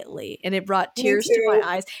immediately and it brought Me tears to my too.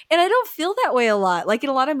 eyes. And I don't feel that way a lot. Like in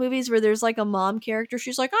a lot of movies where there's like a mom character,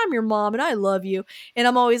 she's like, I'm your mom and I love you. And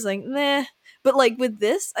I'm always like, nah. But like with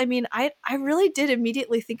this, I mean, I really did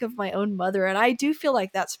immediately think of my own mother. And I do feel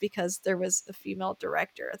like that's because there was a female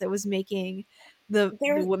director that was making the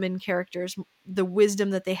There's women characters, the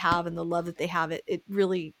wisdom that they have and the love that they have, it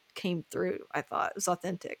really came through. I thought it was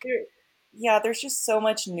authentic. there, yeah, there's just so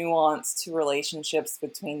much nuance to relationships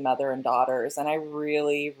between mother and daughters, and I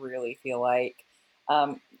really, really feel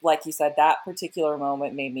like you said, that particular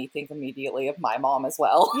moment made me think immediately of my mom as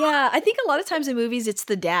well. Yeah, I think a lot of times in movies it's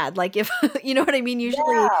the dad. Like if you know what I mean,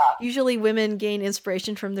 Yeah. usually women gain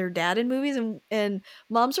inspiration from their dad in movies and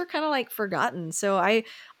moms are kind of like forgotten. So I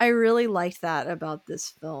really liked that about this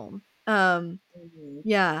film. Mhm.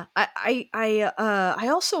 Yeah, I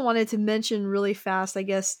also wanted to mention really fast. I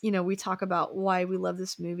guess you know we talk about why we love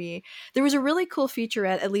this movie. There was a really cool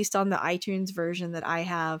featurette, at least on the iTunes version that I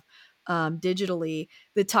have digitally,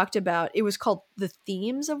 that talked about. It was called "The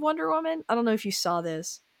Themes of Wonder Woman." I don't know if you saw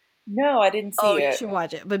this. No, I didn't Oh, see you it. should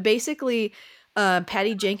watch it. But basically,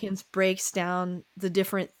 Patty Jenkins breaks down the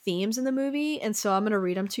different themes in the movie, and so I'm going to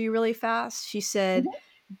read them to you really fast. She said, Mhm.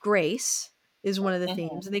 "Grace is one of the Mhm.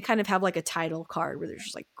 themes," and they kind of have like a title card where there's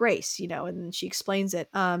just like Grace, you know, and then she explains it.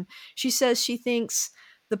 She says she thinks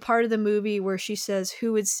the part of the movie where she says,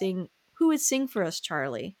 who would sing for us,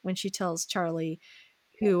 Charlie?" When she tells Charlie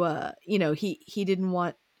who, you know, he didn't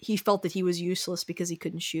want, he felt that he was useless because he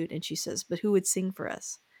couldn't shoot, and she says, "But who would sing for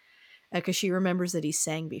us?" Because she remembers that he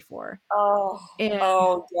sang before. Oh, And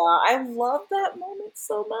oh yeah, I love that moment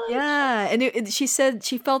so much. yeah, and she said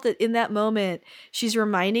she felt that in that moment, she's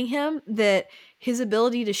reminding him that his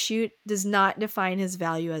ability to shoot does not define his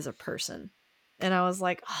value as a person. And I was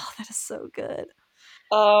like, "Oh, that is so good."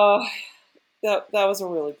 Uh, that was a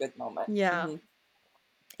really good moment. Yeah. Hmm.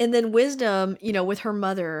 And then wisdom, you know, with her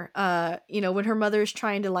mother, you know, when her mother is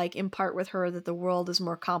trying to like impart with her that the world is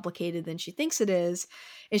more complicated than she thinks it is,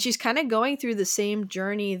 and she's kind of going through the same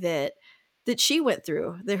journey that she went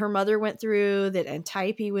through, that her mother went through, that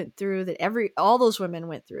Antiope went through, that every all those women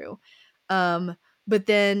went through. But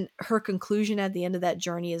then her conclusion at the end of that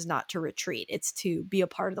journey is not to retreat; it's to be a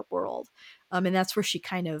part of the world. And that's where she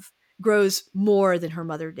kind of grows more than her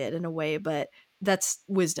mother did in a way, but that's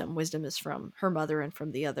wisdom. Wisdom is from her mother and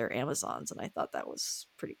from the other Amazons, and I thought that was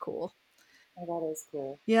pretty cool. Oh, that is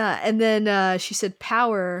cool. Yeah, and then she said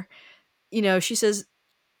power. You know, she says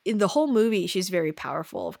in the whole movie she's very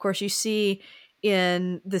powerful. Of course, you see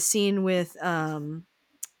in the scene with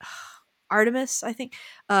Artemis, I think,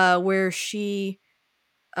 where she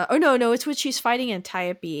oh no, it's when she's fighting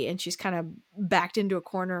Antiope and she's kind of backed into a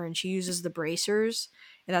corner and she uses the bracers.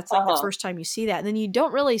 And that's like Uh the huh. first time you see that. And then you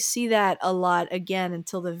don't really see that a lot again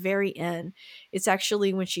until the very end. It's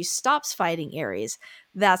actually when she stops fighting Ares.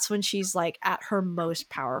 That's when she's like at her most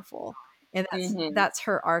powerful. And Hmm. that's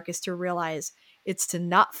her arc, is to realize it's to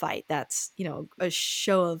not fight. That's, you know, a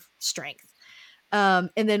show of strength.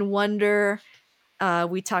 And then Wonder,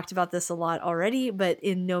 we talked about this a lot already, but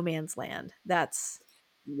in No Man's Land, that's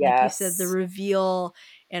like you said, the Yes. reveal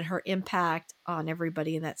and her impact on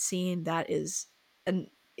everybody in that scene, that is an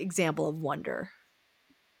example of wonder.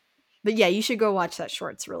 But yeah, you should go watch that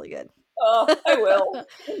short. It's really good. I will. I'm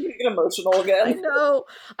gonna get emotional I again. know.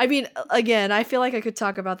 I mean, again, I feel like I could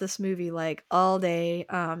talk about this movie like all day.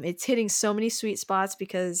 It's hitting so many sweet spots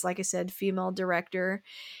because, like I said, female director,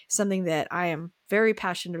 something that I am very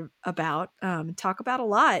passionate about. Talk about a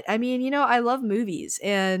lot. I mean, I love movies,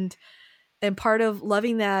 and part of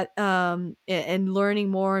loving that and learning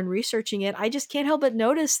more and researching it, I just can't help but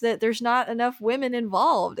notice that there's not enough women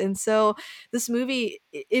involved. And so this movie,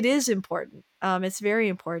 it is important. It's very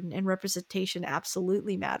important, and representation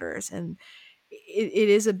absolutely matters. And it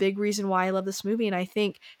is a big reason why I love this movie. And I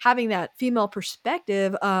think having that female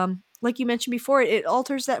perspective, like you mentioned before, it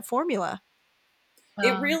alters that formula.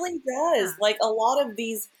 It Um, really yeah. does. Like a lot of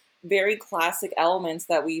these very classic elements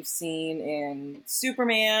that we've seen in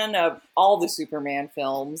Superman, all the Superman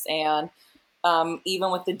films, and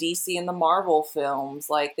even with the DC and the Marvel films,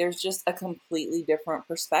 like there's just a completely different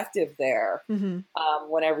perspective there. Hmm.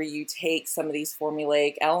 Whenever you take some of these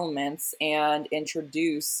formulaic elements and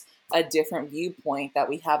introduce a different viewpoint that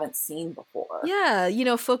we haven't seen before.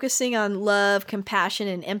 Yeah, focusing on love, compassion,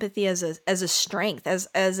 and empathy as a strength,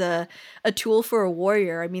 as a tool for a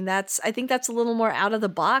warrior. I mean, I think that's a little more out of the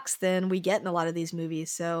box than we get in a lot of these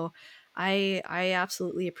movies. So I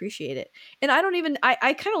absolutely appreciate it. And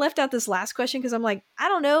I kind of left out this last question because I'm like, I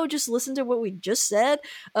don't know, just listen to what we just said.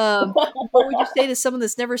 What would you say to someone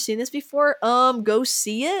that's never seen this before? Go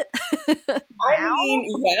see it I now.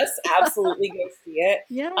 mean, yes, absolutely go see it.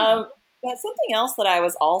 Yeah. But something else that I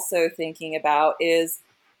was also thinking about is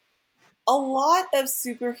a lot of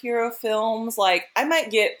superhero films. Like, I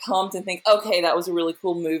might get pumped and think, okay, that was a really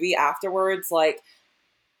cool movie afterwards. Like,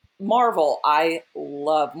 Marvel, I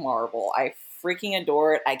love Marvel. I freaking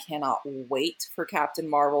adore it. I cannot wait for Captain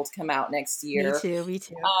Marvel to come out next Me year. too. Me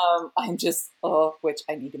too. I'm just, oh, which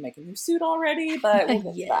I need to make a new suit already, but we'll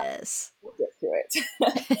get to that. Yes. We'll get to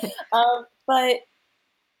it. But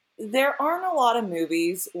there aren't a lot of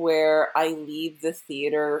movies where I leave the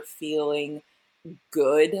theater feeling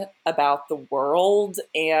good about the world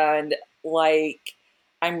and like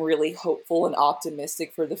I'm really hopeful and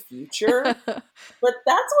optimistic for the future. But that's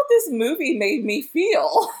what this movie made me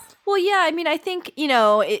feel. Well, yeah, I mean, I think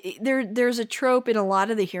there's a trope in a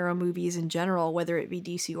lot of the hero movies in general, whether it be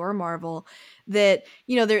DC or Marvel, that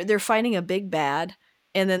they're fighting a big bad,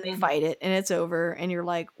 and then they Mhm. fight it, and it's over, and you're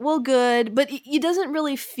like, well, good, but it doesn't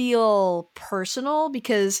really feel personal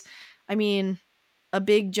because, I mean, a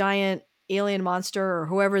big giant alien monster or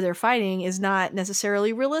whoever they're fighting is not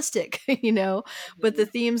necessarily realistic, but the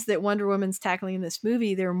themes that Wonder Woman's tackling in this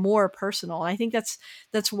movie, they're more personal. And I think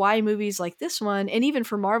that's why movies like this one, and even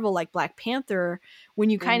for Marvel like Black Panther, when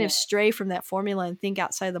you kind of Mhm. stray from that formula and think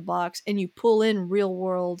outside the box and you pull in real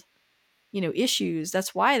world, issues,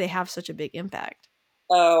 that's why they have such a big impact.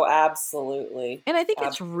 Oh, absolutely. And I think it's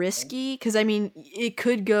Absolutely. risky because, I mean, it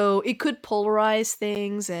could polarize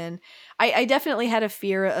things. And I definitely had a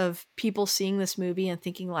fear of people seeing this movie and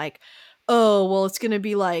thinking, like, oh, well, it's going to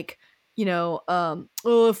be like, oh,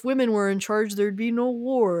 if women were in charge, there'd be no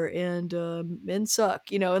war and men suck,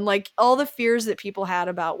 and like all the fears that people had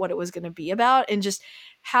about what it was going to be about, and just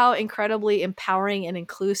how incredibly empowering and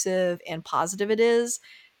inclusive and positive it is.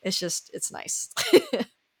 It's nice.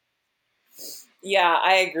 Yeah,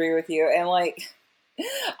 I agree with you. And like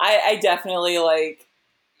I definitely like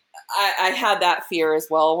I had that fear as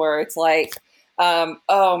well where it's like,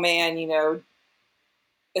 oh man,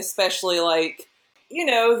 especially like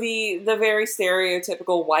the very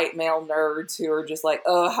stereotypical white male nerds who are just like,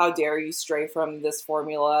 oh, how dare you stray from this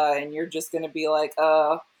formula, and you're just going to be like,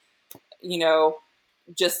 you know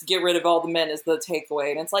just get rid of all the men is the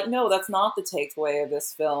takeaway. And it's like, no, that's not the takeaway of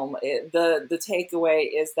this film. The takeaway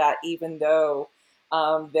is that even though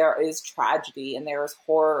there is tragedy and there is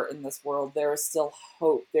horror in this world, there is still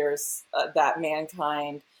hope. There's that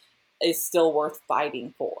mankind is still worth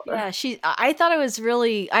fighting for. Yeah, I thought it was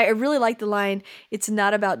I really liked the line, "It's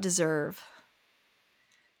not about deserve."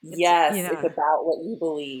 It's, Yes, it's about what you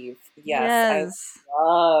believe. Yes, I yes.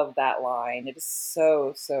 love that line. It is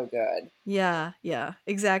so, so good. Yeah, yeah,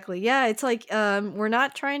 exactly. Yeah, it's like, we're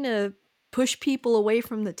not trying to push people away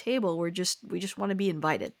from the table. We just want to be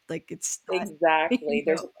invited. Like, it's not, Exactly.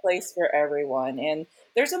 There's a place for everyone, and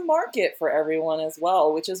there's a market for everyone as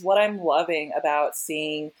well, which is what I'm loving about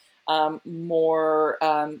seeing more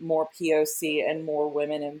POC and more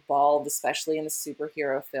women involved, especially in the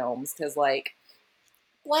superhero films. Because like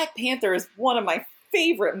Black Panther is one of my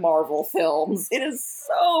favorite Marvel films. It is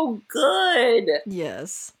so good,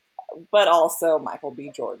 Yes. but also Michael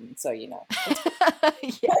B. Jordan. So Yeah,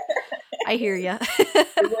 I hear ya.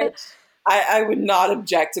 which I would not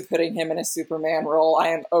object to putting him in a Superman role. I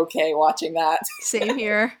am okay watching that. Same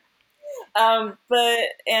here.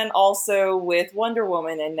 And also with Wonder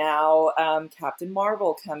Woman and now Captain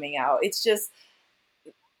Marvel coming out. It's just,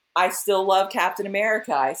 I still love Captain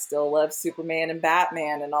America. I still love Superman and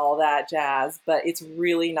Batman and all that jazz. But it's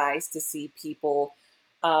really nice to see people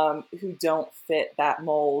who don't fit that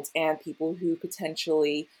mold and people who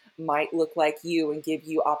potentially might look like you and give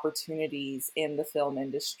you opportunities in the film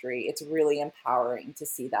industry. It's really empowering to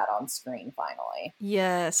see that on screen finally.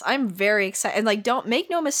 Yes, I'm very excited. And like, don't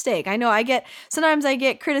make no mistake. I know sometimes I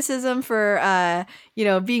get criticism for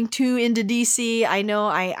being too into DC. I know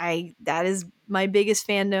I that is my biggest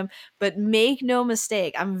fandom, but make no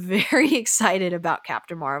mistake, I'm very excited about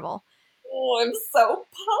Captain Marvel. Oh, I'm so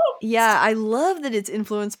pumped. Yeah, I love that it's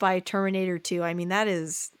influenced by Terminator 2. I mean, I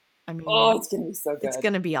Oh, mean, it's going to be so it's good.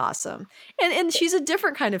 gonna be awesome. And she's a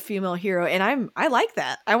different kind of female hero, and I like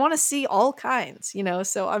that. I want to see all kinds,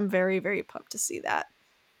 so I'm very, very pumped to see that.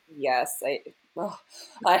 Yes,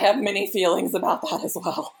 I have many feelings about that as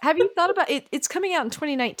well. Have you thought about it? It's coming out in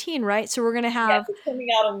 2019, right? So we're gonna Yes, have it's coming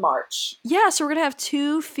out in March. yeah, so we're gonna have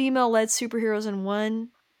two female-led superheroes in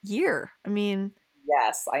 1 year. I mean,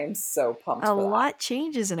 Yes, I am so pumped a for that. lot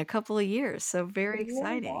changes in a couple of years, so very It really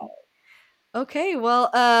exciting. does. Okay, well,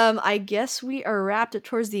 I guess we are wrapped up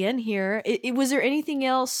towards the end here. Was there anything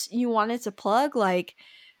else you wanted to plug, like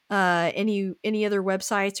any other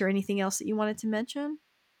websites or anything else that you wanted to mention?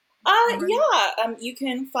 Already? Yeah, you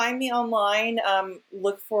can find me online.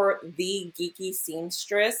 Look for The Geeky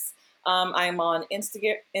Seamstress. I'm on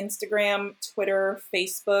Instagram, Twitter,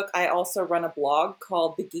 Facebook. I also run a blog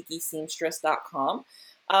called thegeekyseamstress.com.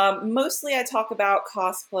 Mostly I talk about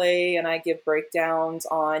cosplay and I give breakdowns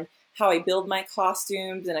on how I build my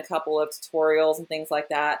costumes and a couple of tutorials and things like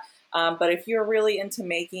that. But if you're really into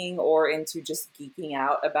making or into just geeking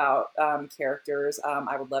out about characters,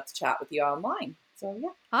 I would love to chat with you online. So, yeah.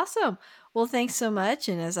 Awesome. Well, thanks so much.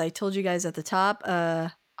 And as I told you guys at the top,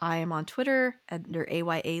 I am on Twitter under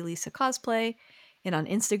AYA Lisa Cosplay and on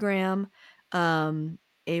Instagram,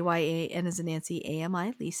 AYAN as in Nancy,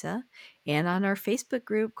 AMI Lisa, and on our Facebook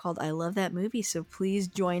group called I Love That Movie. So please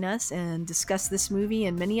join us and discuss this movie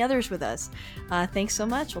and many others with us. Thanks so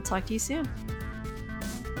much. We'll talk to you soon.